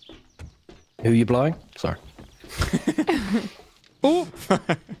 Who are you blowing? Sorry. Oh.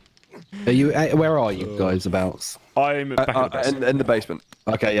 Are you? Where are you guys? Abouts. I'm back in the basement. In the basement.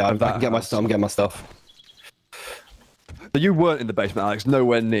 Okay, yeah, I can get my stuff. I'm getting my stuff. But you weren't in the basement, Alex.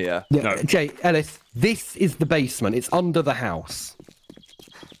 Nowhere near. Yeah, No. Jay, Ellis, this is the basement. It's under the house.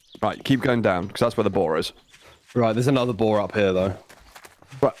 Right, keep going down because that's where the boar is. Right, there's another boar up here though.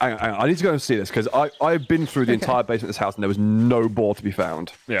 Right, hang on. I need to go and see this because I've been through the entire basement of this house and there was no boar to be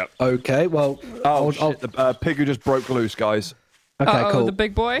found. Yeah. Okay, well. Oh shit! The pig who just broke loose, guys. Okay, cool. The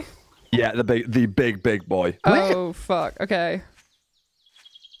big boy? Yeah, the big boy. Oh, fuck. Okay.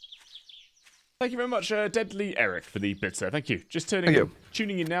 Thank you very much, Deadly Eric, for the bits there. Thank you. Just tuning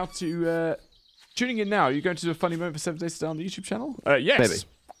in now to... tuning in now, are you going to do a funny moment for 7 Days to Die on the YouTube channel? Yes. Maybe.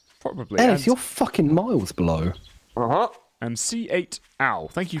 Probably. Ellis, you're fucking miles below. Uh-huh. And C8 Owl.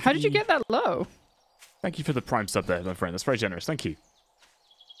 Thank you for How did you get that low? Thank you for the prime sub there, my friend. That's very generous. Thank you.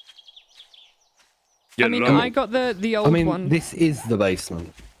 I mean, I got the old one. This is the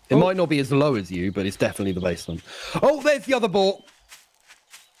basement. It might not be as low as you, but it's definitely the basement. Oh, there's the other boar.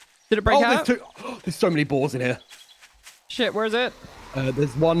 Did it break out? There's so many boars in here. Shit, where's it?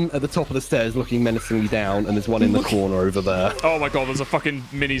 There's one at the top of the stairs looking menacingly down, and there's one in the corner over there. Oh my god, there's a fucking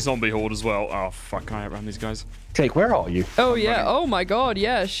mini zombie horde as well. Oh fuck, can I outrun these guys? Jake, where are you? Oh yeah, oh my god,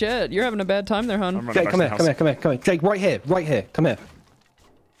 yeah, shit. You're having a bad time there, hon. Jake, come here. Jake, right here, come here.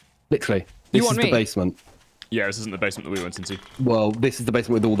 Literally. This is the basement. Yeah, this isn't the basement that we went into. Well, this is the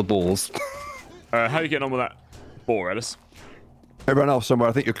basement with all the boars. How are you getting on with that boar, Ellis? Everyone else somewhere.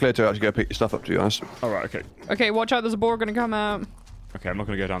 I think you're clear to actually go pick your stuff up, to be honest. Alright, okay. Okay, watch out, there's a boar gonna come out. Okay, I'm not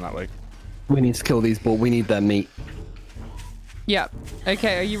gonna go down that way. We need to kill these boars. We need their meat. Yeah.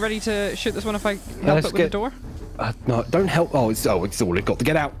 Okay, are you ready to shoot this one if I help it with the door? No, don't help. Oh, it's already got to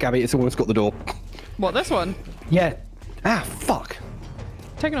get out, Gabby. It's almost got the door. What, this one? Yeah. Ah, fuck.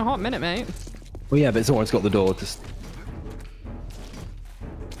 Taking a hot minute, mate. Well, yeah, but it's almost got the door. Just.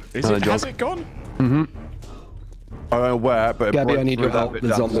 Has it gone? Mm-hmm. I don't know where, but Gabby, I need your that help. bit The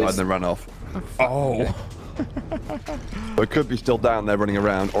down the side zombies. and then ran off. Oh. It could be still down there running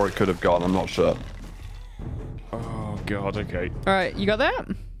around, or it could have gone. I'm not sure. Oh god. Okay. All right, you got that?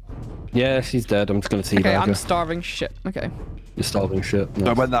 Yeah, she's dead. I'm just gonna teabag her. Okay, I'm starving shit. Okay. You're starving shit.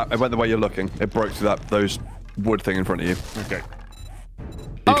 Yes. No, it went the way you're looking. It broke through those wood thing in front of you. Okay.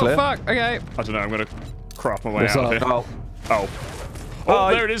 Oh clear? fuck. Okay. I don't know. I'm gonna craft my way out of here. Oh. Oh,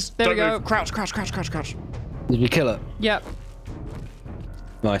 there it is. There we go. Move. Crouch. Did you kill it? Yep.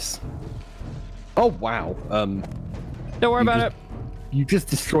 Nice. Oh wow. Don't worry about it. You just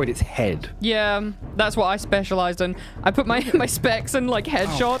destroyed its head. Yeah, that's what I specialized in. I put my specs in like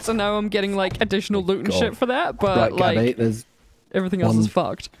headshots, and now I'm getting like additional loot and shit for that. But Right, like Gabby, there's everything else is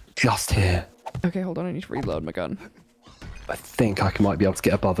fucked. just here. Okay, hold on. I need to reload my gun. I think I might be able to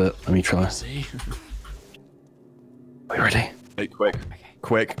get above it. Let me try. See. Are you ready? Hey, quick. Okay.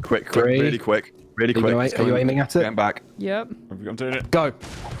 Quick, really quick. Are you aiming at it? Getting back. Yep. I'm doing it. Go.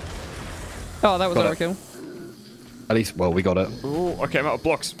 Oh, that was overkill. At least, well, we got it. Oh, okay, I'm out of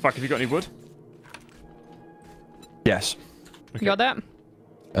blocks. Fuck, have you got any wood? Yes. You got that?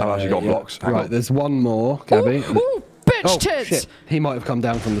 I've actually got blocks. Hang Right, on. there's one more, Gabby. Ooh, bitch Oh, tits! shit. He might have come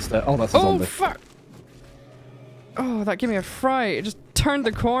down from the stairs. Oh, that's a Oh, zombie. fuck! Oh, that gave me a fright. It just turned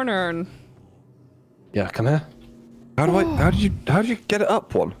the corner and... Yeah, come here. How did you get it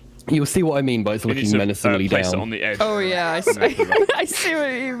up one? You'll see what I mean by it's You need looking to menacingly place down. it on the edge. Oh, yeah, I see. I see what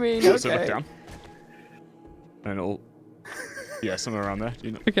you mean. So look Okay. down. And it'll... Yeah, somewhere around there.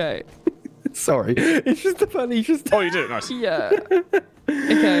 You know. Okay. Sorry, it's just a funny. Just. Oh, you did it. Nice. Yeah.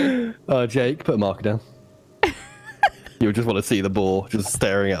 Okay. Jake, put a marker down. You'll just want to see the boar just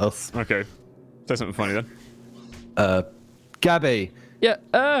staring at us. Okay. Say something funny then. Gabby. Yeah.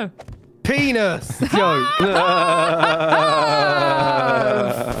 Penis joke.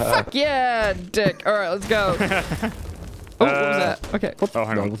 Fuck yeah, dick. All right, let's go. Oh, what was that? Okay. Oh,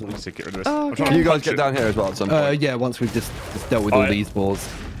 hang No, on. it wasn't. Let's get rid of this. Oh, I'm okay. trying Can to you guys punch get it. down here as well at some point? Yeah, once we've just dealt with Oh, all yeah. these boars.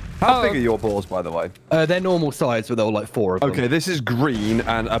 How big are your balls, by the way? They're normal size, but they're all like 4 of them. Okay, this is green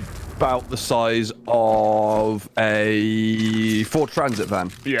and about the size of a Ford Transit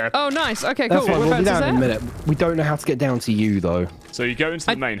van. Yeah. Oh, nice. Okay, cool. That's fine. What We'll be about down in a that? minute. We don't know how to get down to you though. So you go into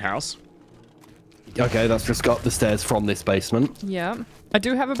the main house. Okay, that's just got the stairs from this basement. Yeah. I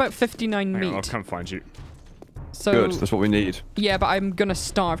do have about 59 Hang on, I'll meat. come find you. So Good, that's what we need. yeah, but I'm gonna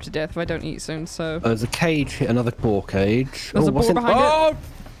starve to death if I don't eat soon. So There's a cage here, another boar cage. there's a what's boar in- behind it. Oh,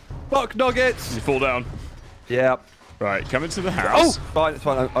 fuck nuggets! You fall down. Yeah. Right, come into the Oh, house. fine, it's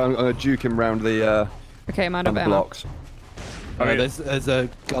fine. I'm gonna juke him round the Okay, I'm out of ammo. blocks. I mean, there's a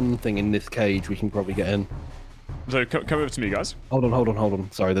gun thing in this cage we can probably get in. so come over to me, guys. Hold on.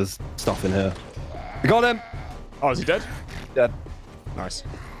 Sorry, there's stuff in here. We got him. Oh, is he dead? Dead. Nice.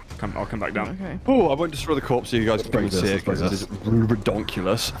 I'll come back down. Okay. Oh, I won't destroy the corpse so you guys can bring see this, it because let's it is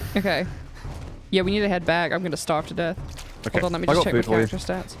redonkulous. Okay. Yeah, we need to head back. I'm gonna starve to death. Okay. Hold on, let me I just got check my food for you. character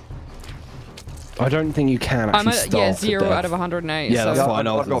stats. I don't think you can I'm actually at starve to 0 death. out of 108. Yeah, so that's Yeah, fine.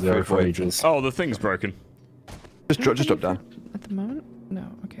 I I've was got at 0 food for for you. ages. Oh, the thing's broken. Just drop down. at the moment, no.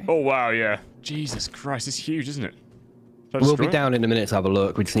 Okay. Oh, wow, yeah. Jesus Christ, it's huge, isn't it? Should I We'll destroy be it? down in a minute to have a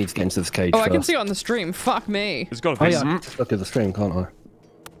look. We just need to get into this cage Oh, first. I can see it on the stream. Fuck me. There's got to Oh be yeah, some... just look at the stream, can't I?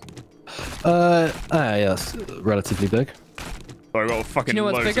 Yeah, it's relatively big. Oh, I got a fucking You know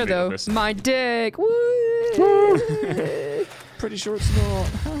what's loads bigger of meat though? of this. My dick. Woo! Pretty sure it's not.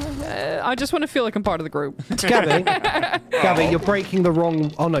 I just want to feel like I'm part of the group. Gabby, Gabby, you're breaking the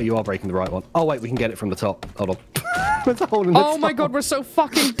wrong. Oh no, you are breaking the right one. Oh wait, we can get it from the top. Hold on. There's a hole in the Oh my top. god, we're so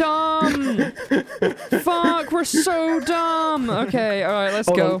fucking dumb. Fuck, we're so dumb. Okay, all right, let's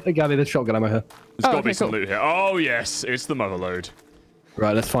Hold go. on. Hey, Gabby, there's shotgun ammo here. There's got to okay, be some cool. loot here. Oh, yes, it's the mother load.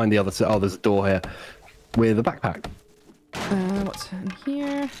 Right, let's find the other. Oh, there's a door here with a backpack. What's in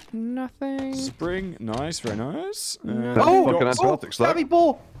here? Nothing. Spring, nice, very nice. Oh, fucking antibiotics though. Gabby,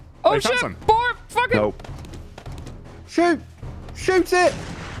 ball! Oh Hey, found shit! some. Boar! Fucking! Nope. Shoot! Shoot it!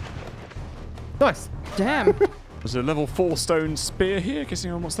 Nice. Damn. There's a level 4 stone spear here. Guess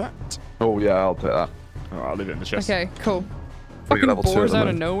anyone wants that? Oh yeah, I'll take that. Oh, I'll leave it in the chest. Okay, cool. We get Fucking level 2 at boars the out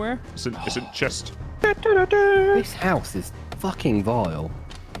of moment. nowhere. It's in chest. This house is fucking vile.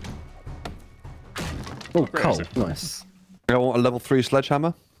 Oh, Great, coal. is it? Nice. I want a level 3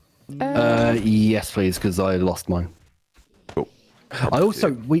 sledgehammer. Yes, please, because I lost mine. Cool. I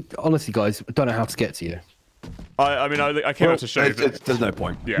also, honestly, guys, don't know how to get to you. I mean, I came out to show you. But, There's no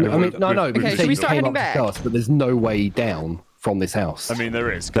point. yeah, I mean, no. Okay, you should say we you start came heading up to back? show us, but there's no way down from this house. I mean,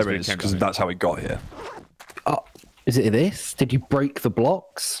 there is. There we is, came because down that's how we got here. Is it this? Did you break the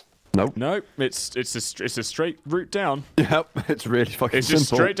blocks? Nope. No, it's a straight route down. Yep, it's really fucking It's simple.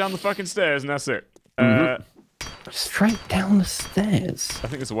 just straight down the fucking stairs, and that's it. Straight down the stairs. I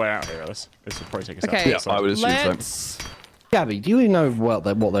think there's a way out here, Alice. This will probably take us Okay, out. Yeah, I would assume so. let's... Gabby, do you know what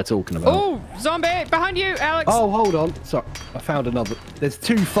they're talking about? Oh, zombie! Behind you, Alex! Oh, hold on. Sorry, I found another. There's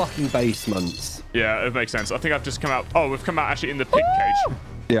 2 fucking basements. Yeah, it makes sense. I think I've just come out. Oh, we've come out actually in the pig cage.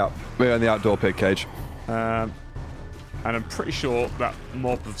 Yeah, we're in the outdoor pig cage. And I'm pretty sure that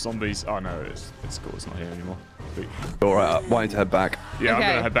mob of zombies. Oh no, it's cool. It's not here anymore. Sweet. All right, why need to head back? Yeah, I'm Okay.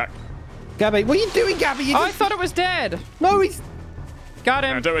 gonna head back. Gabby, what are you doing, Gabby? You Oh, I thought it was dead. No, he's. Got No,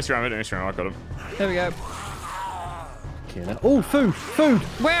 him. don't waste your ammo. Don't waste your ammo. I got him. There we go. Oh, food.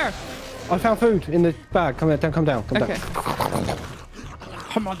 Where? I found food in the bag. Come down. Come down. Okay.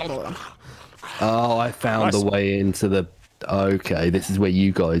 Oh, I found Nice. the way into the Okay, this is where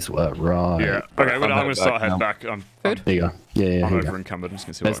you guys were, right? Yeah. Okay, I'm going to start heading back. There you go. Yeah, I'm over encumbered. I'm just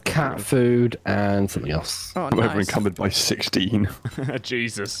going to see There's what I can cat food and something else. Oh, I'm over encumbered by 16.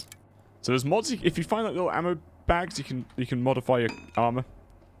 Jesus. So there's mods. If you find like little ammo bags, you can modify your armor.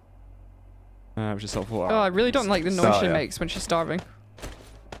 Which is helpful. Oh, I really don't like the noise she makes when she's starving.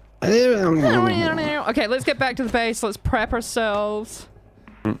 Yes, Okay, let's get back to the base. Let's prep ourselves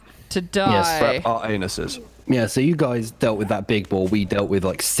to die. Yes, Prep our anuses. Yeah, so you guys dealt with that big ball. We dealt with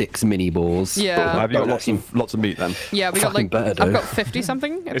like 6 mini balls. Yeah. Have you got lots of meat then? Yeah, we got like better, I've got 50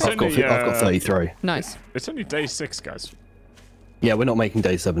 something. It's I've got 33. Nice. It's only day 6, guys. Yeah, we're not making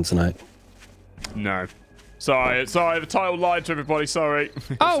day 7 tonight. No. Sorry, the title lied to everybody, sorry.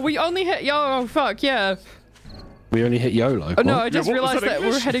 Oh, we only hit oh fuck, yeah. We only hit YOLO. Oh no, I just what was realized that that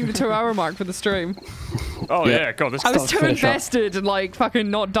we're hitting the 2-hour mark for the stream. Oh yeah, God, this I was is too finish up. invested in like fucking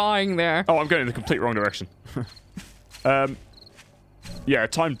not dying there. Oh, I'm going in the complete wrong direction. Yeah,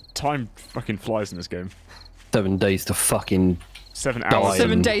 time fucking flies in this game. 7 days to fucking 7 hours.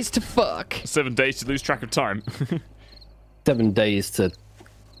 7 days to fuck. 7 days to lose track of time. 7 days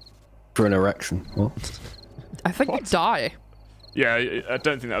for an erection. What? I think you die. Yeah, I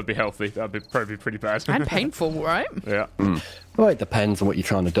don't think that would be healthy. That would be probably pretty bad. And painful, right? Yeah. Well, it depends on what you're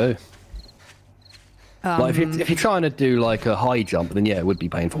trying to do. Like if you're trying to do like a high jump, then yeah, it would be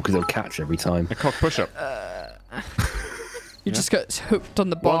painful because it'll catch every time. A cock push-up. You just get hooked on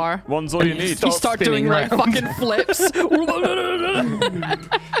the bar. One's all you need. You start doing like fucking flips.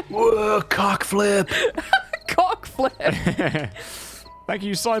 Whoa, cock flip. Cock flip. Thank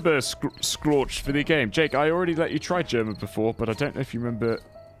you, Cyber Scorch, for the game. Jake, I already let you try German before, but I don't know if you remember.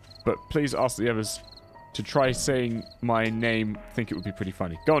 But please ask the others to try saying my name. I think it would be pretty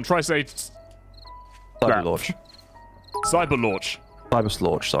funny. Go on, try say... Cyber Launch. Cyber Launch. Cyber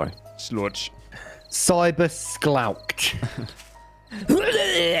Slorch, sorry. Slorch. Cyber Sklouch.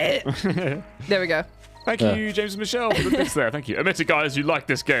 There we go. Thank you, James and Michelle, for the bits there. Thank you. Admit it, guys, you like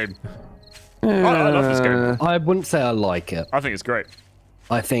this game. I love this game. I wouldn't say I like it. I think it's great.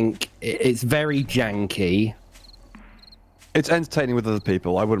 I think it's very janky. It's entertaining with other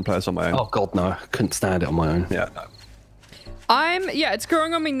people. I wouldn't play this on my own. Oh god, no! I couldn't stand it on my own. Yeah, no. Yeah, it's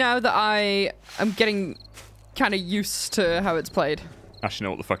growing on me now that I am getting kind of used to how it's played. Actually,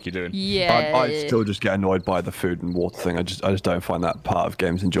 know what the fuck you're doing. Yeah. I still just get annoyed by the food and water thing. I just don't find that part of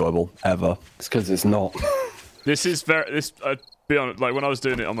games enjoyable ever. It's because it's not. This is very. Be honest, like when I was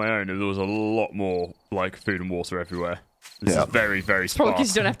doing it on my own, there was a lot more like food and water everywhere. This is very, very sparse. Probably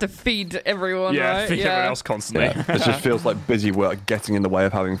because you don't have to feed everyone, right? Feed everyone else constantly. Yeah. It just feels like busy work getting in the way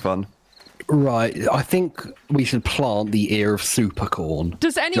of having fun. Right. I think we should plant the ear of super corn.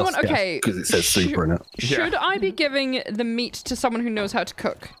 Does anyone... Okay. Because it says super in it. Should I be giving the meat to someone who knows how to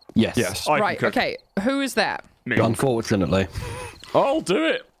cook? Yes. Yes. Right, okay. Who is that? Me. Unfortunately. I'll do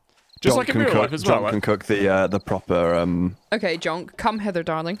it. Just like in real life as well. John can cook the proper Okay, John, come hither,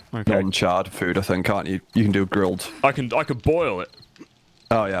 darling. Okay. non-charred food, I think, can't you? You can do grilled. I can boil it.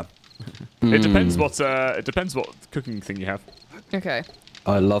 Oh yeah. It depends what cooking thing you have. Okay.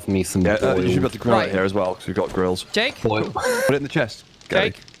 I love me some Yeah, boiled. you should be able to grill Right. it here as well because we've got grills. Jake? Boiled, Put it in the chest. Gary.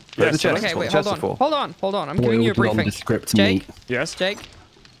 Jake? Put it in the Yes, chest. Okay, That's what wait, the chest is for. hold on. I'm giving you a boiled briefing. nondescript Jake? meat. Yes. Jake?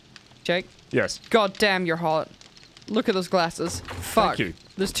 Yes. God damn, you're hot. Look at those glasses. Fuck. Thank you.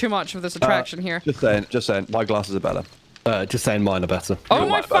 There's too much of this attraction here. Just saying. My glasses are better. Just saying mine are better. Oh my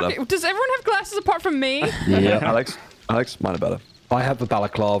might better. fucking... Does everyone have glasses apart from me? Yeah. Alex, mine are better. I have a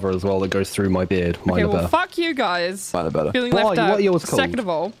balaclava as well that goes through my beard. Mine Okay, are well, better. fuck you guys. Mine are better. Feeling Why? left out. What are yours called? Second of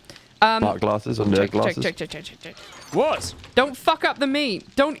all, Smart glasses or nerd glasses? Check. What? Don't fuck up the meat.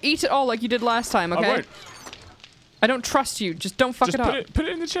 Don't eat it all like you did last time, okay? I won't. I don't trust you. Just don't fuck Just it up. put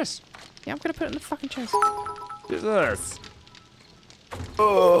it in the chest. Yeah, I'm gonna put it in the fucking chest. Yes.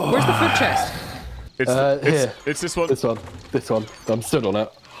 Where's the food chest? Here. It's this one. This one. I'm stood on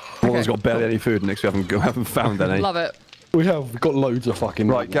it. One one's got barely any food, next we haven't found any. Love it. We've got loads of fucking...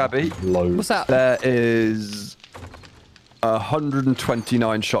 Right, Gabby. Loads. What's that? There is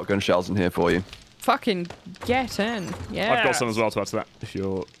 129 shotgun shells in here for you. Fucking get in. Yeah. I've got some as well to add to that. If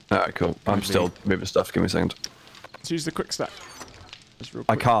you're, Alright, cool. I'm still moving stuff. Give me a second. let's use the quick stack. Just real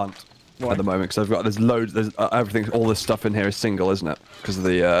I quick. can't Why? at the moment because there's loads. There's everything. All this stuff in here is single, isn't it? Because of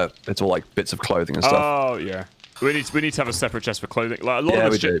the it's all like bits of clothing and stuff. Oh yeah. We need to have a separate chest for clothing. Like a lot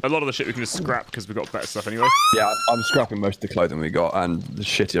of the shit we can just scrap because we've got better stuff anyway. Yeah, I'm scrapping most of the clothing we got and the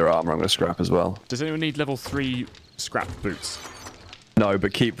shittier armor I'm going to scrap as well. Does anyone need level 3 scrap boots? No,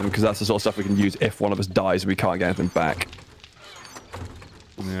 but keep them because that's the sort of stuff we can use if one of us dies and we can't get anything back.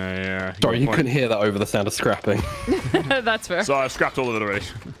 Yeah. Sorry, you couldn't hear that over the sound of scrapping. That's fair. So I've scrapped all of it already.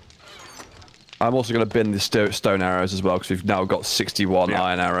 I'm also going to bin the stone arrows as well, because we've now got 61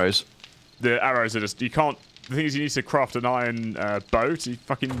 iron arrows. The arrows are just... You can't... The thing is, you need to craft an iron bow to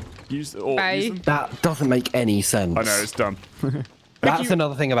fucking use them. That doesn't make any sense. I know, it's dumb. That's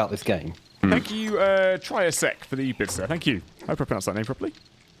another thing about this game. Thank you, Triasec, for the bits there. Thank you. I hope I pronounced that name properly.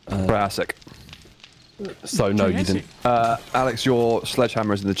 Triasec. So, no, you didn't. Alex, your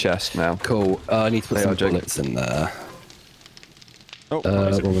sledgehammer is in the chest now. Cool. I need to put some bullets in there. Oh,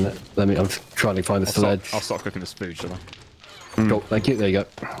 1 minute. I'm trying to find the sledge. I'll start cooking this food, shall I? Cool, thank you. There you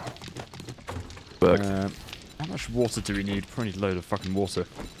go. How much water do we need? Probably need a load of fucking water.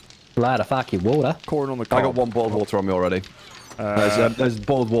 Load of fucking water. Corn on the I got 1 boiled water on me already. There's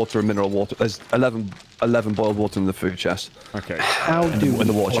boiled water and mineral water. There's 11 boiled water in the food chest. Okay. How do we in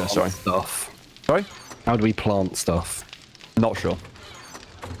the water chest? Sorry. Stuff? Sorry. How do we plant stuff? Not sure.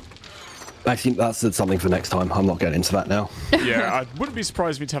 Actually, that's something for next time. I'm not getting into that now. Yeah, I wouldn't be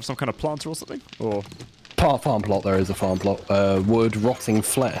surprised if me to have some kind of planter or something. Or farm plot. There is a farm plot. Wood, rotting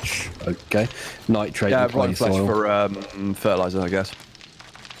flesh. Okay. Nitrate. Yeah, and clay rotting flesh soil. for fertilizer, I guess.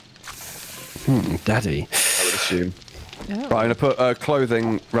 Daddy. I would assume. Oh. Right, I'm gonna put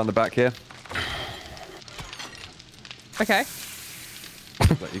clothing around the back here. Okay.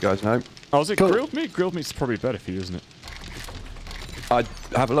 Let you guys know. Oh, is it grilled meat? Grilled meat's probably better for you, isn't it? I'd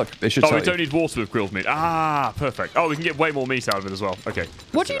have a look. It should. Oh, we don't need water with grilled meat. Ah, perfect. Oh, we can get way more meat out of it as well. Okay.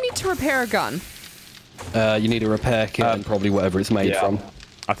 What do you need to repair a gun? You need a repair kit and probably whatever it's made from.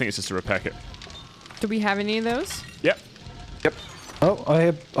 I think it's just a repair kit. Do we have any of those? Yep. Yep. Oh,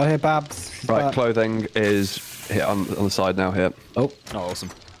 I hear Babs. She's Right, back. clothing is here on the side now here. Oh, awesome.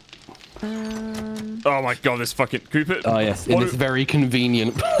 Oh my god, this fucking... Can we put... Oh, yes, in this very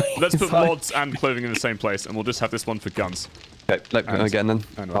convenient place. Let's put mods and clothing in the same place, and we'll just have this one for guns. Okay, let me again then.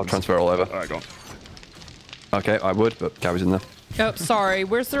 I'll transfer all over. Alright, go on. Okay, I would, but Gary's in there. Oh, sorry.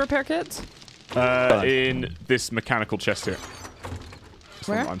 Where's the repair kit? In this mechanical chest here. This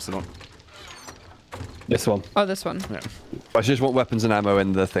Where? one I'm still on. This one. Oh, this one. Yeah. I just want weapons and ammo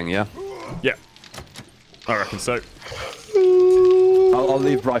in the thing, yeah? Yeah. I reckon so. I'll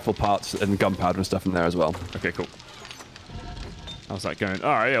leave rifle parts and gunpowder and stuff in there as well. Okay, cool. How's that going?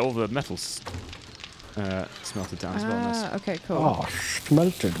 Alright, yeah, all the metals smelted down as well. Nice. Okay, cool. Oh,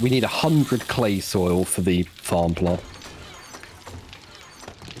 smelted. We need 100 clay soil for the farm plot.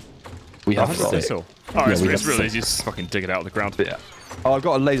 We have 6. Oh, it's really easy. Just fucking dig it out of the ground. Yeah. Oh, I've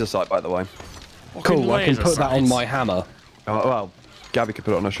got a laser sight, by the way. Cool, I can put that on my hammer. Oh, well, Gabby could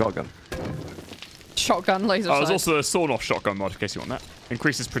put it on a shotgun. Shotgun laser sight. There's also a sawn-off shotgun mod, in case you want that.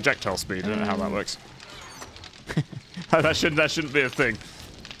 Increases projectile speed. I don't know how that works. that shouldn't be a thing.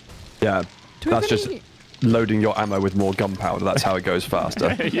 Yeah, that's just loading your ammo with more gunpowder. That's how it goes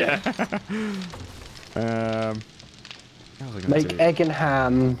faster. Yeah. Make egg and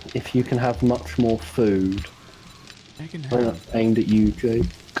ham if you can have much more food. Egg and ham. That's aimed at you, Jake.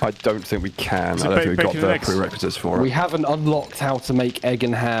 I don't think we can. I don't think we've got the prerequisites for it. We haven't unlocked how to make egg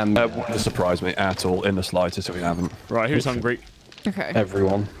and ham. It wouldn't surprise me at all in the slightest if we haven't. Right, who's hungry? Okay.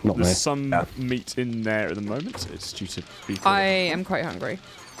 Everyone, not me. There's some meat in there at the moment. It's due to be. I am quite hungry.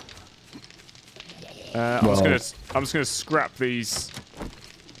 I'm just gonna scrap these.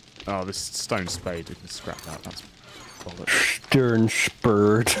 Oh, this stone spade. We can scrap that. That's bollocks. Stern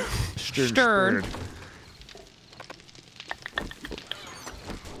spurred. Stern.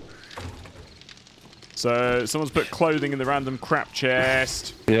 So someone's put clothing in the random crap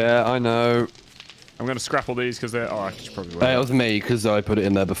chest. Yeah, I know. I'm going to scrap all these because they're... Oh, I should probably... It was me because I put it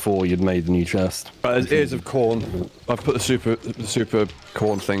in there before you'd made the new chest. There's ears of corn. I've put the super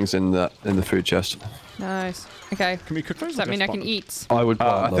corn things in the food chest. Nice. Okay. Can we cook those? Does that mean I can eat? I would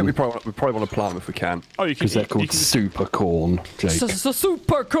plant I them. think we probably want to plant them if we can. Oh, you can. Because they're called super corn, Jake.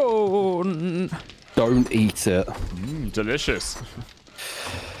 Super corn. Don't eat it. Delicious.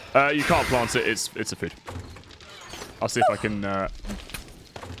 You can't plant it. It's a food. I'll see if I can.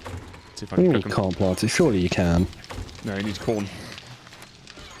 See if I can You cook them. can't plant it. Surely you can. No, you need corn.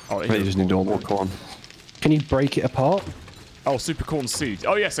 Oh, You just need normal corn. Can you break it apart? Oh, super corn seed.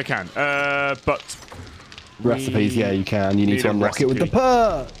 Oh yes, I can. But Recipes, yeah, you can. You need to unlock it with the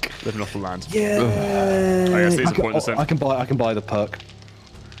perk. Living off the land. Yeah. I guess these are pointless then. I can buy the perk.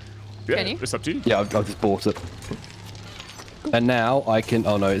 Yeah, Can you? it's up to you. Yeah, I've just bought it. And now I can.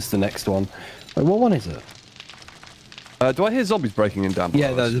 Oh no, it's the next one. Wait, what one is it? Do I hear zombies breaking in down?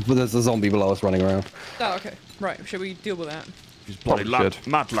 Yeah, there's a zombie below us running around. Oh, okay. Right. Should we deal with that? He's bloody Probably should.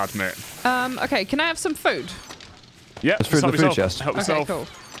 mad lad, mate. Okay. Can I have some food? Yeah, There's food in the food chest. Help Okay. yourself. Cool.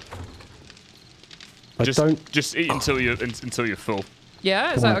 Just eat until you're full.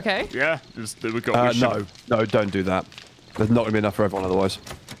 Yeah. Is that okay? Yeah, we've got. No, don't do that. There's not going to be enough for everyone otherwise.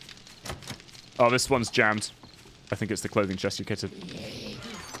 Oh, this one's jammed. I think it's the clothing chest you kitted.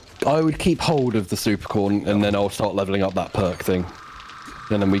 I would keep hold of the supercorn, and then I'll start leveling up that perk thing.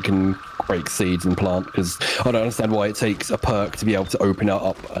 And then we can break seeds and plant, because I don't understand why it takes a perk to be able to open it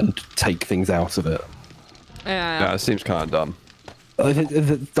up and take things out of it. Yeah, it seems kind of dumb. I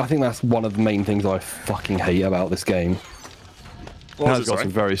think that's one of the main things I fucking hate about this game. It's got some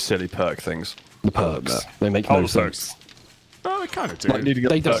very silly perk things. The perks. They make no sense. Oh, they kind of do. Like needing a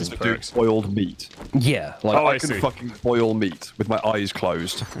perk to do boiled meat. Yeah. Like, I can fucking boil meat with my eyes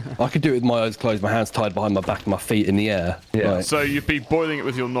closed. I could do it with my eyes closed, my hands tied behind my back and my feet in the air. Yeah. Like, So you'd be boiling it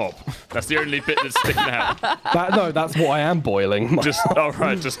with your knob. That's the only bit that's sticking out. no, that's what I am boiling. Just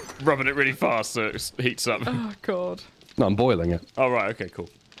rubbing it really fast so it heats up. Oh, God. No, I'm boiling it. Oh, right, okay, cool.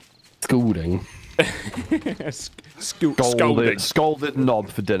 Scalding. Scalded knob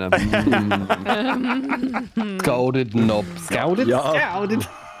for dinner. Scalded knob. Scalded? Yeah. Scalded.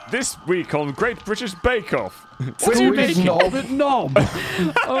 This week on Great British Bake Off. Scalded knob.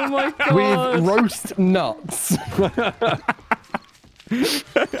 Oh, my God. With roast nuts.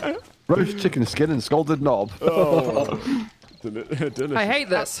 Roast chicken skin and scalded knob. Oh. Delicious. I hate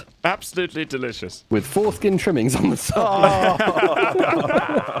this. Absolutely delicious. With foreskin trimmings on the side.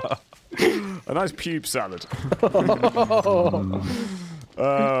 A nice pube salad.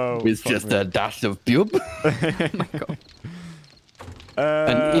 With just a dash of pube. Oh, my God.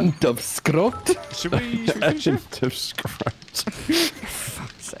 An int of scrot. Should we finish it?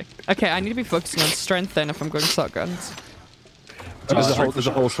 Fuck's sake. Okay, I need to be focusing on strength then if I'm going shotguns. There's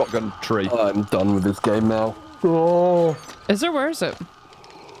a whole shotgun tree. I'm done with this game now. Oh. Is there? Where is it?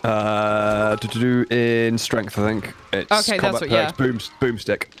 To do in strength, I think. It's Okay, that's what, yeah.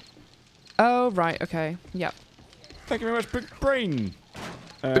 Boomstick. Oh, right, okay. Yep. Thank you very much, Big Brain.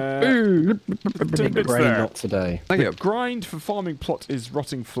 Big brain there. not today. Thank you. Grind for farming plot is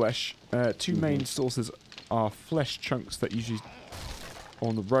rotting flesh. Two main sources are flesh chunks that usually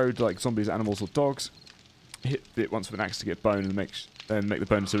on the road, like zombies, animals, or dogs. Hit it once with an axe to get bone and make the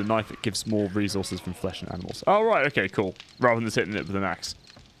bone into a knife. It gives more resources from flesh and animals. Oh, right, okay, cool. Rather than just hitting it with an axe.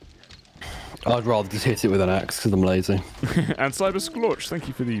 I'd rather just hit it with an axe because I'm lazy. And Cyber Scorch, thank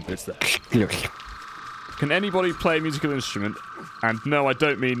you for the bits there. Can anybody play a musical instrument? And no, I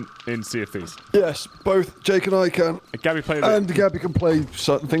don't mean in Sea of Thieves. Yes, both Jake and I can. Gabby played and Gabby can play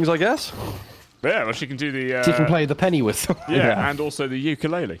certain things, I guess. Yeah, well, she can do the... she can play the penny whistle. Yeah, and also the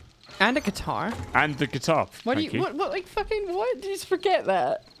ukulele. And a guitar. And the guitar. What do you? What? Like fucking what? Did you just forget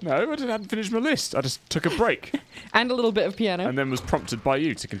that? No, I hadn't finished my list. I just took a break. And a little bit of piano. And then was prompted by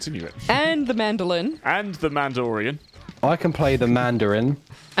you to continue it. And the mandolin. And the Mandalorian. I can play the mandarin.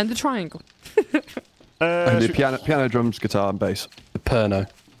 And the triangle. And the piano, drums, guitar, and bass. The perno.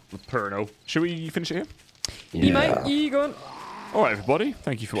 The perno. Should we finish it here? Yeah. You might. You go. All right, everybody.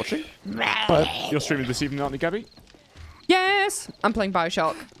 Thank you for watching. You're streaming this evening, aren't you, Gabby? Yes. I'm playing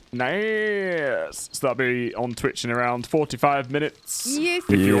Bioshock. Nice. So that'll be on Twitch in around 45 minutes. Yes.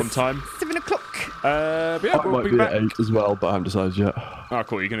 If you're on time. 7 o'clock. But yeah, we'll be back. At 8 as well, but I haven't decided yet. Oh,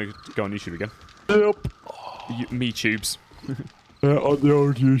 cool. You're going to go on YouTube again? Yep. Me tubes. Yeah, on the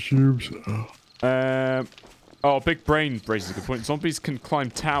old YouTubes. Big Brain raises a good point. Zombies can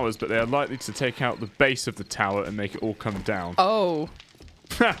climb towers, but they are likely to take out the base of the tower and make it all come down. Oh.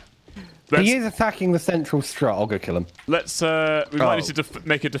 He is attacking the central strut. I'll go kill him. Let's. We might need to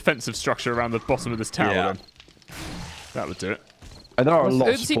make a defensive structure around the bottom of this tower. Yeah. Then. That would do it. And there are a lot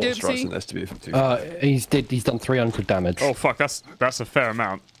of Oopsie support doopsie. strats in this, to be He's done 300 damage. Oh fuck! That's a fair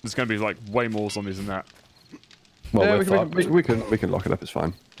amount. There's going to be like way more zombies than that. Well, yeah, we we can lock it up. It's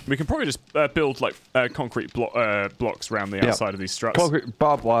fine. We can probably just build like concrete blocks around the outside of these struts. Concrete,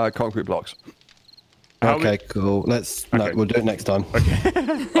 barbed wire, concrete blocks. Okay, cool. Let's. Okay. No, we'll do it next time.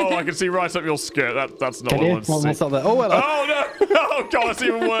 Okay. Oh, I can see right up your skirt. That's not what I want to see. What's up there? Oh, hello. Oh no! Oh god, that's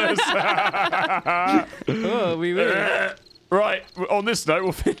even worse. Oh, we will. Right. On this note,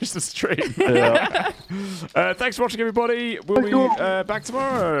 we'll finish the stream. Yeah. Thanks for watching, everybody. We'll be back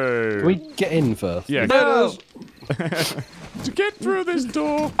tomorrow. Can we get in first? Yeah. No. To get through this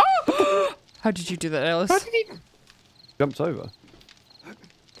door. How did you do that, Ellis? How did he? Jumped over.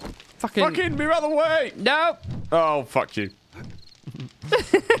 Fucking move out of the way. No. Oh, fuck you.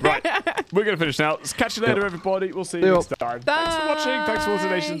 Right. We're going to finish now. Let's catch you later, everybody. We'll see you next time. Bye. Thanks for watching. Thanks for all the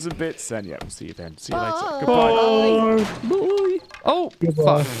donations and bits. And yeah, we'll see you then. See you later. Bye. Goodbye. Bye. Oh,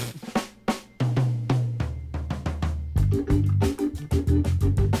 Goodbye. fuck.